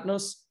 of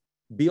katnos,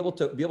 be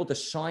able to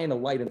shine a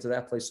light into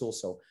that place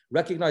also.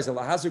 Recognize that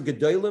Lahazar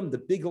Gedolim, the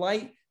big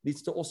light,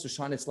 needs to also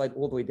shine its light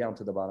all the way down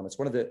to the bottom. It's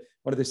one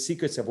of the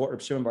secrets of what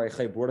Reb Shimon Bar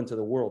Yochai brought into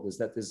the world, is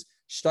that there's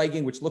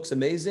steiging, which looks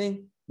amazing,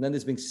 and then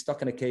there's being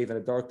stuck in a cave in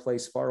a dark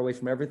place far away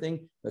from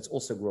everything. That's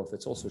also growth.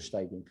 It's also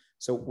steiging.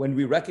 So when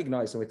we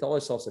recognize and we tell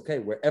ourselves, okay,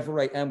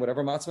 wherever I am,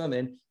 whatever matzah I'm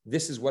in,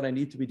 this is what I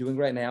need to be doing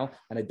right now,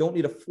 and I don't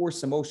need to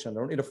force emotion. I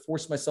don't need to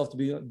force myself to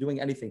be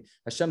doing anything.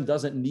 Hashem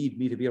doesn't need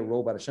me to be a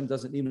robot. Hashem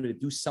doesn't need me to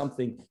do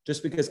something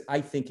just because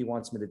I think He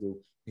wants me to do.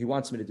 He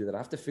wants me to do that. I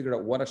have to figure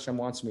out what Hashem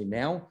wants me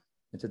now,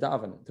 and to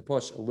daven, to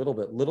push a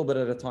little bit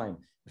at a time.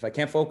 If I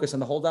can't focus on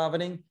the whole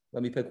davening,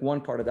 let me pick one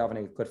part of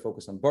davening I could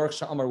focus on. Baruch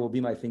Sha'amar will be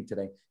my thing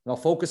today. And I'll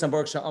focus on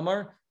Baruch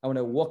Sha'amar. And when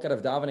I walk out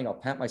of davening, I'll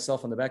pat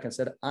myself on the back and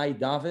said, I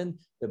daven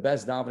the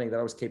best davening that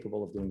I was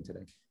capable of doing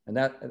today.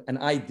 And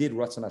I did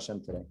Ratzon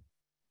Hashem today.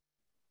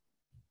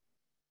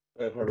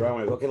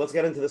 Okay, let's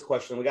get into this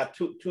question. We got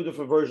two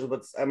different versions,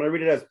 but I'm going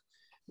to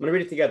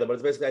read it together, but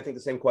it's basically, I think,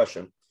 the same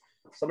question.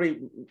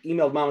 Somebody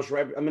emailed Mamash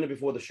right a minute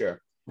before the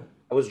share.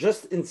 I was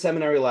just in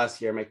seminary last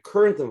year. My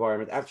current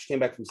environment, after she came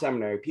back from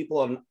seminary,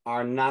 people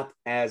are not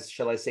as,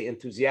 shall I say,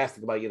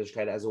 enthusiastic about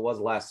Yiddishkeit as it was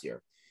last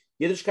year.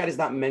 Yiddishkeit is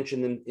not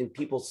mentioned in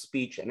people's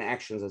speech and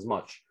actions as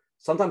much.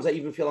 Sometimes I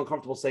even feel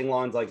uncomfortable saying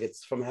lines like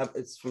it's from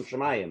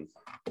Shemayim.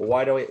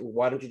 Why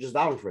don't you just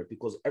daven for it?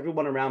 Because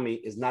everyone around me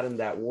is not in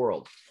that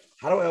world.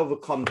 How do I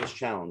overcome this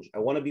challenge? I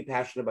want to be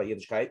passionate about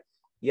Yiddishkeit,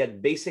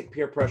 yet basic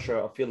peer pressure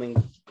of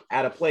feeling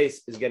out of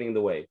place is getting in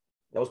the way.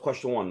 That was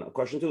question one.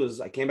 Question two is,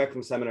 I came back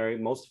from seminary.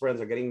 Most friends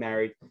are getting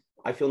married.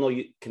 I feel no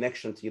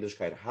connection to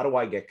Yiddishkeit. How do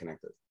I get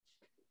connected?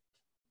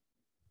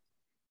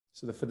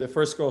 So the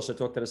first girl should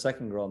talk to the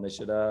second girl, and they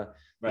should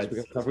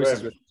become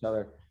conversations with each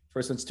other.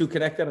 First one's too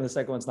connected, and the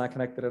second one's not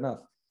connected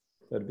enough.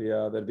 That'd be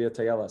a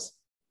tayelas.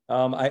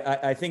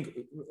 I think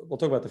we'll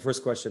talk about the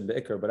first question, the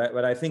ikr,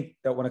 but I think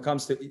that when it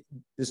comes to,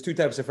 there's two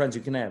types of friends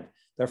you can have.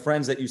 There are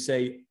friends that you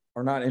say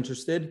are not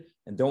interested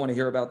and don't want to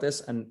hear about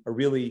this and are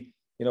really,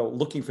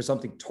 looking for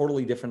something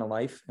totally different in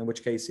life, in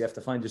which case you have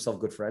to find yourself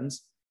good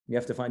friends. You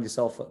have to find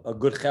yourself a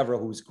good chevra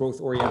who's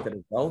growth-oriented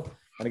as well.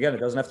 And again, it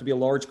doesn't have to be a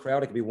large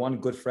crowd. It could be one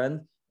good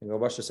friend.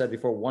 Basha said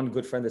before, one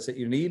good friend, that's it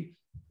you need.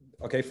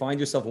 Okay, find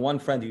yourself one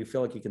friend who you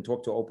feel like you can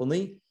talk to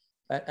openly.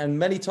 And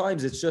many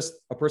times it's just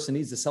a person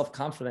needs the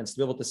self-confidence to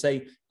be able to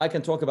say, I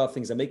can talk about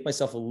things and make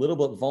myself a little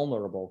bit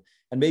vulnerable.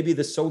 And maybe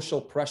the social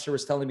pressure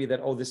is telling me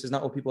that, this is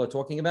not what people are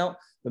talking about.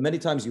 But many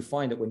times you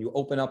find that when you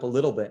open up a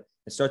little bit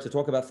and start to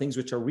talk about things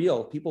which are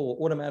real, people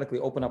will automatically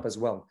open up as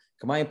well.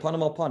 Kamayim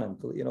panim al panim,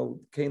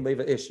 Cain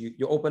Leva Ish.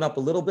 You open up a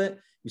little bit,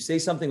 you say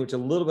something which is a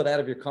little bit out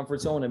of your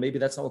comfort zone, and maybe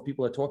that's not what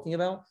people are talking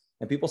about.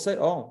 And people say,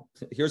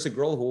 here's a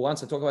girl who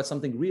wants to talk about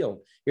something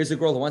real. Here's a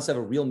girl who wants to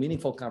have a real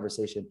meaningful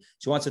conversation.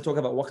 She wants to talk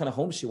about what kind of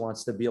home she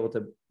wants to be able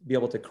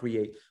to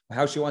create,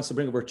 how she wants to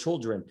bring up her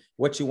children,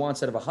 what she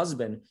wants out of a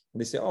husband.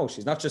 And they say,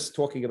 she's not just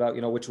talking about,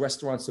 which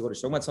restaurants to go to.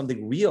 She's talking about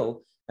something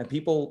real. And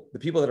the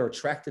people that are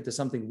attracted to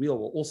something real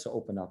will also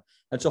open up.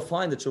 And she'll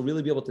find that she'll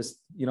really be able to,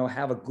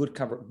 have a good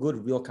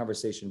real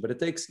conversation. But it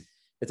takes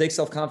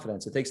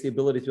self-confidence. It takes the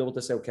ability to be able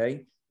to say,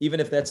 okay, even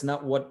if that's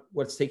not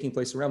what's taking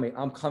place around me,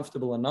 I'm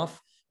comfortable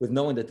enough with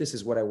knowing that this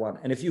is what I want.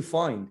 And if you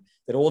find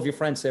that all of your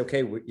friends say,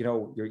 okay,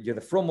 you're the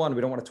from one,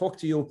 we don't want to talk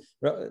to you,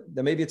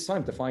 then maybe it's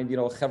time to find,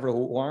 chevra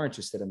who are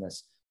interested in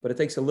this. But it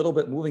takes a little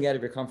bit moving out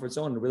of your comfort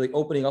zone and really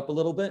opening up a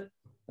little bit.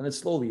 And then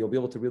slowly you'll be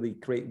able to really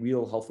create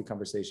real healthy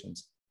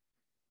conversations.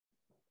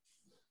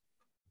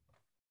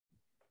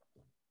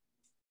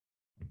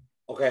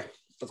 Okay,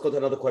 let's go to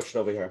another question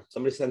over here.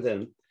 Somebody sent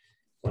in,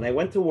 when I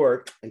went to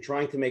work and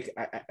trying to make,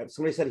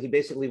 somebody said he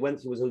was in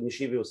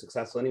yeshiva, he was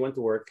successful, and he went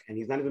to work, and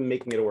he's not even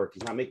making it to work.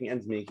 He's not making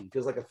ends meet. He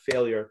feels like a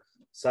failure,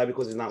 side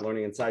because he's not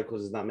learning, inside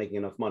because he's not making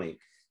enough money. He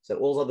said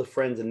all his other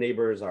friends and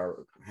neighbors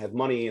have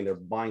money, and they're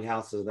buying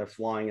houses, and they're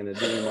flying, and they're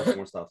doing much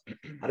more stuff.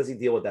 How does he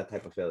deal with that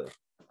type of failure?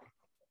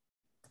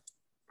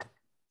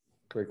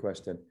 Great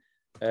question.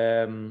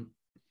 I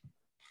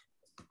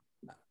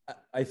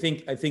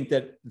think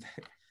that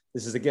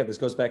this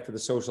goes back to the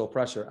social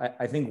pressure.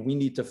 I think we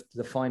need to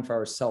define for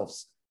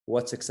ourselves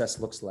what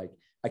success looks like.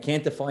 I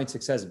can't define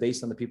success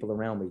based on the people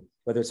around me,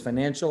 whether it's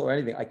financial or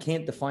anything. I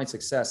can't define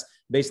success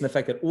based on the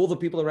fact that all the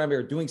people around me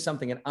are doing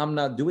something and I'm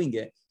not doing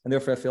it. And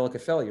therefore I feel like a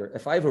failure.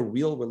 If I have a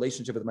real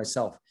relationship with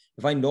myself,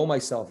 if I know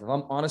myself, if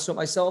I'm honest with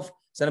myself,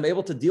 then I'm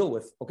able to deal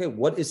with, okay,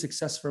 what is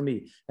success for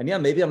me? And yeah,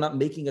 maybe I'm not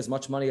making as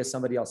much money as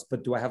somebody else,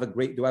 but do I have a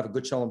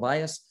good shalom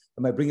bias?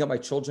 Am I bringing up my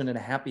children in a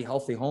happy,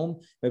 healthy home?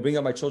 Am I bringing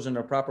up my children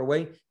in a proper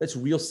way? That's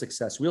real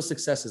success. Real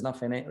success is not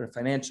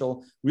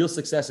financial. Real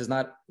success is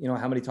not,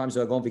 how many times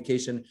do I go on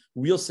vacation?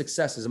 Real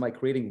success is, am I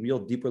creating real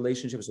deep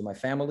relationships with my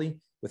family,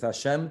 with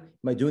Hashem?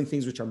 Am I doing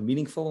things which are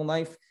meaningful in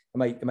life?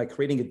 Am I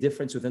creating a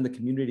difference within the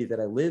community that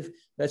I live?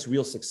 That's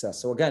real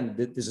success. So again,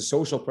 there's a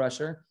social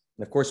pressure.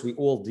 And of course, we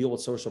all deal with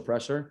social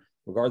pressure,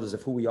 regardless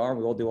of who we are.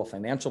 We all deal with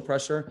financial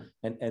pressure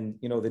and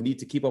the need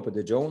to keep up with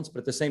the Jones. But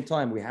at the same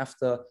time, we have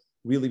to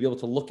really be able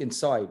to look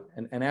inside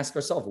and ask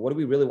ourselves, what do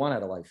we really want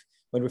out of life?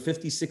 When we're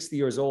 50, 60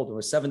 years old, when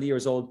we're 70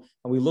 years old,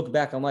 and we look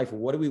back on life,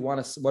 what do we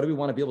want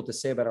to be able to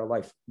say about our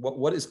life?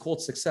 What is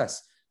called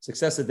success?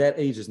 Success at that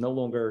age is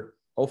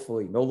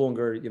hopefully no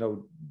longer,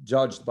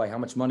 judged by how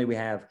much money we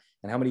have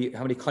and how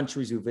many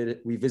countries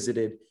we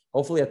visited.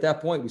 Hopefully at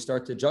that point, we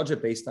start to judge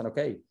it based on,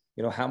 okay,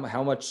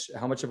 how much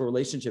of a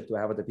relationship do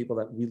I have with the people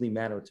that really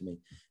matter to me?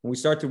 And we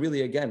start to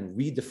really, again,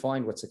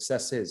 redefine what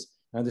success is.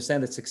 I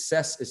understand that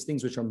success is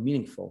things which are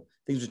meaningful,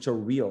 things which are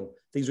real,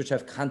 things which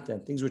have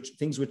content, things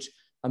which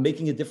are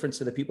making a difference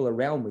to the people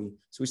around me.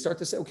 So we start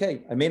to say,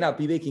 okay, I may not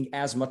be making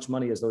as much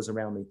money as those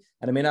around me,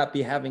 and I may not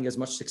be having as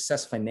much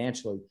success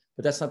financially,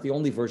 but that's not the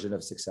only version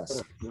of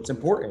success. It's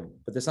important,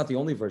 but that's not the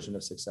only version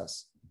of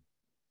success.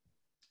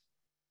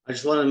 I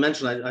just want to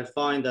mention, I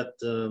find that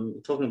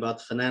talking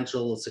about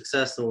financial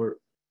success, or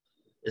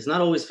it's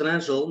not always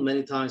financial.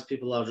 Many times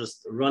people are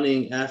just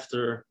running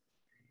after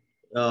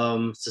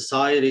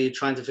society,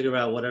 trying to figure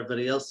out what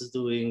everybody else is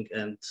doing,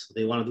 and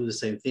they want to do the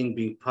same thing,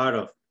 being part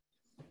of.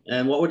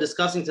 And what we're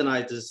discussing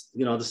tonight is,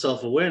 the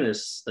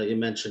self-awareness that you're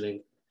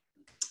mentioning.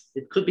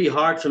 It could be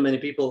hard for many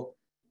people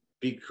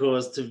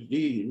because to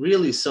be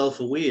really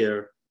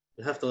self-aware,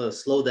 you have to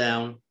slow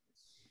down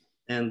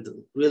and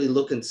really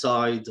look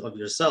inside of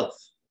yourself.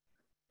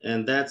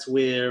 And that's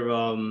where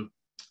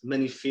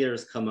many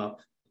fears come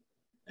up,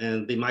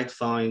 and they might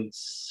find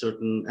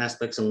certain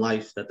aspects in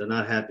life that they're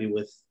not happy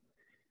with.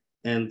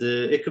 And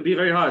it could be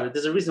very hard.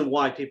 There's a reason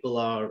why people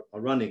are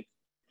running,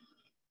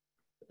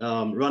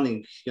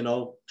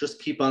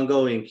 just keep on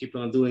going, keep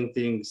on doing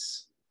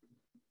things,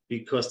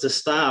 because to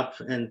stop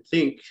and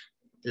think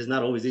is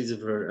not always easy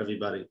for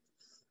everybody.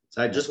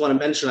 So I just want to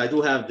mention, I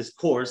do have this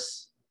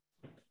course,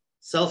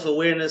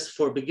 Self-Awareness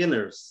for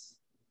Beginners.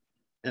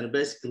 And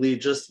basically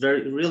just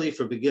really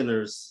for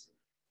beginners,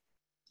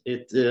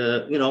 it,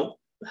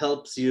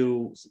 helps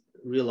you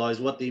realize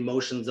what the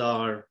emotions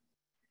are,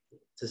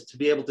 to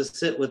be able to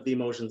sit with the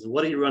emotions.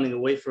 What are you running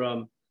away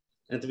from?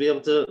 And to be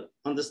able to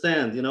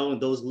understand, in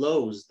those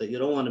lows that you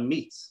don't want to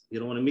meet. You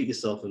don't want to meet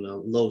yourself in a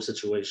low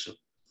situation.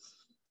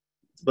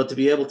 But to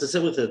be able to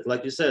sit with it,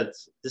 like you said,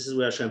 this is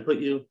where Hashem put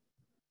you.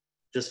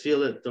 Just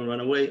feel it, don't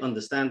run away,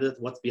 understand it,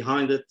 what's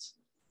behind it.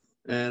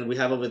 And we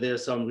have over there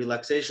some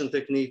relaxation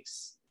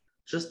techniques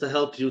just to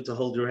help you to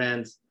hold your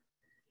hands,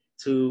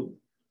 to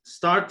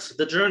start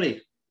the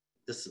journey,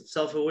 this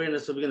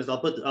self-awareness for beginners. I'll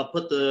put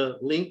the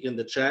link in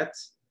the chat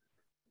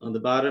on the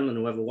bottom, and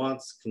whoever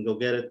wants can go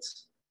get it.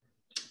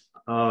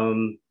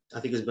 I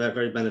think it's very,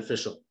 very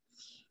beneficial.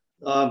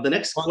 The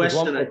next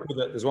question.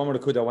 There's one more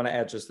Nakuda I want to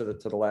add just to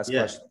the last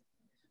question.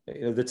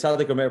 The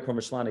Tzaddik Omer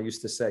Parmashlana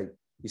used to say,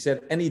 he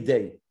said, any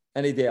day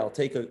I'll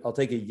take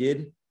a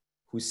Yid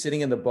who's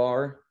sitting in the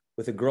bar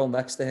with a girl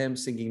next to him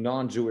singing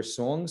non-Jewish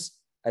songs.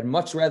 I'd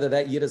much rather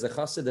that Yid as a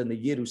chassid than the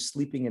Yid who's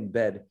sleeping in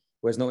bed,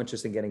 who has no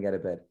interest in getting out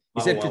of bed.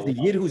 He said, because the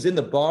Yid who's in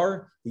the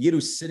bar, the Yid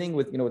who's sitting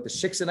with, with the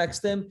shiksa next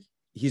to him,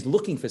 he's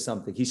looking for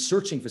something. He's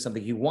searching for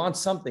something. He wants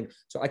something.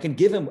 So I can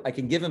give him,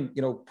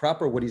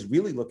 proper what he's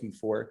really looking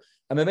for.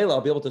 And Mamela,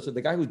 I'll be able to, so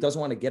the guy who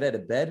doesn't want to get out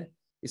of bed,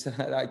 he said,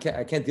 I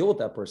can't deal with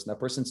that person. That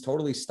person's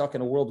totally stuck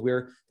in a world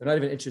where they're not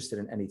even interested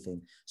in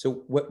anything.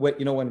 So what when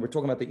we're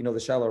talking about the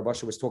Shalom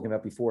Basha was talking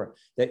about before,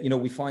 that,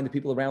 we find the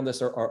people around us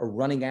are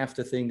running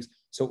after things.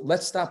 So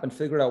let's stop and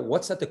figure out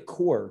what's at the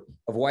core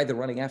of why they're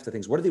running after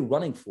things. What are they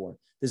running for?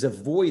 There's a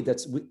void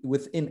that's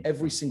within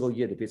every single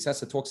Yid.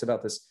 Pitzasa talks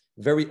about this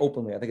very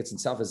openly. I think it's in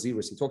Saf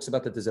HaZirus. He talks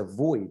about that there's a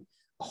void,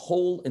 a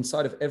hole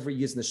inside of every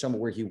Yid Neshama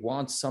where he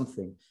wants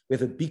something. We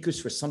have a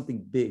bikush for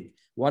something big.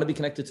 We want to be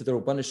connected to the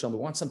Rabban Shalom. We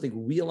want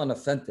something real and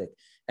authentic.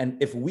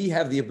 And if we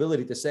have the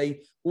ability to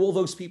say, all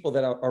those people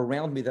that are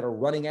around me that are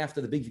running after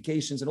the big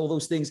vacations and all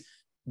those things,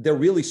 they're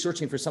really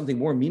searching for something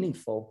more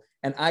meaningful.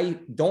 And I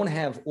don't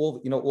have all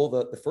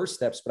the first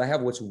steps, but I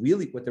have what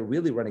they're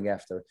really running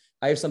after.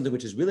 I have something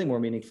which is really more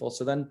meaningful.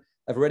 So then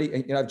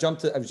I've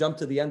jumped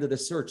to the end of the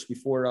search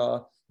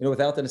before,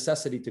 without the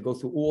necessity to go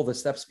through all the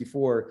steps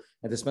before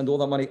and to spend all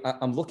that money.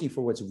 I'm looking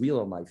for what's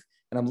real in life.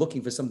 And I'm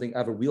looking for something, I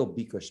have a real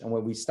bikush. And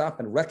when we stop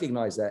and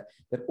recognize that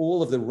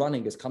all of the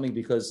running is coming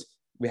because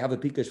we have a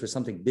bikush for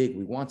something big.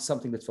 We want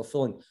something that's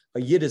fulfilling.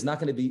 A Yid is not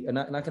going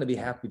to be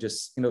happy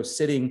just,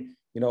 sitting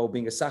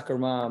being a soccer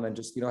mom and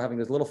just, having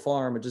this little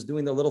farm and just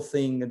doing the little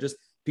thing, and just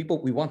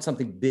people, we want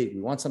something big.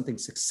 We want something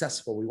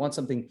successful. We want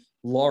something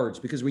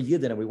large because we're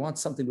Yidden, and we want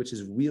something which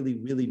is really,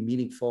 really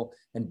meaningful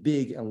and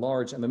big and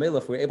large. And Mamela,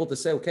 if we're able to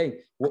say, okay,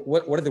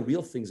 what are the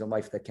real things in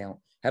life that count?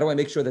 How do I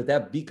make sure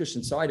that bikush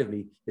inside of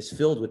me is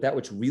filled with that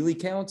which really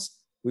counts?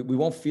 We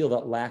won't feel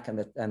that lack and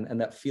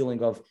that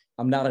feeling of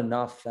I'm not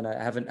enough and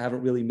I haven't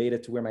really made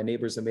it to where my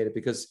neighbors have made it,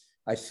 because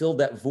I filled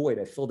that void.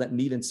 I filled that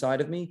need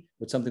inside of me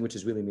with something which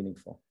is really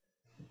meaningful.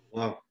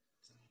 Wow.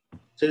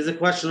 So there's a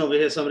question over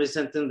here. Somebody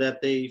sent in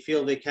that they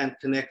feel they can't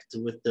connect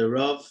with the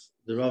Rav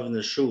in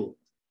the shul.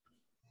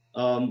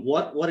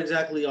 What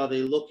exactly are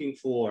they looking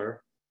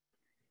for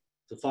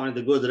to find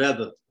a good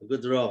Rebbe, a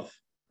good Rav?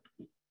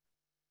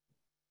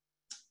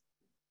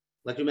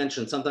 Like you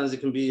mentioned, sometimes it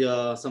can be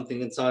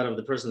something inside of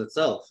the person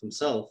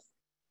himself,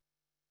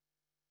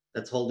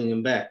 that's holding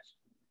him back.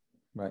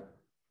 Right.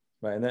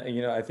 And that,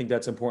 I think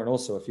that's important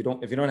also. If you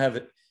don't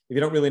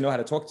really know how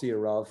to talk to your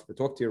Rav or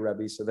talk to your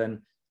Rebbe, so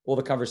then all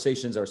the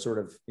conversations are sort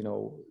of,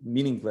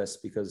 meaningless,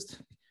 because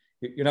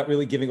you're not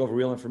really giving over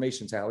real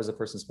information. So how is the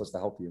person supposed to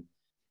help you?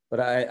 But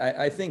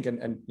I think,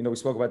 and we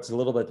spoke about this a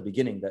little bit at the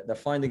beginning, that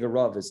finding a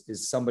Rav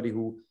is somebody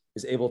who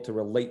is able to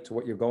relate to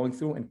what you're going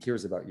through and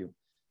cares about you.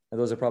 And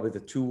those are probably the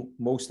two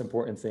most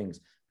important things.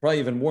 Probably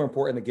even more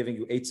important than giving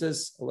you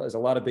eitzes. There's a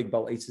lot of big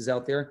ball eitzes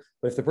out there.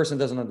 But if the person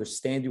doesn't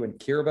understand you and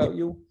care about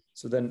you,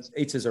 so then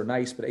eitzes are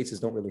nice, but eitzes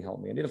don't really help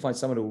me. I need to find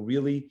someone who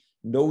really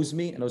knows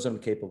me and knows what I'm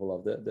capable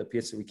of. The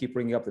Pietz, we keep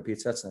bringing up the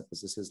Pietz Etzner,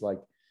 because this is like,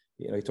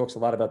 he talks a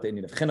lot about the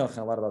Indian of chinuch and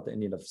a lot about the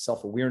Indian of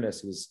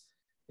self-awareness. He was,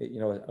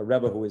 a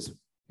Rebbe who is,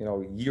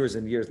 years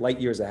and years,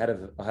 light years ahead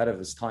of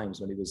his times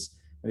when he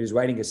was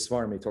writing his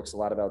Svarim. He talks a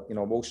lot about,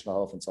 emotional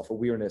health and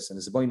self-awareness and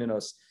his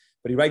boinus.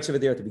 But he writes over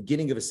there at the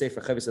beginning of his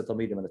Sefer Chavis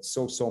HaTalmidim, and it's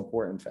so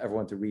important for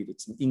everyone to read.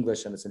 It's in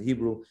English and it's in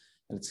Hebrew,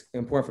 and it's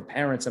important for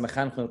parents and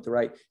mechanchim to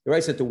write. He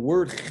writes that the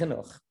word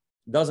chinuch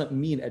doesn't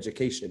mean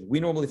education. We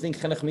normally think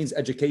chinuch means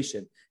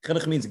education.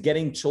 Chinuch means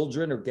getting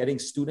children or getting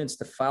students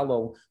to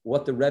follow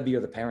what the Rebbe or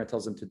the parent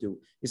tells them to do.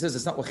 He says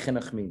it's not what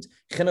chinuch means.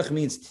 Chinuch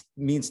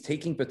means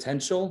taking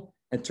potential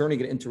and turning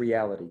it into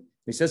reality.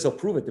 He says he'll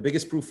prove it. The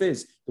biggest proof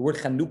is the word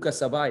chanukah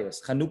sabayas,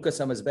 chanukah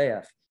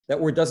samazbeach. That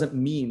word doesn't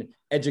mean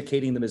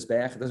educating the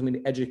mizbeach. It doesn't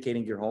mean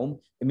educating your home.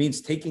 It means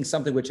taking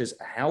something which is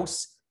a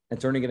house and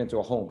turning it into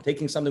a home,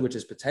 taking something which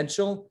is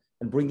potential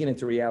and bringing it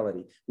into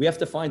reality. We have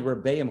to find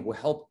Rebbeim who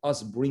help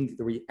us bring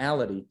the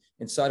reality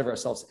inside of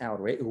ourselves out,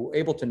 right? Who are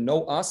able to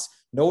know us,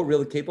 know what we're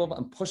really capable of,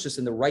 and push us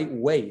in the right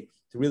way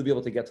to really be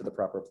able to get to the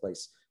proper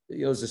place.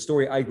 There's a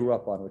story I grew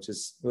up on, which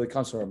is really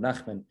comes from Rav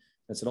Nachman.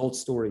 It's an old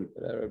story.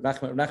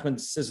 Rav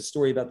Nachman says a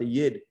story about the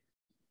Yid.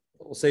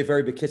 We'll say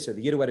very bekitzer.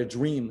 The Yid who had a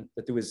dream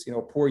that there was,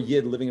 a poor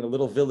Yid living in a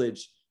little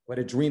village who had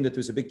a dream that there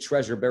was a big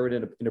treasure buried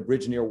in a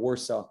bridge near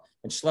Warsaw,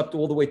 and schlepped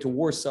all the way to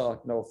Warsaw,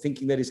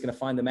 thinking that he's going to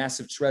find the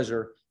massive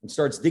treasure, and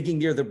starts digging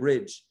near the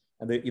bridge.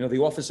 And the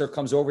officer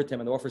comes over to him,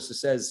 and the officer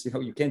says,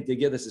 you can't dig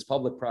here. This is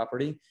public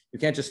property. You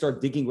can't just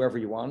start digging wherever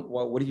you want.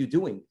 Well, what are you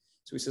doing?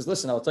 So he says,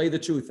 listen, I'll tell you the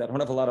truth. I don't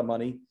have a lot of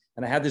money,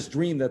 and I had this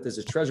dream that there's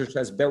a treasure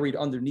chest buried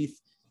underneath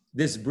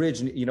this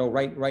bridge,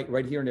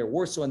 right here near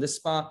Warsaw in this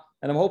spot.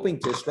 And I'm hoping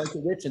to strike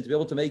it rich and to be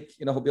able to make,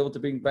 be able to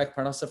bring back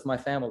parnassa for my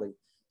family.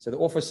 So the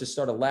officer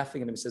started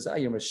laughing at him. He says,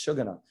 you're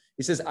Meshugana.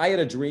 He says, I had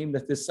a dream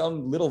that there's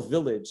some little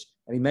village,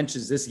 and he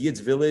mentions this Yid's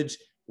village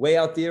way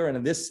out there, and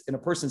in a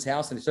person's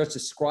house, and he starts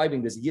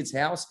describing this Yid's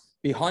house.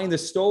 Behind the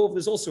stove,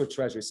 there's also a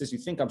treasure. He says, you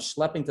think I'm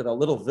schlepping to that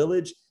little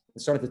village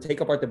and starting to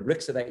take apart the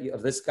bricks of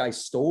this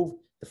guy's stove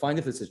to find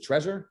if it's a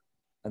treasure?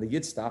 And the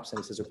Yid stops and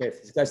he says, okay,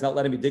 if this guy's not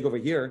letting me dig over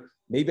here,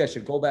 maybe I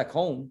should go back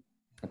home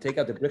and take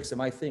out the bricks of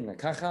my thing. Like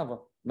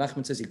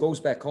Nachman says he goes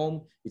back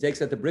home, he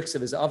takes out the bricks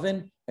of his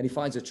oven, and he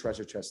finds a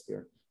treasure chest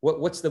there.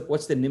 What's the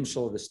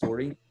nimshal of the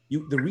story?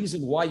 The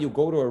reason why you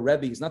go to a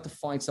Rebbe is not to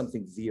find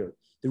something there.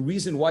 The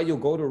reason why you'll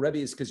go to a Rebbe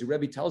is because your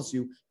Rebbe tells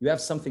you have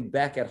something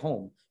back at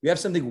home. You have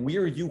something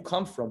where you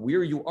come from,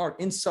 where you are.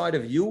 Inside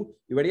of you,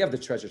 you already have the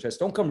treasure chest.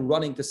 Don't come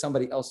running to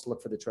somebody else to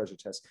look for the treasure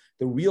chest.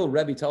 The real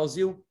Rebbe tells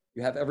you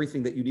have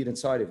everything that you need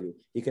inside of you.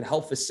 He can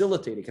help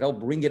facilitate. He can help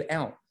bring it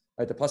out.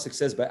 Right? The pasuk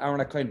says by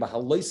Aaron HaKohen,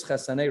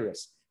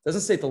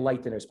 doesn't say to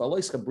light in it,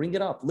 but bring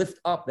it up, lift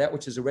up that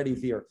which is already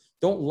there.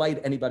 Don't light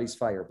anybody's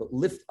fire, but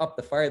lift up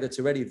the fire that's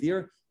already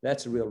there.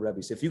 That's a real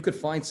Rebbe. So if you could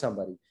find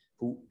somebody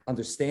who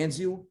understands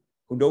you,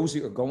 who knows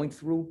what you're going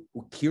through,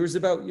 who cares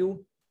about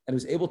you, and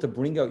who's able to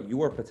bring out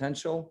your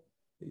potential,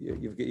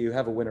 you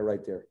have a winner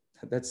right there.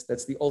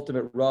 That's the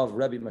ultimate Rav,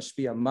 Rebbe,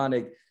 Mashpia,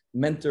 Manig,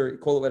 mentor,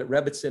 call it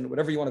Rebbitzin,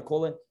 whatever you want to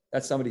call it.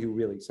 That's somebody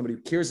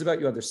who cares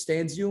about you,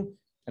 understands you,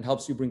 and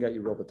helps you bring out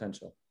your real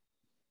potential.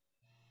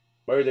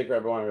 Very good,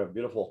 everyone.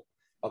 Beautiful.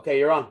 Okay,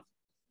 you're on.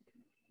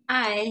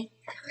 Hi.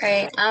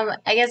 Great. I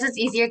guess it's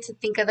easier to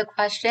think of the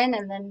question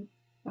and then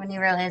when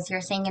you realize you're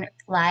saying it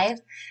live,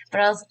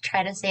 but I'll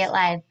try to say it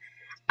live.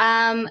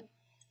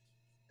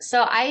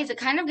 So I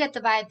kind of get the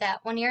vibe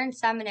that when you're in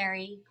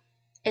seminary,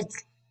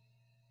 it's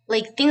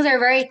like things are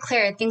very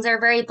clear, things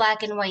are very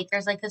black and white.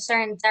 There's like a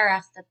certain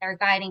derech that they're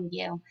guiding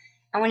you.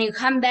 And when you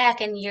come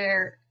back and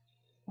you're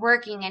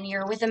working and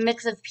you're with a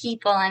mix of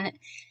people,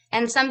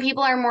 and some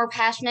people are more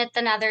passionate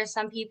than others,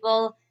 some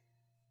people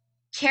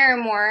care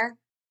more.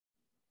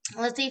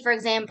 Let's say, for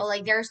example,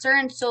 like there are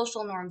certain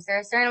social norms, there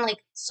are certain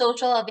like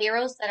social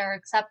averos that are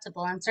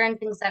acceptable and certain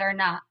things that are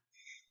not.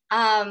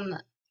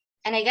 And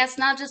I guess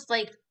not just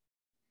like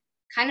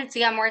kind of to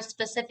get more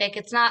specific,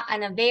 it's not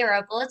an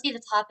avera, but let's see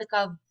the topic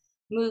of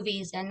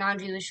movies and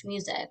non-Jewish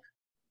music.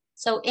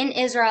 So in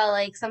Israel,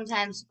 like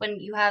sometimes when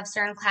you have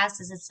certain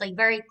classes, it's like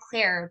very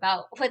clear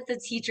about what the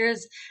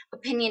teacher's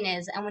opinion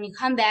is. And when you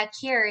come back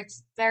here,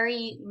 it's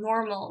very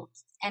normal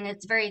and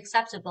it's very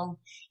acceptable,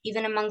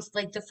 even amongst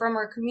like the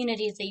firmer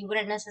communities that you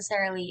wouldn't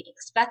necessarily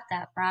expect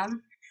that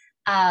from.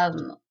 How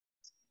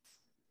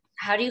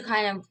do you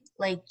kind of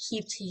like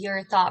keep to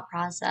your thought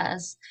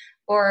process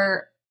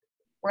or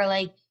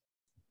like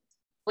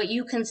what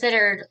you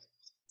considered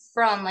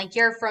from, like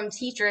you're from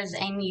teachers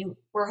and you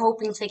were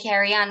hoping to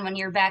carry on when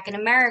you're back in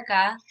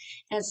America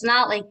and it's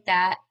not like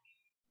that,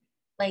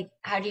 like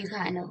how do you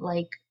kind of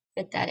like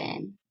fit that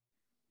in?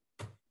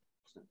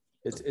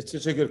 It's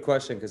such a good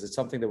question because it's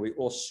something that we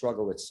all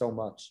struggle with so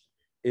much.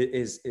 It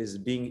is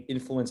being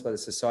influenced by the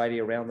society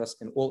around us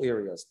in all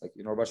areas. Like,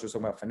 you know, Rush was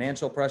talking about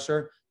financial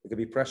pressure. It could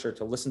be pressure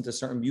to listen to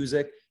certain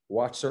music,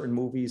 watch certain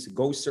movies,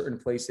 go certain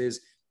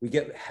places. We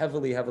get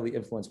heavily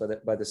influenced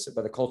by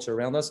the culture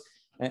around us.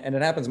 And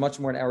it happens much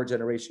more in our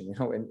generation. You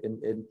know,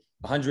 in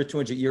 100,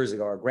 200 years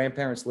ago, our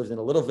grandparents lived in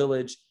a little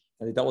village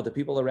and they dealt with the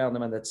people around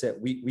them, and that's it.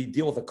 We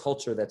deal with a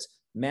culture that's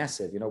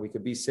massive. You know, we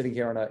could be sitting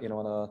here on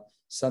a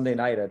Sunday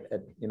night at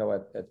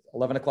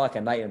 11 o'clock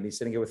at night and be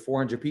sitting here with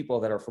 400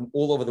 people that are from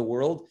all over the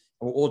world,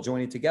 and we're all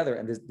joining together.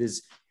 And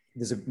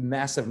there's a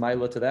massive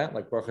milah to that,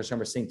 like Baruch Hashem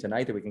we're seeing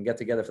tonight, that we can get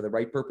together for the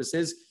right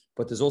purposes.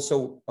 But there's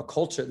also a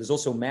culture, there's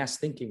also mass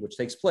thinking which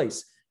takes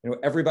place. You know,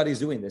 everybody's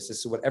doing this. This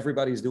is what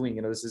everybody's doing.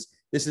 You know,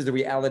 this is the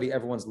reality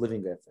everyone's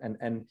living with.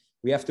 And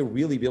we have to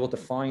really be able to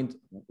find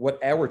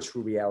what our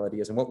true reality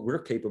is and what we're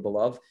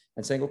capable of,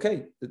 and saying,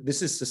 okay,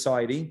 this is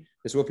society.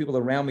 This is what people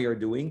around me are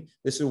doing.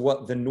 This is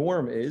what the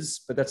norm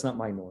is, but that's not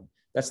my norm.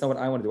 That's not what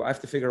I want to do. I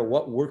have to figure out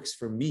what works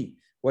for me,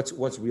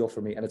 what's real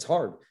for me. And it's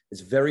hard.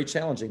 It's very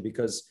challenging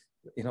because,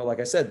 you know, like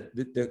I said,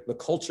 the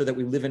culture that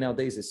we live in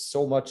nowadays is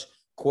so much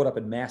caught up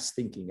in mass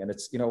thinking. And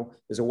it's, you know,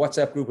 there's a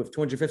WhatsApp group of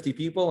 250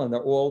 people and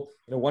they're all,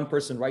 you know, one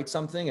person writes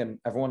something and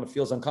everyone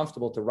feels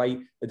uncomfortable to write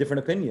a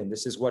different opinion.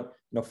 This is what,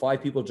 you know,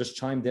 5 people just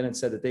chimed in and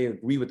said that they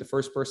agree with the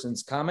first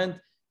person's comment.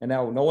 And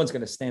now no one's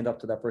going to stand up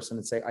to that person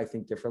and say, I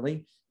think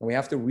differently. And we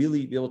have to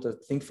really be able to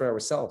think for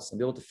ourselves and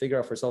be able to figure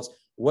out for ourselves,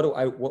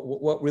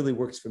 what really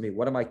works for me?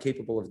 What am I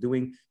capable of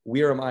doing?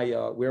 Where am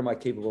I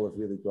capable of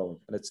really growing?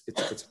 And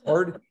it's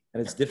hard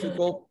and it's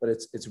difficult, but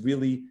it's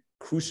really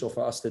crucial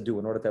for us to do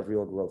in order to have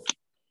real growth.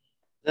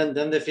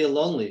 Then they feel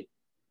lonely.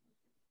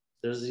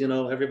 There's, you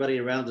know, everybody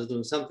around is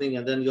doing something,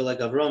 and then you're like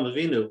Avraham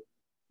Avinu.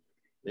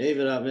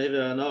 Maybe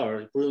an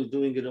hour,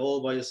 doing it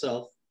all by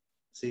yourself.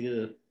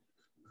 See,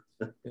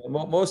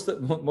 most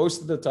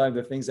of the time,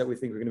 the things that we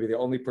think we're going to be the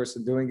only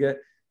person doing it,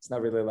 it's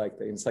not really like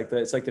that. It's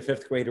like the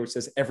 5th grader, which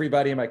says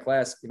everybody in my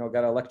class, you know,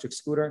 got an electric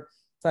scooter.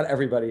 It's not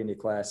everybody in your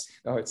class.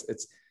 You know,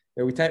 it's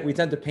we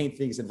tend to paint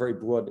things in very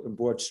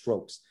broad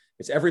strokes.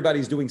 It's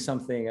everybody's doing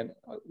something, and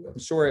I'm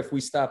sure if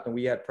we stopped and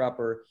we had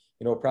proper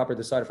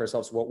decide for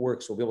ourselves what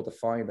works, we'll be able to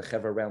find the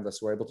chevra around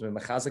us. We're able to be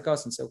mechazik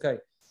us and say, okay,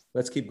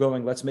 let's keep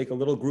going. Let's make a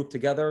little group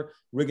together.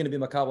 We're going to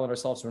be makabel on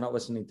ourselves. We're not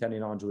listening to any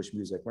non-Jewish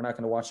music. We're not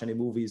going to watch any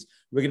movies.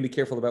 We're going to be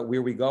careful about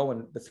where we go.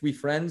 And the 3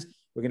 friends,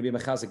 we're going to be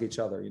mechazik each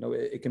other. You know,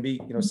 it can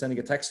be, you know, sending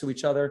a text to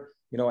each other.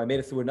 You know, I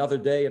made it through another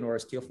day, and I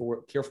was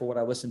careful what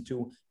I listened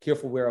to,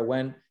 careful where I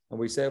went. And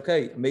we say,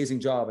 okay, amazing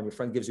job. And your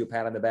friend gives you a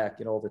pat on the back,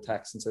 you know, over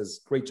text and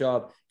says, great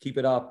job, keep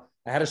it up.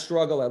 I had a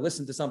struggle. I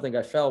listened to something.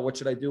 I fell. What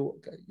should I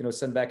do? You know,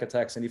 send back a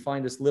text. And you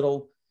find this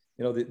little,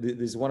 you know,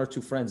 there's 1 or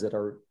 2 friends that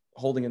are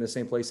holding in the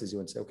same place as you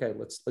and say, okay,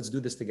 let's do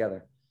this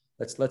together.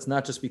 Let's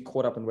not just be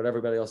caught up in what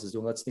everybody else is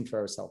doing. Let's think for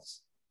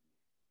ourselves.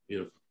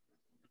 Beautiful.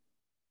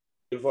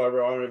 Beautiful,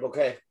 everyone.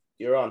 Okay,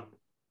 you're on.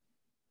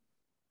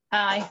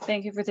 Hi,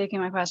 thank you for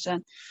taking my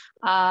question.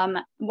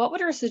 What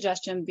would your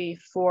suggestion be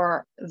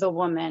for the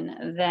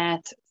woman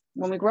that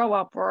when we grow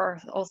up, we're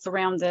all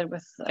surrounded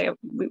with,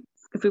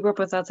 if we grew up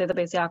with, let's say, the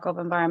Beis Yaakov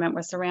environment,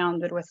 we're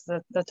surrounded with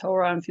the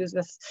Torah, infused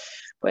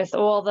with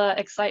all the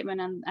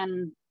excitement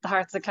and the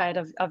Herzlichkeit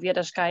of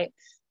Yiddishkeit.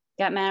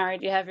 Get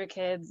married, you have your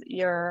kids,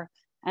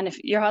 and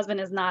if your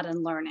husband is not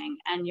in learning,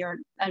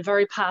 and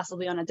very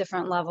possibly on a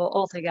different level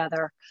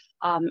altogether,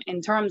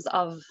 in terms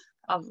of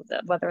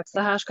whether it's the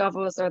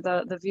hashkavos or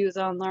the views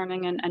on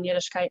learning and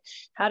Yiddishkeit,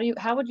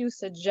 how would you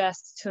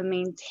suggest to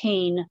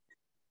maintain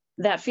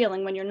that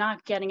feeling when you're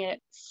not getting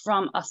it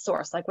from a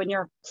source? Like when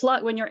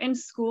you're in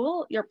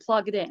school, you're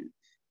plugged in.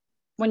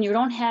 When you're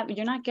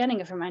not getting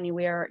it from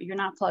anywhere, you're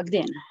not plugged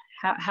in.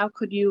 How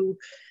could you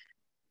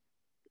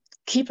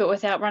keep it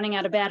without running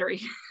out of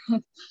battery?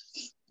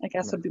 I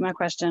guess would be my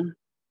question.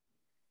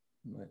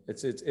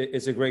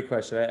 It's a great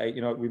question.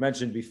 You know, we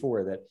mentioned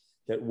before that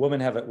that women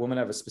have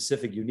a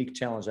specific, unique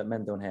challenge that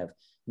men don't have.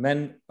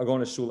 Men are going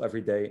to shul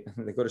every day.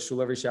 They go to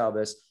shul every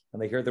Shabbos,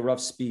 and they hear the Rav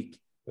speak,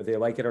 whether they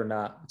like it or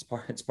not.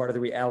 It's part of the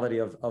reality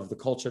of the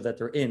culture that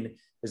they're in,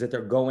 is that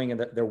they're going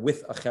and they're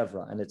with a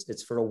chevra. And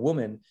it's for a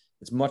woman,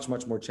 it's much,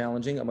 much more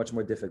challenging and much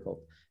more difficult.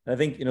 And I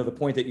think, the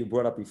point that you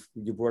brought up,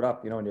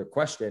 in your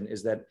question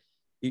is that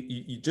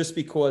you just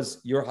because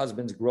your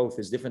husband's growth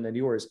is different than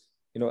yours,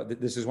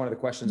 this is one of the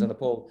questions on the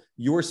poll.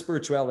 Your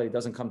spirituality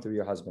doesn't come through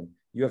your husband.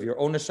 You have your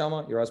own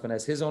neshama. Your husband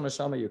has his own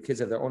neshama. Your kids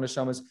have their own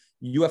neshamas.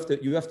 You have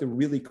to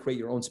really create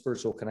your own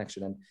spiritual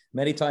connection. And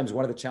many times,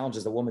 one of the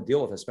challenges that women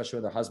deal with, especially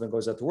when their husband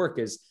goes out to work,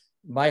 is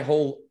my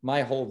whole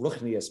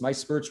ruchnius, my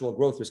spiritual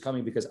growth was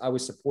coming because I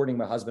was supporting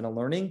my husband and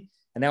learning,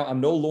 and now I'm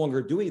no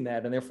longer doing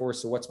that. And therefore,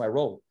 so what's my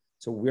role?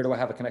 So where do I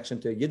have a connection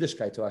to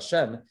Yiddishkeit, to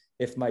Hashem,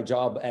 if my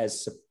job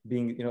as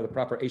being, the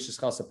proper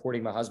Eishes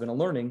supporting my husband and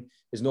learning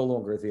is no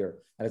longer there?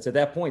 And it's at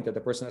that point that the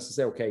person has to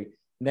say, okay,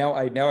 now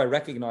I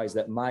recognize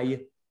that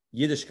my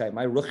Yiddishkeit,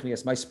 my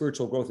ruchnius, my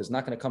spiritual growth is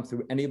not going to come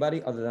through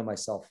anybody other than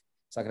myself.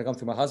 It's not going to come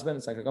through my husband.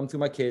 It's not going to come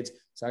through my kids.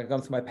 It's not going to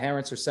come through my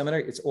parents or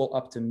seminary. It's all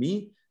up to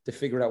me to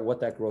figure out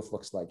what that growth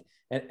looks like.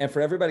 And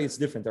for everybody, it's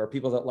different. There are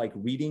people that like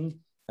reading,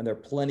 and there are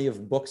plenty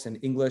of books in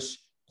English,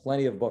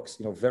 plenty of books,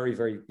 very,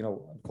 very,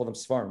 call them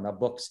svarim,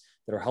 not books,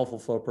 that are helpful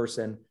for a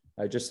person.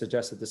 I just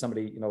suggested to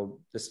somebody,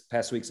 this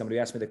past week, somebody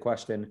asked me the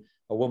question,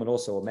 a woman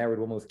also, a married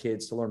woman with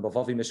kids, to learn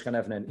Bavavi Mishkan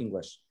Evna in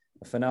English,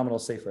 a phenomenal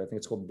sefer. I think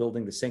it's called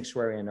Building the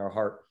Sanctuary in Our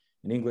Heart.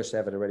 In English, they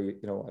have it already,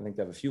 I think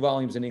they have a few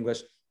volumes in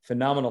English.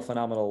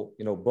 Phenomenal,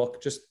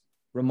 book, just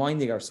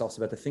reminding ourselves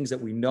about the things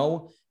that we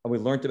know and we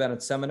learned about in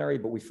seminary,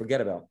 but we forget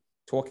about.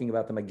 Talking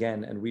about them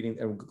again and reading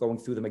and going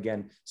through them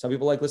again. Some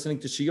people like listening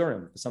to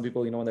shiurim. For some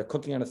people, when they're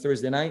cooking on a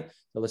Thursday night,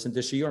 they listen to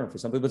shiurim. For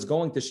some people, it's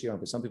going to shiurim.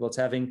 For some people, it's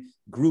having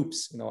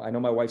groups. I know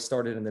my wife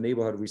started in the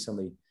neighborhood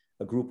recently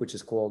a group which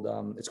is called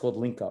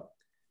Link Up,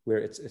 where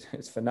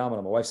it's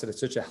phenomenal. My wife said it's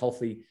such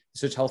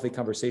healthy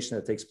conversation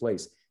that takes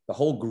place. The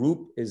whole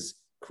group is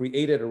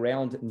created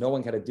around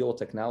knowing how to deal with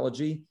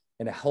technology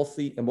in a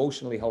healthy,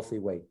 emotionally healthy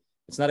way.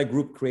 It's not a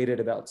group created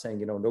about saying,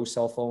 no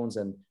cell phones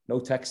and no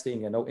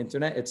texting and no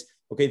internet. It's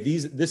okay.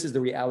 This is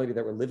the reality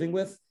that we're living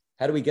with.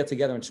 How do we get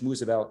together and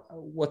schmooze about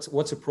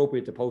what's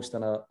appropriate to post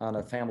on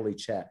a family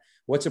chat?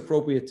 What's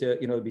appropriate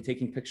to, be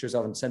taking pictures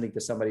of and sending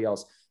to somebody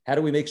else? How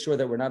do we make sure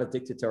that we're not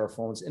addicted to our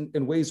phones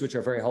in ways which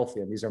are very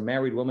healthy? And these are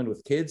married women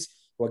with kids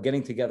who are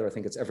getting together. I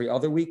think it's every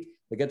other week.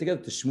 They get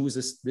together to schmooze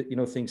this,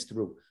 things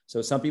through.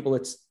 So some people,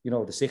 it's, the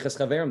Seiches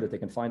Chaverim, that they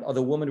can find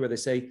other women where they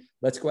say,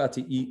 let's go out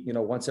to eat,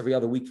 once every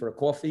other week for a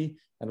coffee,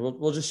 and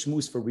we'll just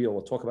schmooze for real.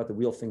 We'll talk about the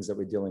real things that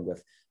we're dealing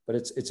with. But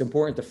it's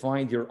important to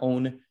find your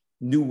own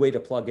new way to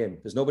plug in.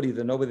 There's nobody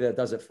that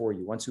does it for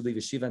you. Once you leave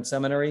yeshiva and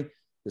seminary,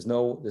 there's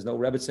no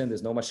Rebbetzin,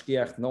 there's no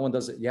mashgiach, no one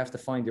does it. You have to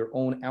find your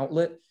own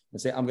outlet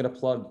and say, I'm going to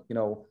plug,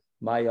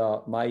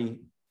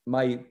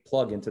 my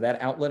plug into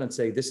that outlet and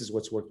say, this is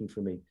what's working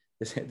for me.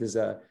 There's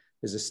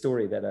a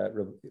story that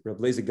Reb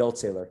Lezer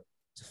Geltzeler,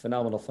 it's a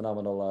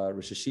phenomenal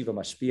Rosh Hashiva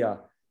Mashpia,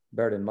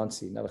 buried in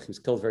Muncie. Now he was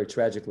killed very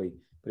tragically,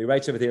 but he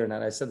writes over there, and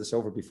I said this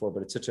over before,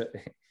 but it's such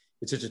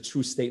a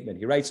true statement.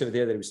 He writes over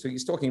there that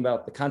he's talking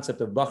about the concept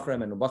of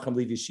Bachram and Bachram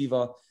leave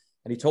yeshiva,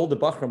 and he told the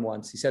Bachram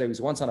once, he said he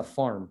was once on a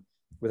farm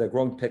where they're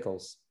growing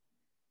pickles,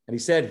 and he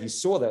said he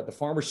saw that the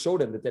farmer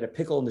showed him that they had a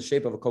pickle in the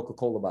shape of a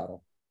Coca-Cola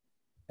bottle,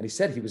 and he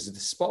said he was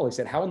dispelled. He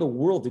said, how in the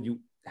world do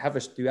you have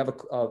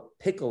a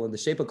pickle in the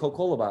shape of a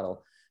Coca-Cola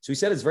bottle? So he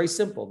said it's very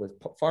simple.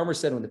 The farmer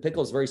said when the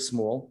pickle is very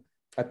small,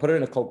 I put it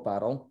in a Coke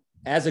bottle.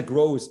 As it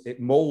grows, it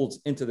molds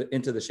into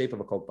the shape of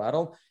a Coke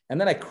bottle. And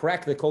then I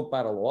crack the Coke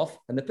bottle off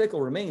and the pickle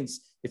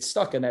remains. It's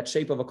stuck in that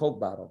shape of a Coke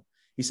bottle.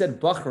 He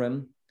said,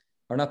 Bachrim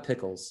are not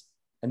pickles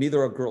and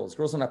neither are girls.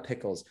 Girls are not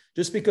pickles.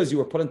 Just because you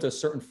were put into a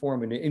certain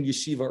form in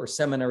yeshiva or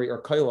seminary or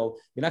koilo,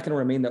 you're not going to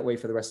remain that way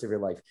for the rest of your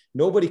life.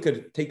 Nobody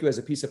could take you as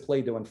a piece of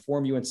Play-Doh and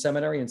form you in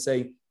seminary and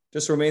say,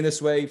 just remain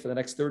this way for the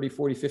next 30,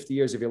 40, 50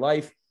 years of your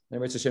life. And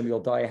Mitzvah Hashem, you'll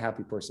die a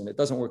happy person. It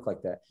doesn't work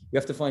like that. You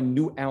have to find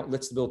new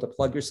outlets to be able to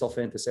plug yourself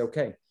in to say,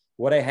 okay,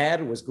 what I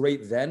had was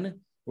great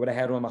then. What I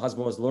had when my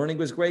husband was learning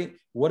was great.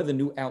 What are the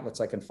new outlets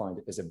I can find?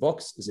 Is it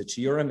books? Is it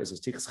shiurim? Is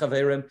it tichas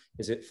chaverim?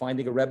 Is it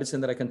finding a rebbetzin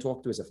that I can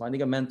talk to? Is it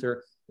finding a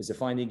mentor? Is it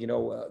finding,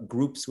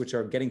 groups which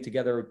are getting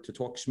together to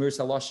talk shmir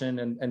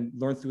salashin and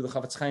learn through the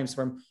Chavetz Chaim's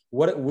from?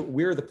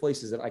 Where are the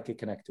places that I could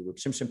connect to?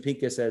 Shimshon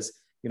Pincus says,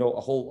 a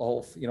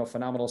whole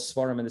phenomenal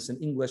svarim in this in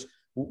English.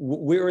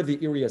 Where are the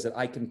areas that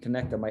I can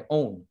connect on my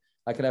own?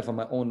 I can have on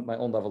my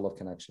own level of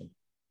connection.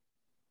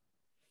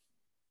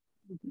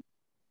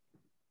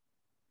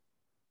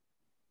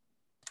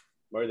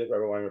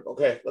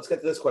 Okay, let's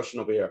get to this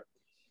question over here.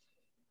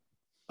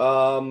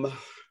 I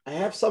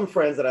have some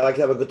friends that I like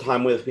to have a good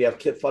time with. We have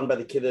fun by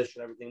the kiddush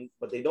and everything,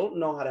 but they don't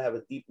know how to have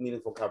a deep,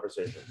 meaningful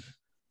conversation.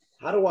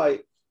 How do I,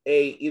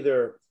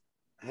 either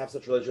have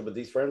such a relationship with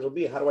these friends, or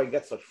B, how do I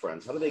get such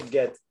friends? How do they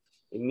get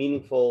a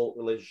meaningful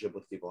relationship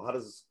with people? How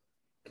does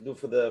it do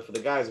for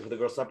the guys and for the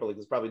girls separately?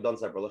 It's probably done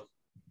separately.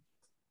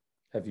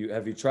 Have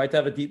you tried to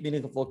have a deep,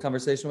 meaningful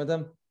conversation with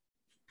them?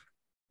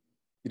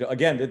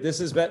 Again, this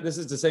is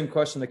the same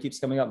question that keeps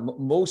coming up.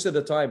 Most of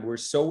the time,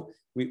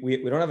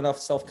 we don't have enough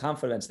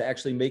self-confidence to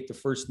actually make the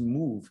first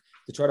move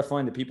to try to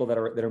find the people that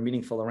are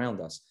meaningful around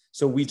us.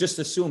 So we just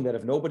assume that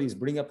if nobody's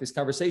bringing up these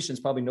conversations,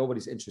 probably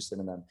nobody's interested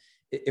in them.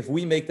 If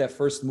we make that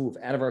first move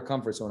out of our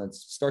comfort zone and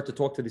start to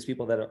talk to these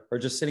people that are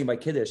just sitting by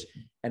Kiddush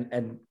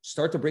and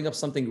start to bring up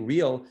something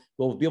real,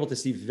 we'll be able to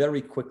see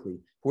very quickly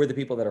who are the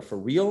people that are for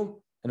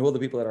real and who are the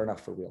people that are not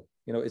for real.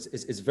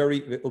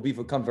 It will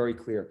become very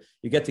clear.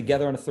 You get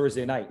together on a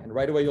Thursday night and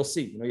right away you'll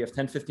see, you have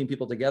 10, 15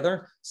 people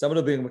together. Someone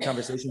will be in a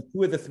conversation.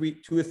 Two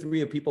or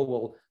three of people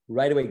will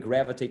right away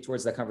gravitate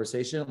towards that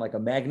conversation like a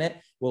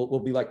magnet. Will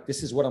be like,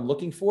 this is what I'm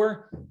looking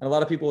for. And a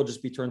lot of people will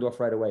just be turned off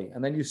right away.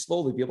 And then you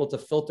slowly be able to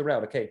filter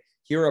out, okay,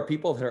 here are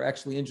people that are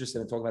actually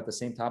interested in talking about the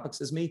same topics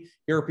as me.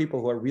 Here are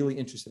people who are really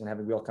interested in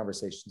having real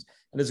conversations.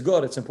 And it's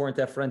good. It's important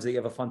to have friends that you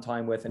have a fun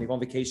time with and you go on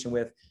vacation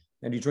with,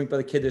 and you drink by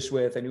the Kiddush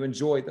with, and you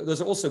enjoy.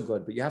 Those are also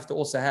good, but you have to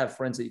also have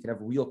friends that you can have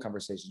real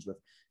conversations with,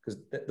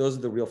 because those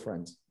are the real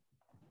friends.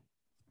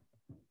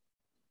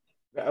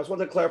 I just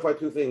wanted to clarify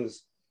two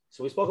things.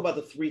 So we spoke about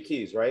the 3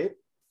 keys, right?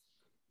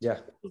 Yeah.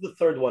 What was the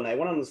third one? I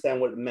want to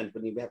understand what it meant,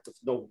 but you have to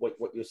know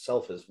what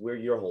yourself is, where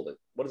you're holding.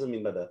 What does it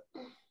mean by that?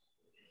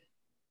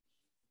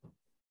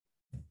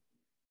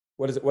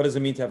 What does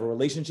it mean to have a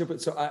relationship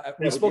with? So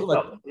we spoke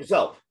about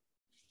yourself.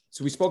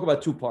 So we spoke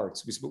about 2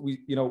 parts.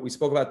 We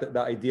spoke about the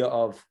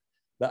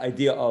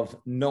idea of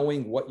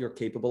knowing what you're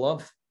capable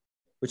of,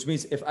 which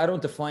means if I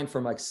don't define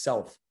for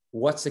myself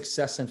what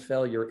success and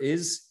failure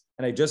is,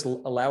 and I just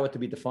allow it to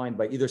be defined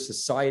by either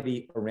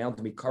society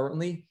around me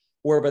currently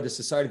or by the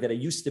society that I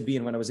used to be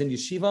in when I was in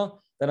yeshiva,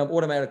 then I'm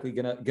automatically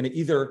gonna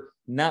either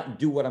not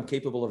do what I'm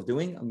capable of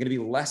doing. I'm gonna be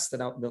less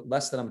than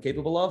I'm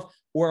capable of,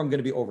 or I'm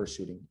gonna be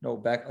overshooting.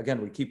 Back again,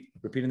 we keep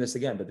repeating this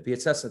again, but the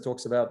Piatzesna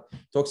talks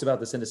about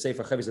this in the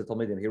Sefer Chavizat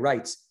Talmidim. He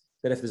writes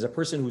that if there's a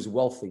person who's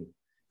wealthy,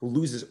 who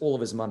loses all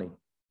of his money,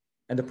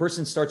 and the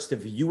person starts to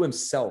view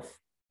himself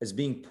as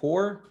being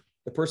poor,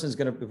 the person's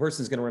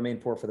gonna remain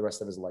poor for the rest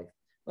of his life.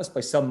 Unless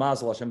by some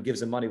mazel Hashem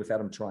gives him money without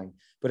him trying.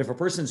 But if a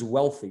person's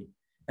wealthy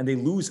and they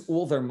lose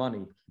all their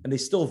money and they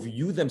still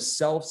view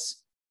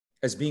themselves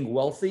as being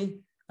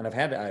wealthy, and I've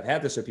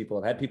had this with people.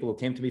 I've had people who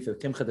came to me for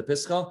Kimcha de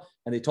Pischa,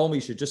 and they told me,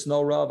 you should just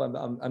know, Rav,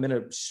 I'm in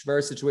a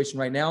very situation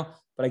right now,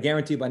 but I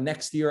guarantee by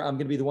next year, I'm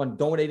going to be the one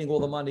donating all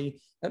the money.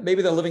 And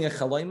maybe they're living a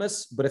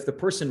chalaymus, but if the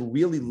person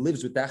really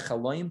lives with that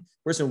chalayim,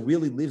 person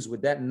really lives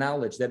with that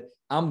knowledge that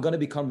I'm going to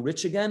become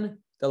rich again,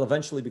 they'll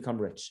eventually become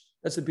rich.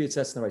 That's what Beit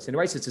says in the rights. And he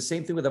writes, it's the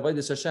same thing with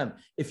Avodas Hashem.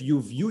 If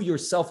you view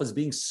yourself as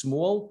being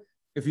small,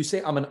 if you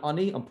say, I'm an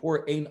ani, I'm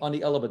poor, ein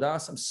ani ela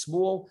badas, I'm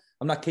small,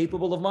 I'm not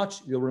capable of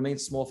much, you'll remain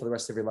small for the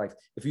rest of your life.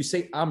 If you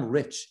say, I'm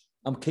rich,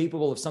 I'm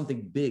capable of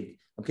something big,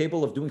 I'm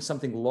capable of doing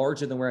something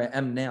larger than where I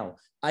am now,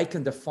 I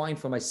can define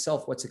for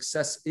myself what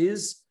success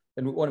is,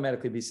 then we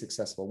automatically be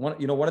successful. One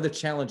of the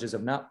challenges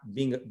of not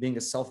being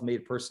a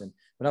self-made person,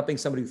 or not being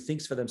somebody who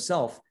thinks for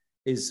themselves,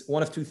 is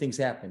one of 2 things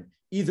happen.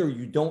 Either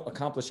you don't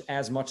accomplish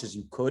as much as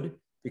you could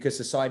because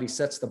society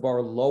sets the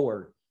bar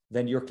lower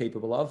than you're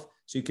capable of.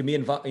 So you can be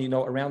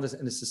around this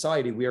in a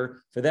society where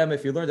for them,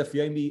 if you learn Daf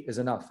Yomi is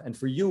enough. And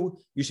for you,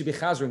 you should be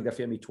chazering Daf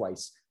Yomi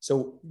twice.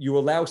 So you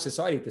allow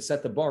society to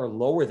set the bar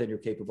lower than you're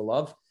capable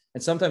of.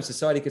 And sometimes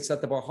society could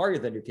set the bar higher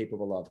than you're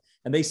capable of.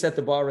 And they set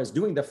the bar as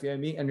doing Daf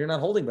Yomi and you're not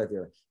holding by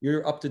there.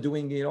 You're up to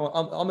doing,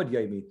 Amud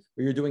Yomi,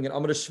 or you're doing an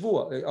Amud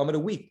Shvua, Amud a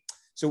week.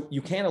 So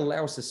you can't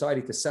allow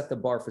society to set the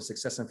bar for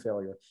success and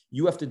failure.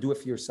 You have to do it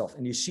for yourself.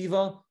 In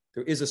yeshiva,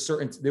 there is a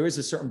certain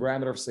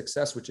parameter of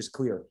success, which is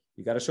clear.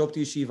 You got to show up to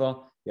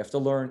yeshiva. You have to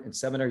learn. In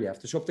seminary, you have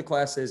to show up to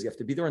classes. You have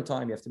to be there on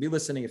time. You have to be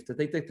listening. You have to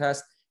take the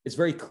test. It's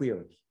very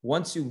clear.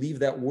 Once you leave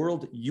that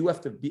world, you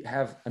have to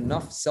have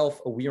enough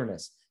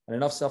self-awareness and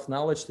enough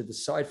self-knowledge to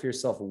decide for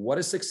yourself what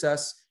is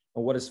success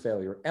and what is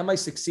failure. Am I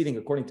succeeding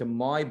according to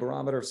my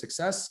barometer of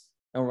success,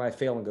 or am I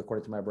failing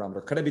according to my barometer?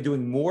 Could I be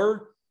doing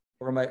more,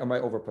 or am I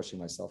over pushing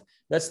myself?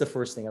 That's the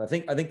first thing. And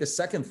I think the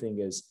second thing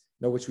is,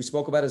 which we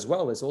spoke about as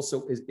well, is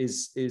also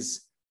is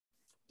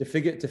to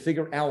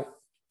figure out.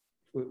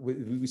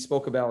 We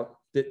spoke about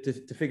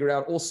to figure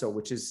out also,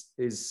 which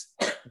is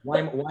why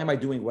am I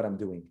doing what I'm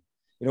doing?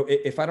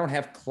 If I don't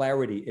have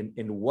clarity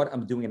in what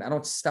I'm doing and I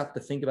don't stop to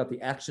think about the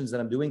actions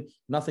that I'm doing,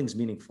 nothing's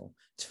meaningful.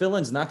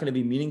 Tefillin is not going to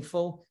be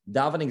meaningful.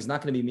 Davening is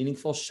not going to be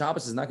meaningful.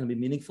 Shabbos is not going to be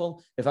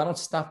meaningful if I don't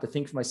stop to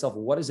think for myself,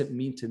 what does it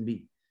mean to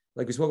me?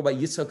 Like we spoke about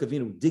Yitzhak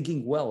Avinu,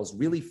 digging wells,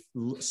 really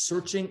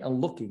searching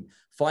and looking,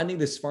 finding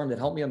this farm that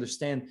helped me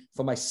understand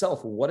for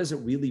myself, what does it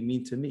really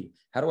mean to me?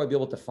 How do I be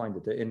able to find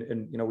it?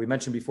 And we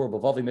mentioned before,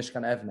 Bavavi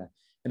Mishkan Evna.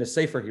 In a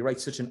Sefer, he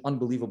writes such an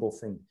unbelievable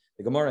thing.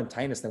 The Gemara in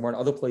Tainus, the Gemara in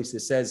other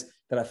places says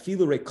that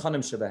Afilu Reikanim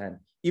Shebahen,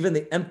 even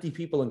the empty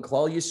people in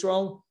Klal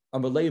Yisrael are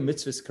Malay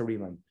mitzvahs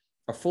karimim,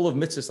 are full of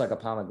mitzvahs like a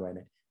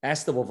pomegranate.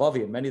 Ask the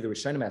Bavavi, and many of the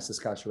Rishonim asked this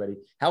kash already,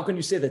 how can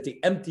you say that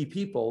the empty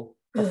people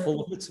are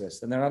full of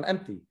mitzvahs and they're not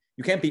empty?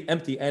 You can't be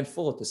empty and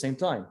full at the same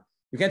time.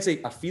 You can't say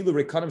afilu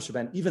rekanim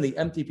shaban. Even the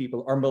empty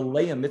people are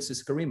malaya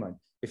mitzvahs karimah.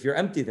 If you're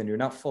empty, then you're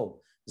not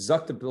full.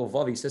 Zakta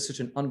Bilvavi says such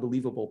an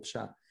unbelievable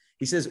pshat.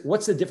 He says,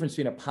 what's the difference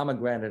between a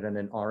pomegranate and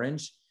an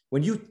orange?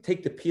 When you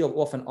take the peel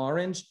off an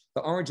orange,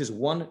 the orange is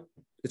one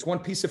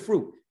piece of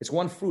fruit. It's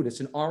one fruit.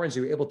 It's an orange.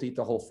 You're able to eat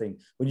the whole thing.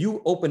 When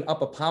you open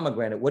up a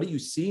pomegranate, what do you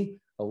see?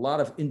 A lot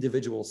of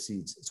individual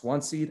seeds. It's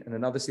one seed and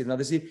another seed,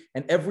 another seed.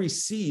 And every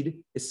seed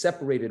is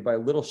separated by a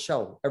little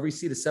shell. Every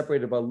seed is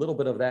separated by a little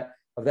bit of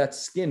that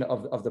skin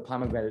of the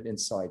pomegranate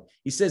inside.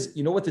 He says,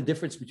 you know what the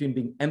difference between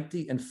being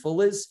empty and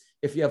full is?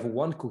 If you have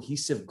one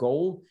cohesive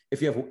goal,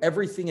 if you have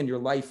everything in your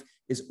life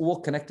is all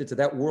connected to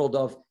that world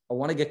of, I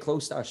want to get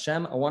close to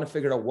Hashem. I want to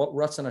figure out what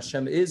Ratzon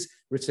Hashem is.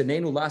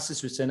 Ritzaneinu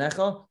lasis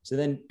ritzanecha. So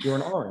then you're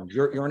an orange,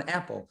 you're an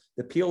apple.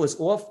 The peel is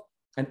off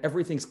and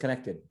everything's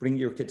connected. Bring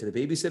your kid to the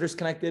babysitter's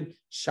connected.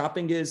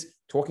 Shopping is,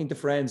 talking to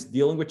friends,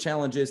 dealing with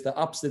challenges, the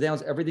ups, the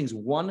downs, everything's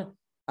one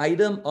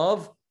item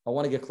of, I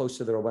want to get close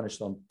to the Rabban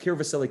Shalom. Kir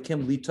v'seli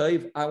kim li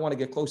tov. I want to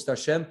get close to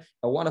Hashem.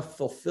 I want to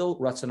fulfill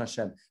Ratzon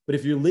Hashem. But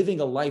if you're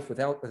living a life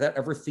without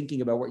ever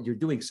thinking about what you're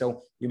doing,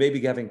 so you may be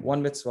having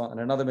one mitzvah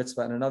and another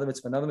mitzvah and another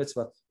mitzvah, another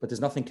mitzvah, but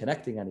there's nothing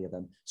connecting any of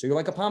them. So you're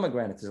like a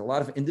pomegranate. There's a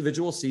lot of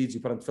individual seeds. You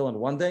put on tefillin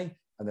one day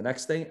and the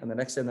next day and the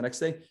next day and the next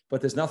day,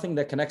 but there's nothing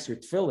that connects your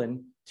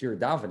tefillin to your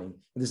davening. And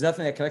there's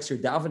nothing that connects your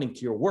davening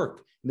to your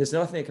work. And there's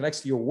nothing that connects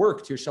to your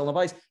work, to your shalom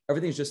bayis.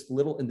 Everything's just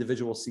little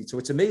individual seeds. So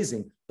it's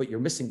amazing, but you're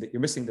missing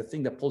the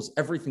thing that pulls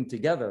everything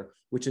together,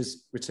 which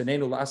is I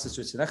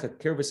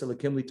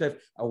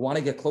want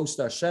to get close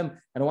to Hashem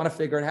and I want to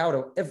figure out how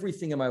to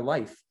everything in my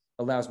life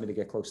allows me to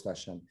get close to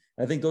Hashem.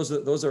 And I think those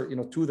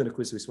are two of the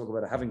quizzes we spoke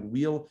about, having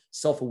real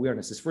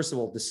self-awareness is first of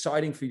all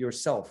deciding for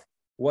yourself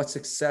what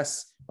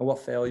success and what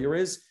failure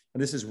is.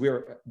 And this is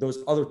where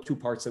those other two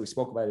parts that we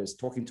spoke about is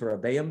talking to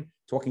Rabbeim,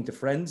 talking to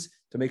friends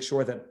to make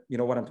sure that,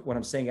 what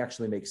I'm saying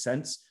actually makes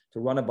sense, to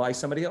run it by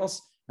somebody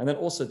else. And then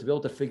also to be able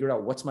to figure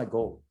out what's my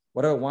goal?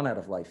 What do I want out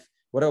of life?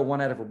 What do I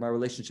want out of my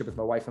relationship with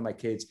my wife and my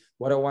kids?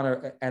 What do I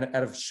want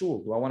out of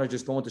shul? Do I want to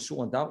just go into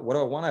shul and daven? What do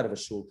I want out of a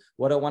shul?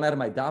 What do I want out of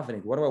my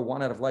davening? What do I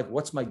want out of life?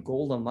 What's my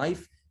goal in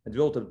life? And to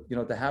be able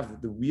to, to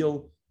have the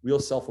real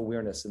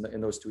self-awareness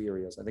in those two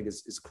areas, I think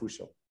is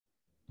crucial.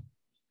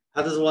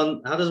 How does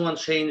one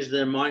change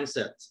their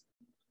mindset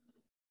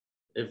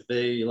if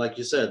they, like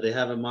you said, they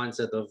have a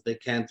mindset of they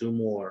can't do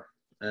more,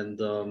 and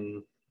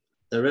the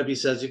Rebbe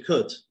says you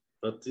could,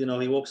 but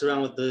he walks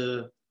around with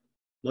the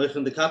moich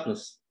and the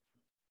katnus.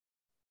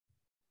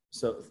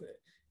 So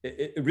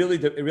it really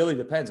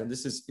depends, and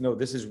this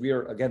is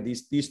where again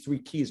these three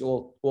keys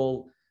all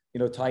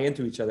tie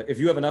into each other. If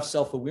you have enough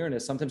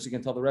self-awareness, sometimes you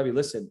can tell the Rebbe,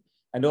 listen,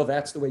 I know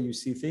that's the way you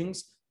see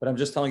things, but I'm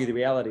just telling you the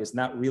reality is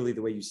not really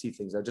the way you see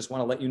things. I just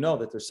want to let you know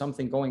that there's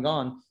something going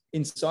on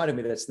inside of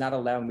me that's not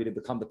allowing me to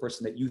become the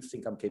person that you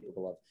think I'm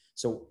capable of.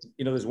 So,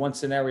 there's one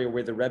scenario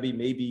where the Rebbe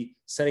may be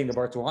setting the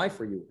bar too high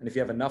for you. And if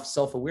you have enough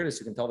self-awareness,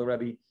 you can tell the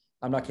Rebbe,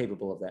 I'm not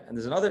capable of that. And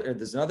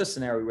there's another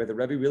scenario where the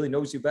Rebbe really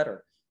knows you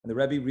better. And the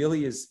Rebbe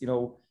really is,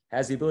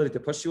 has the ability to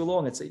push you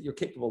along and say, you're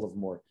capable of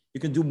more. You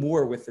can do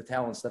more with the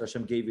talents that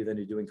Hashem gave you than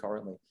you're doing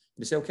currently. And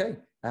you say, okay,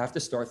 I have to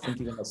start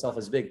thinking of myself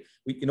as big.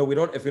 If we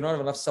don't have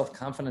enough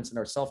self-confidence in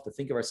ourselves to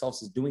think of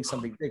ourselves as doing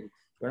something big,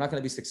 we're not going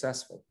to be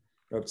successful.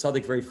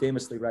 Tzaddik very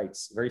famously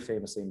writes,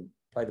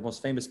 probably the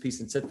most famous piece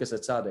in Tzidkas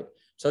at Tzaddik.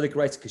 Tzaddik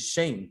writes,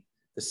 Kishem,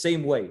 the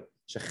same way,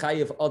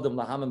 Shechayev Adam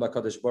Lahamim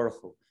B'Kadosh Baruch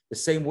Hu. The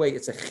same way,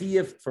 it's a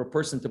chiyuv for a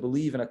person to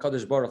believe in a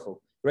Kadosh Baruch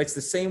Hu. He writes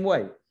the same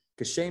way.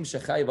 Kishem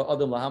Shechayev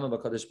Adam Lahamim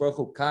B'Kadosh Baruch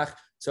Hu, Kach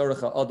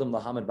Tzarech Adam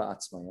Lahamim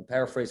Ba'atzmai. I'm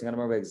paraphrasing, I don't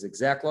remember his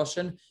exact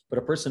lashon, but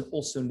a person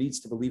also needs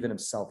to believe in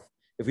himself.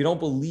 If we don't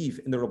believe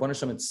in the Rabban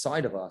Hashem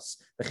inside of us,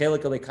 the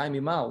Chelek Alekai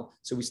Mimal,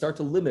 so we start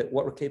to limit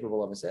what we're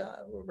capable of and say,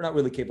 we're not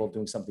really capable of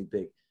doing something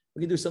big.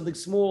 We can do something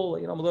small.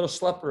 I'm a little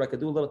schlepper. I could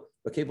do a little.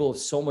 We're capable of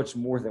so much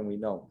more than we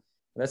know.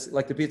 And that's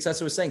like the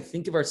Pietzetzer was saying.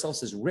 Think of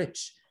ourselves as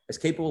rich, as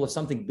capable of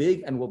something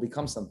big, and we'll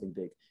become something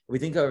big. If we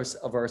think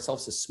of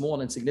ourselves as small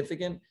and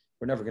insignificant,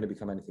 we're never going to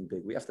become anything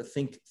big. We have to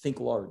think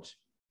large,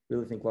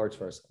 really think large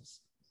for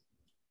ourselves.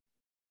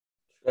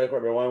 Great,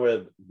 everyone. We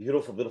had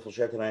beautiful, beautiful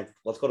share tonight.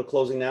 Let's go to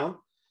closing now.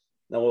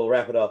 Then we'll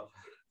wrap it up.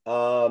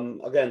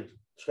 Again,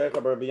 Shkei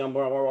Rabbi Yom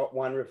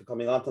Weinrib for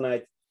coming on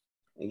tonight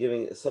and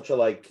giving such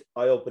a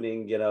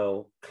eye-opening,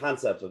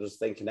 concept of just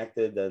staying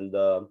connected, and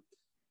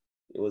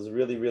it was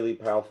really, really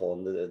powerful,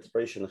 and the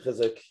inspiration, the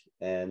chizuk,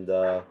 and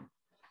I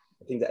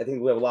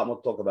think we have a lot more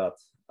to talk about.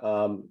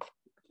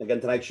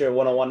 Again, tonight's share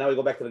 101. Now we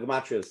go back to the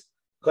gematrias.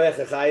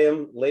 Koyach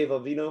Echayim, Lev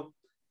Avinu.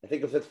 I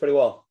think it fits pretty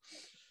well.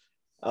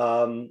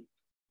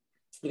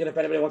 Again, if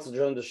anybody wants to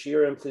join the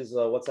shiurim, please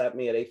WhatsApp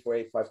me at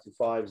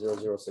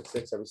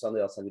 848-525-0066. Every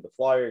Sunday, I'll send you the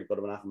flyer. You go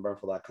to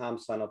MenachemBernfeld.com,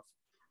 sign up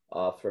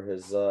for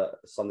his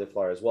Sunday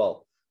flyer as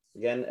well.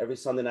 Again, every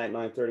Sunday night,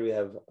 9:30, we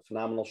have a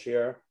phenomenal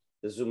shiur.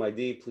 The Zoom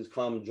ID. Please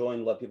come,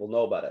 join, let people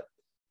know about it.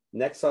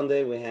 Next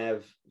Sunday, we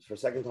have, for a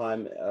second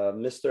time,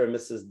 Mr. and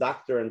Mrs.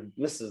 Dr. and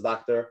Mrs.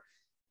 Dr.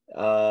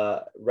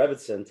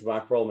 Rebbitzin,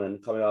 Tamar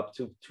Perlman, coming up.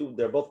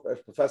 They're both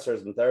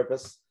professors and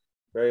therapists,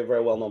 very,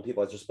 very well-known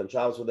people. I just spent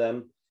Shabbos with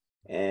them.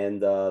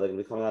 And they're going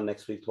to be coming on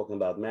next week talking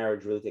about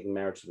marriage, really taking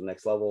marriage to the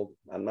next level.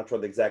 I'm not sure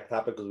the exact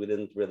topic because we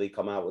didn't really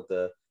come out with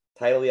the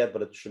title yet,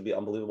 but it should be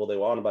unbelievable. They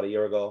were on about a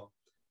year ago,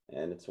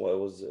 and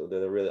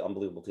they're a really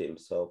unbelievable team.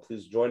 So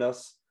please join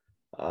us.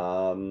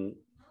 And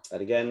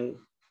again,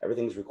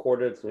 everything's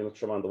recorded. It's going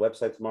to be on the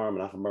website tomorrow,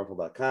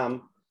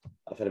 menachembernfeld.com.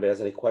 If anybody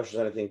has any questions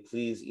or anything,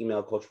 please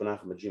email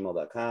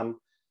coachmenachem@gmail.com.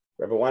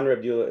 Rabbi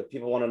Weinreb, if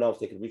people want to know if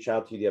they can reach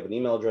out to you, do you have an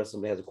email address?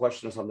 Somebody has a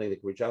question or something, they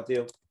can reach out to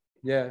you?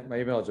 Yeah, my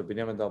email address,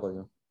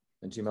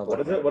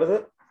 BinyaminW@gmail.com. What is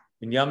it?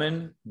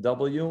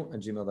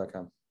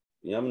 BinyaminW@gmail.com.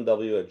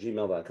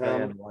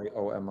 BinyaminW@gmail.com.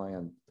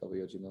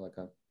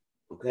 BinyaminW@gmail.com.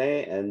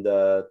 Okay, and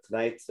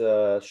tonight's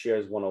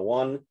Shares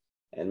 101,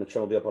 and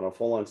Michelle will be up on our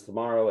phone lines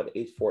tomorrow at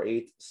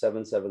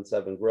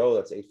 848-777-GROW.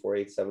 That's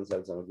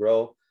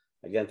 848-777-GROW.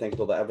 Again, thank you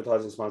to all the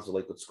advertising sponsors,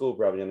 Lakewood Scoop,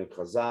 Rabbi Yaniv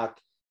Chazak,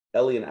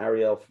 Ellie and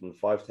Ariel from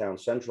Five Town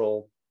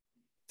Central,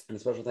 and a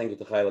special thank you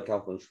to Chayla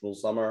Kaufman and Shmuel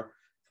Summer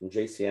from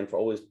JCN for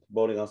always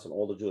promoting us on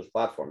all the Jewish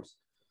platforms.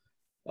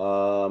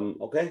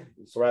 Okay,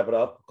 let's wrap it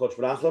up. Coach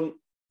Menachem,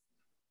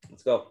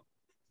 let's go.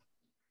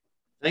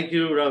 Thank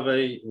you,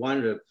 Rabbi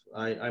Weinreb.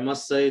 I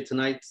must say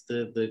tonight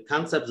the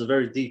concept is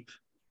very deep,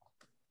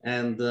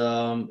 and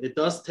it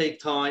does take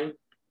time.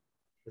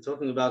 We're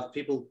talking about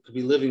people could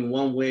be living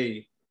one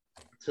way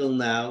till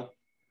now,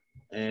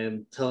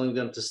 and telling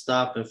them to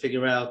stop and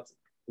figure out,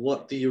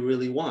 what do you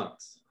really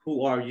want?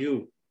 Who are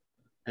you?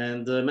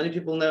 And many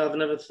people have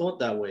never thought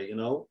that way,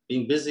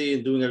 being busy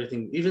and doing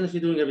everything, even if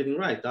you're doing everything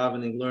right,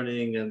 davening,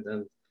 learning,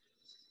 and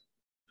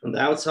from the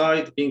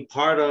outside, being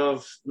part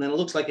of, and then it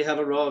looks like you have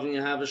a Rav and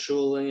you have a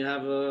shul and you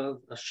have a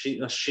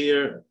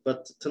shir.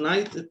 But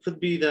tonight, it could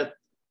be that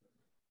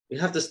you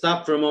have to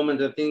stop for a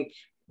moment and think,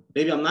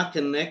 maybe I'm not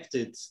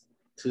connected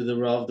to the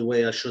Rav the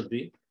way I should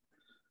be.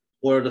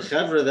 Or the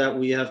chevra that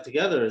we have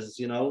together is,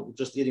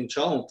 just eating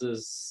cholent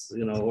is,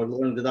 or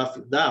learning the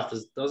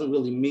daf doesn't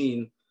really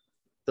mean,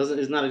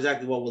 is not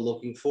exactly what we're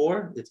looking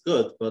for. It's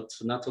good, but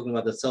we're not talking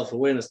about the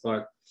self-awareness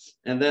part.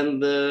 And then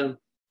the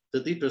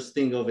deepest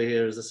thing over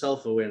here is the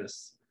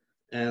self-awareness.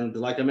 And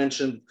like I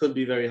mentioned, it could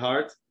be very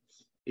hard.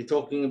 You're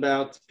talking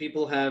about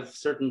people have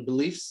certain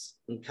beliefs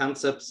and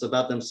concepts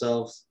about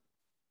themselves,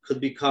 could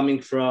be coming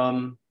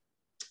from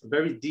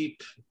very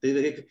deep.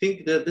 They could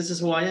think that this is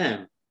who I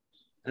am.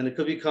 And it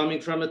could be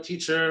coming from a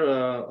teacher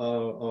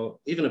or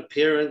even a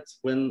parent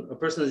when a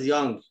person is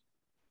young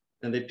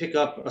and they pick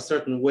up a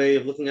certain way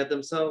of looking at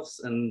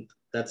themselves, and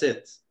that's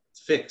it.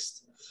 It's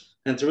fixed.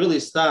 And to really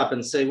stop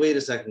and say, wait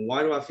a second,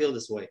 why do I feel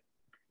this way?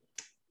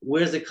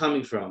 Where's it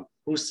coming from?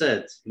 Who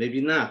said?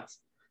 Maybe not.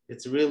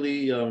 It's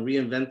really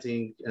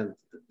reinventing and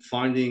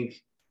finding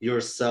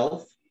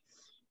yourself.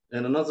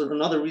 And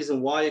another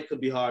reason why it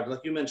could be hard,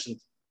 like you mentioned,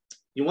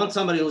 you want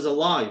somebody who's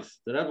alive.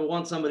 The Rebbe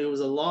wants somebody who's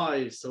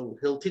alive, so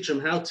he'll teach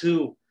them how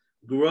to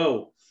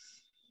grow.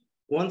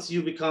 Once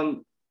you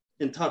become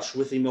in touch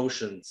with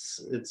emotions,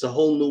 it's a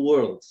whole new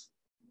world.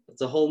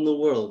 It's a whole new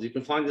world. You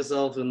can find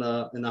yourself in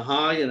a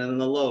high and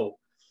in a low.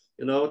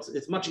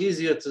 It's much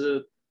easier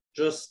to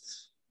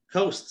just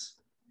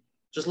coast.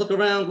 Just look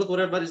around, look what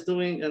everybody's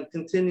doing, and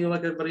continue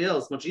like everybody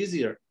else. Much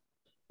easier.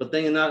 But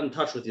then you're not in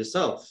touch with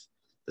yourself.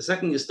 The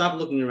second you stop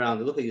looking around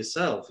and look at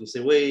yourself, you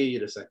say,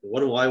 wait a second, what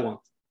do I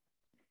want?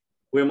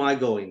 Where am I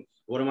going?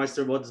 What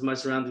does my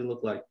surrounding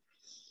look like?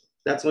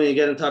 That's when you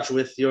get in touch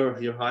with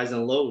your highs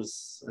and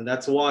lows. And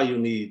that's why you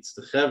need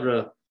the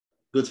chevra,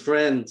 good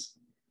friends,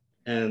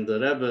 and the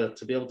Rebbe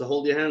to be able to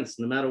hold your hands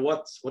no matter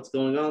what's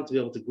going on, to be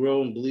able to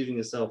grow and believe in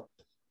yourself.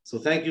 So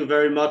thank you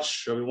very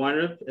much, Rabbi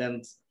Weinreb,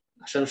 and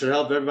Hashem should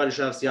help everybody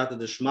should have siyata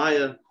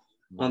d'shmaya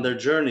on their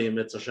journey in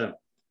Mitzvah Hashem.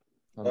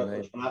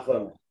 Rabbi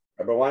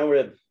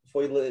Weinreb,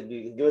 before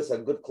you give us a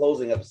good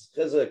closing of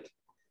Chizuk,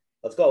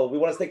 let's go. We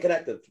want to stay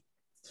connected.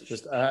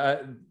 Just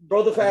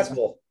throw the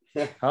fastball.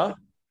 Huh?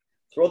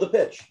 Throw the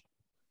pitch.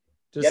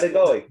 Get it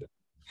going.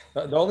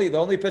 The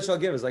only pitch I'll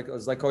give is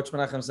like Coach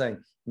Menachem saying.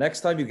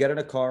 Next time you get in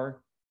a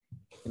car,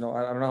 I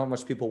don't know how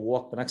much people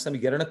walk, but next time you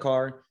get in a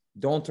car,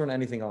 don't turn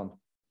anything on.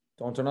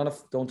 Don't turn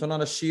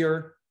on a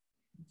shear.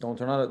 Don't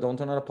turn on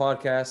a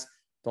podcast.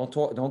 Don't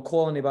talk. Don't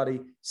call anybody.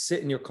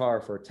 Sit in your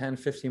car for a 10,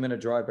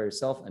 15-minute drive by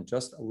yourself and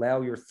just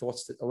allow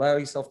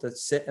yourself to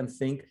sit and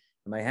think.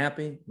 Am I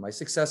happy? Am I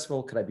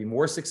successful? Could I be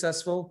more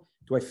successful?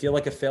 Do I feel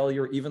like a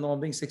failure even though I'm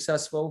being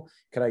successful?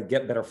 Can I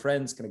get better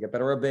friends? Can I get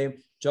better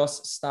rabbeim?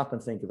 Just stop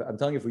and think of it. I'm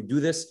telling you, if we do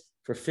this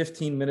for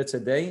 15 minutes a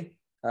day,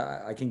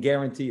 I can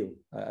guarantee you,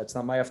 it's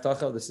not my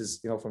aftacha. This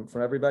is,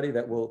 from everybody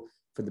that will,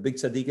 for the big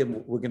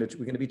tzaddikim, we're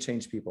gonna be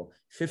changed people.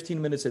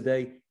 15 minutes a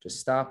day, just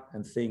stop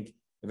and think.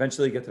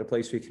 Eventually get to the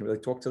place where you can really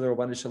talk to the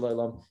Rabban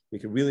Shalom. We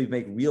can really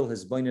make real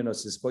his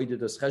baininus, his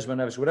boididus, cheshbon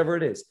nefesh, whatever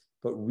it is.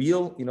 But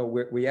real,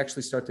 where we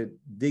actually start to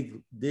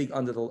dig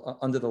under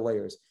the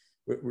layers.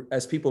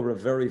 As people, we're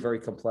very, very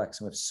complex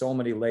and we have so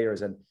many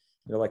layers. And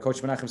like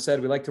Coach Menachem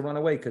said, we like to run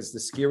away because the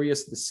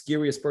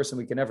scariest person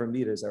we can ever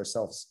meet is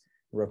ourselves.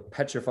 We're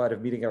petrified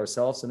of meeting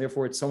ourselves, and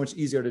therefore it's so much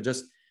easier to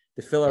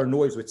fill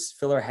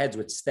our heads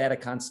with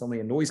static constantly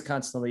and noise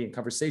constantly and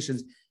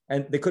conversations.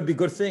 And they could be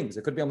good things.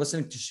 It could be I'm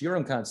listening to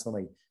shiurim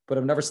constantly, but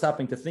I'm never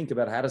stopping to think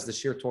about how does the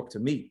shiur talk to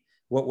me?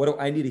 What do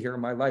I need to hear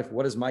in my life?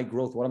 What is my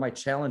growth? What are my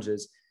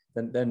challenges?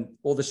 then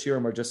all the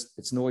shiurim are just,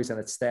 it's noise and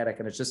it's static,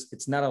 and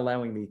it's not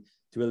allowing me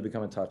to really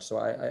become in touch. So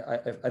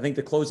I think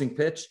the closing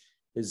pitch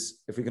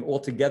is, if we can all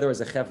together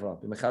as a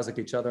chevra be mechazik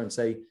each other and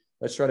say,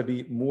 let's try to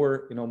be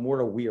more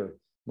aware,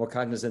 more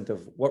cognizant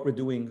of what we're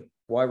doing,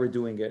 why we're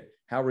doing it,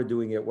 how we're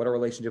doing it, what our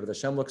relationship with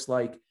Hashem looks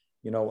like,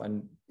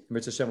 and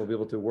Mitzvah Hashem will be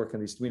able to work on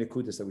these three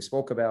nekudas that we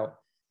spoke about,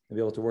 and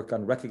be able to work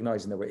on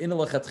recognizing that we're in a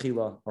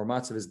lechatchila. Our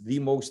matzav is the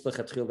most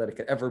lechatchila that it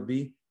could ever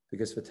be,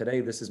 because for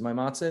today, this is my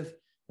matzav.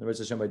 And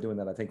Mitzvah Hashem, by doing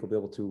that, I think we'll be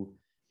able to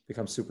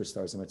become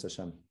superstars in Mitzvah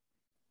Hashem.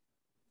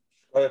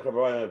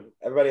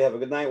 Everybody have a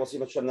good night. We'll see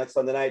you next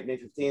Sunday night, May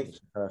 15th.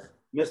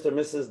 Mr.,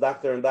 Mrs.,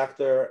 Dr. and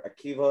Dr.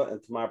 Akiva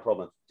and Tamar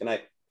Perlman. Good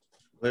night.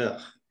 Yeah.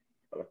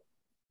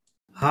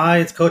 Hi,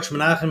 it's Coach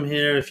Menachem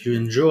here. If you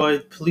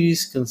enjoyed,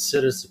 please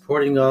consider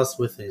supporting us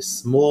with a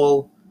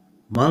small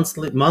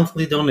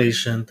monthly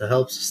donation to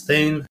help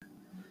sustain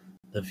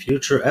the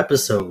future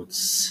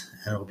episodes.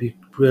 And it will be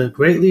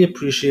greatly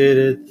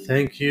appreciated.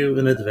 Thank you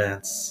in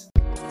advance.